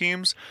 main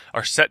teams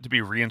are set to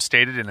be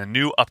reinstated in a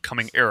new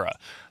upcoming era.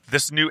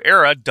 This new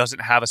era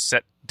doesn't have a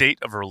set date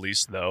of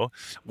release, though.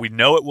 We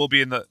know it will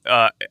be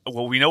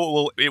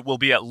it will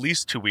be at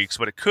least 2 weeks,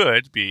 but it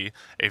could be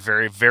a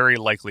very, very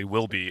likely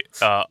will be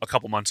a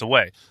couple months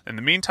away. In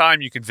the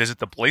meantime, you can visit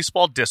the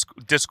Blaseball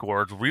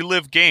Discord,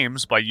 relive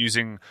games by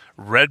using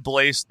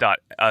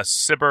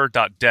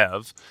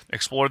redblaze.cyber.dev,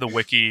 explore the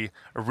wiki,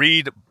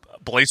 read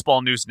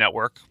Blaseball News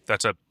Network. They're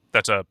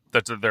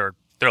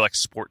like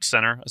Sports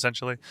Center,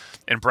 essentially,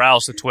 and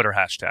browse the Twitter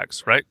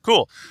hashtags, right?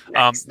 Cool.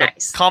 Nice. The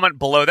comment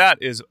below that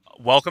is,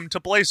 welcome to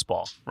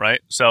Blaseball,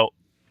 right? So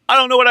I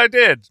don't know what I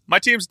did. My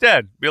team's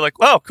dead. Be like,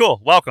 oh, cool.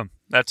 Welcome.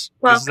 This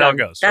is how it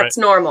goes. That's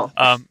right? normal.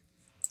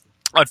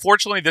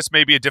 Unfortunately, this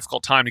may be a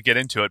difficult time to get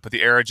into it, but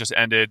the era just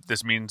ended.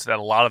 This means that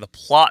a lot of the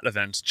plot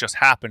events just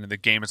happened and the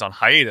game is on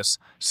hiatus.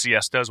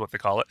 Siesta is what they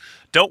call it.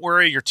 Don't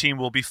worry, your team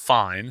will be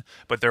fine,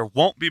 but there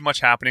won't be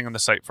much happening on the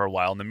site for a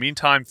while. In the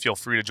meantime, feel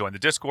free to join the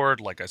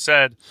Discord, like I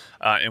said,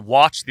 and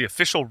watch the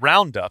official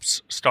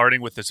roundups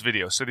starting with this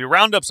video. So the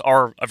roundups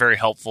are a very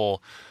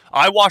helpful.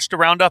 I watched a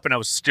roundup and I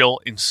was still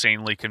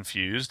insanely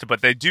confused,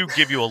 but they do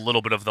give you a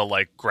little bit of the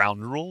like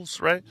ground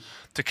rules, right?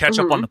 To catch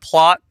up on the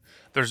plot.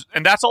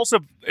 And that's also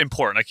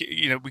important. Like,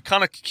 you know, we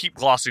kind of keep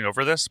glossing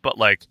over this, but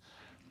like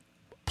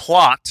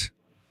plot,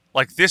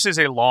 like this is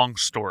a long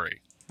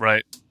story,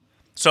 right?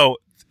 So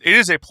it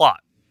is a plot.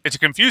 It's a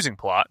confusing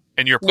plot,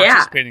 and you're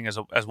participating as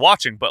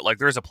watching, but like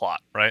there is a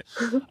plot, right?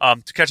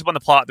 To catch up on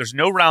the plot, there's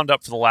no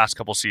roundup for the last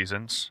couple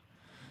seasons.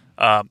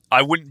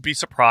 I wouldn't be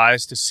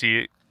surprised to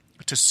see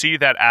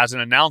that as an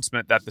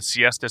announcement that the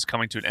siesta is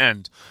coming to an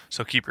end.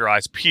 So keep your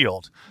eyes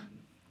peeled.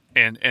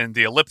 And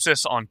the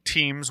ellipsis on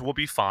teams will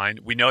be fine.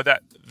 We know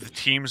that the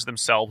teams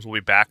themselves will be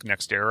back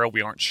next era.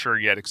 We aren't sure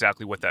yet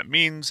exactly what that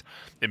means.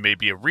 It may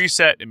be a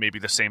reset. It may be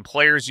the same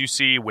players you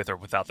see with or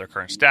without their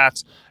current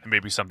stats. It may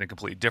be something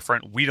completely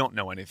different. We don't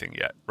know anything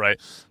yet, right?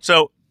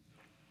 So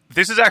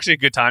this is actually a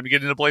good time to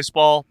get into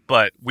Blaseball,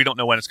 but we don't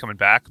know when it's coming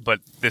back. But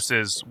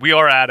we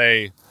are at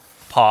a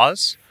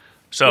pause.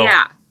 So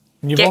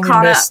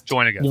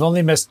join again. You've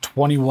only missed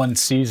 21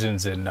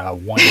 seasons in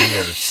 1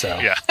 year, so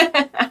yeah.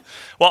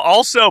 Well,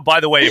 also, by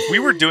the way, if we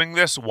were doing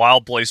this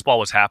while Blaseball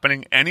was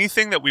happening,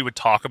 anything that we would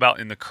talk about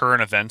in the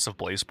current events of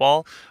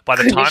Blaseball, by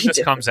the time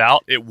this comes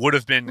out, it would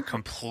have been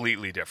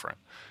completely different.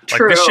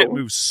 True. Like, this shit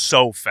moves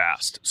so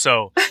fast.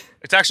 So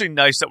it's actually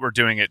nice that we're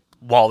doing it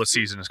while the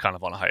season is kind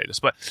of on a hiatus.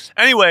 But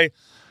anyway,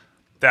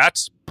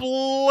 that's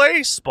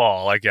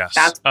Blaseball, I guess.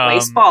 That's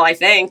Blaseball, I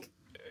think.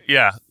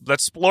 Yeah,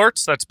 that's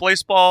Splorts, that's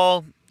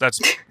Blaseball,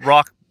 that's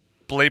Rock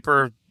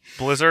Blaper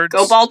Blizzards.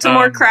 Go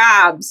Baltimore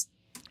Crabs.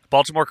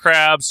 Baltimore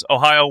Crabs,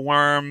 Ohio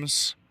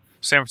Worms,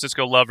 San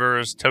Francisco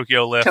Lovers,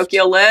 Tokyo Lift.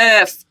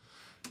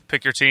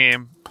 Pick your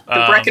team.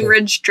 The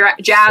Breckenridge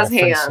Jazz San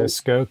Hands.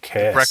 Francisco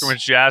Kiss.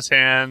 Breckenridge Jazz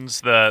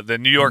Hands, the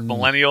New York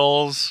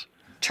Millennials.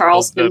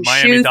 Charleston the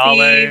Miami Shoe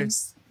Dale.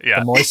 Thieves. Yeah.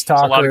 The Moist A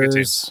lot of good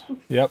Talkers.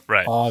 teams. Yep.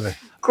 Right.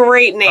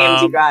 Great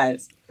names, you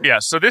guys. Yeah,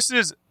 so this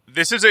is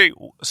a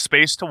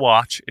space to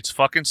watch. It's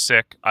fucking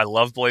sick. I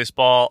love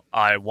Blaseball.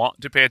 I want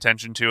to pay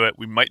attention to it.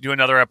 We might do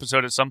another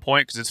episode at some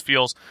point because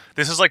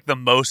this is like the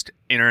most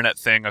internet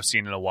thing I've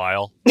seen in a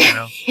while. You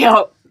know,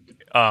 Yep.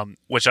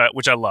 Which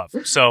I love.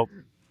 So,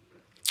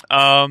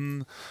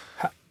 anything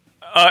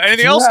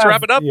else to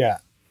wrap it up? Yeah.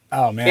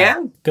 Oh man!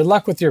 Yeah. Good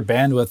luck with your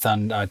bandwidth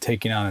on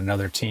taking on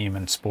another team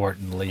in sport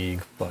and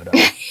league. But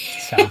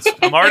sounds.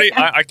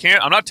 I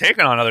can't. I'm not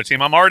taking on another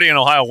team. I'm already an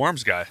Ohio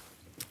Worms guy.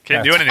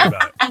 Can't do anything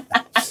about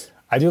it.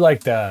 I do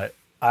like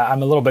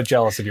I'm a little bit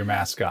jealous of your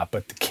mascot,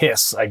 but the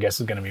kiss, I guess,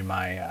 is going to be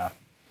my.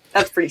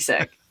 That's pretty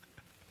sick.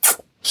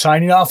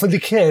 Signing off with the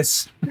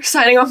kiss.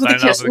 Signing off with a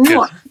kiss.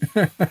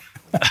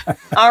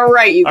 All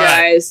right, you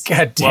guys.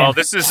 God damn. Well,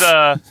 this is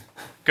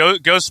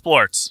go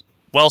sports.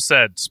 Well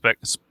said,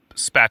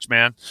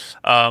 Spatchman.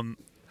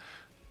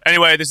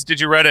 Anyway, this is Did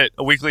You Reddit,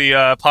 a weekly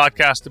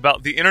podcast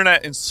about the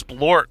internet and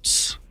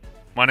sports.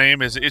 My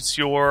name is It's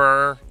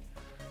your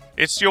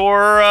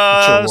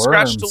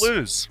Scratch to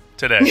Lose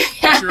today.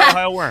 It's your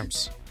Ohio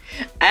Worms.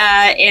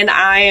 And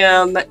I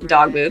am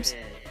Dog Boobs.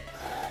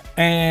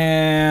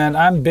 And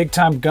I'm Big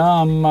Time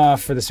Gum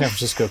for the San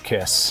Francisco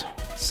Kiss,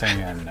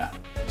 saying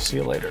see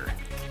you later.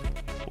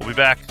 We'll be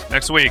back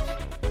next week.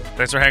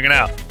 Thanks for hanging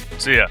out.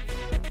 See ya.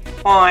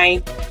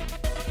 Bye.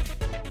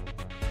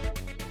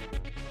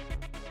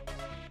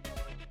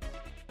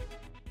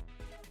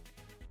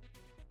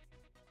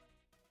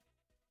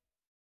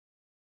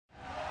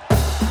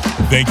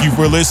 Thank you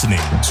for listening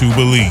to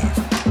Believe.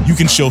 You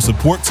can show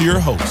support to your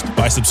host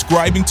by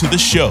subscribing to the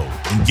show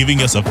and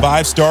giving us a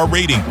 5-star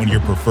rating on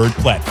your preferred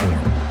platform.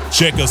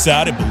 Check us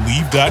out at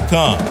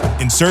Believe.com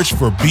and search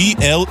for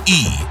BLEAV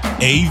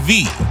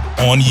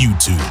on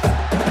YouTube.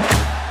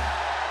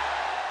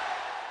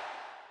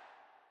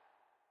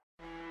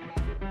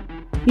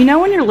 You know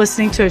when you're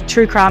listening to a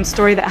true crime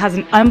story that has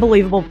an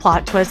unbelievable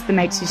plot twist that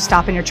makes you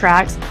stop in your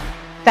tracks?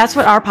 That's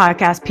what our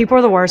podcast, People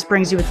Are the Worst,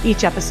 brings you with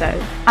each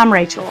episode. I'm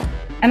Rachel.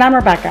 And I'm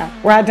Rebecca.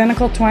 We're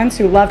identical twins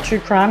who love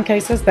true crime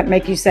cases that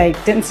make you say,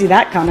 didn't see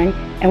that coming,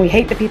 and we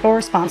hate the people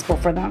responsible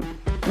for them.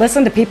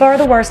 Listen to People Are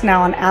the Worst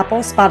now on Apple,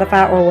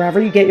 Spotify, or wherever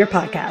you get your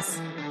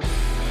podcasts.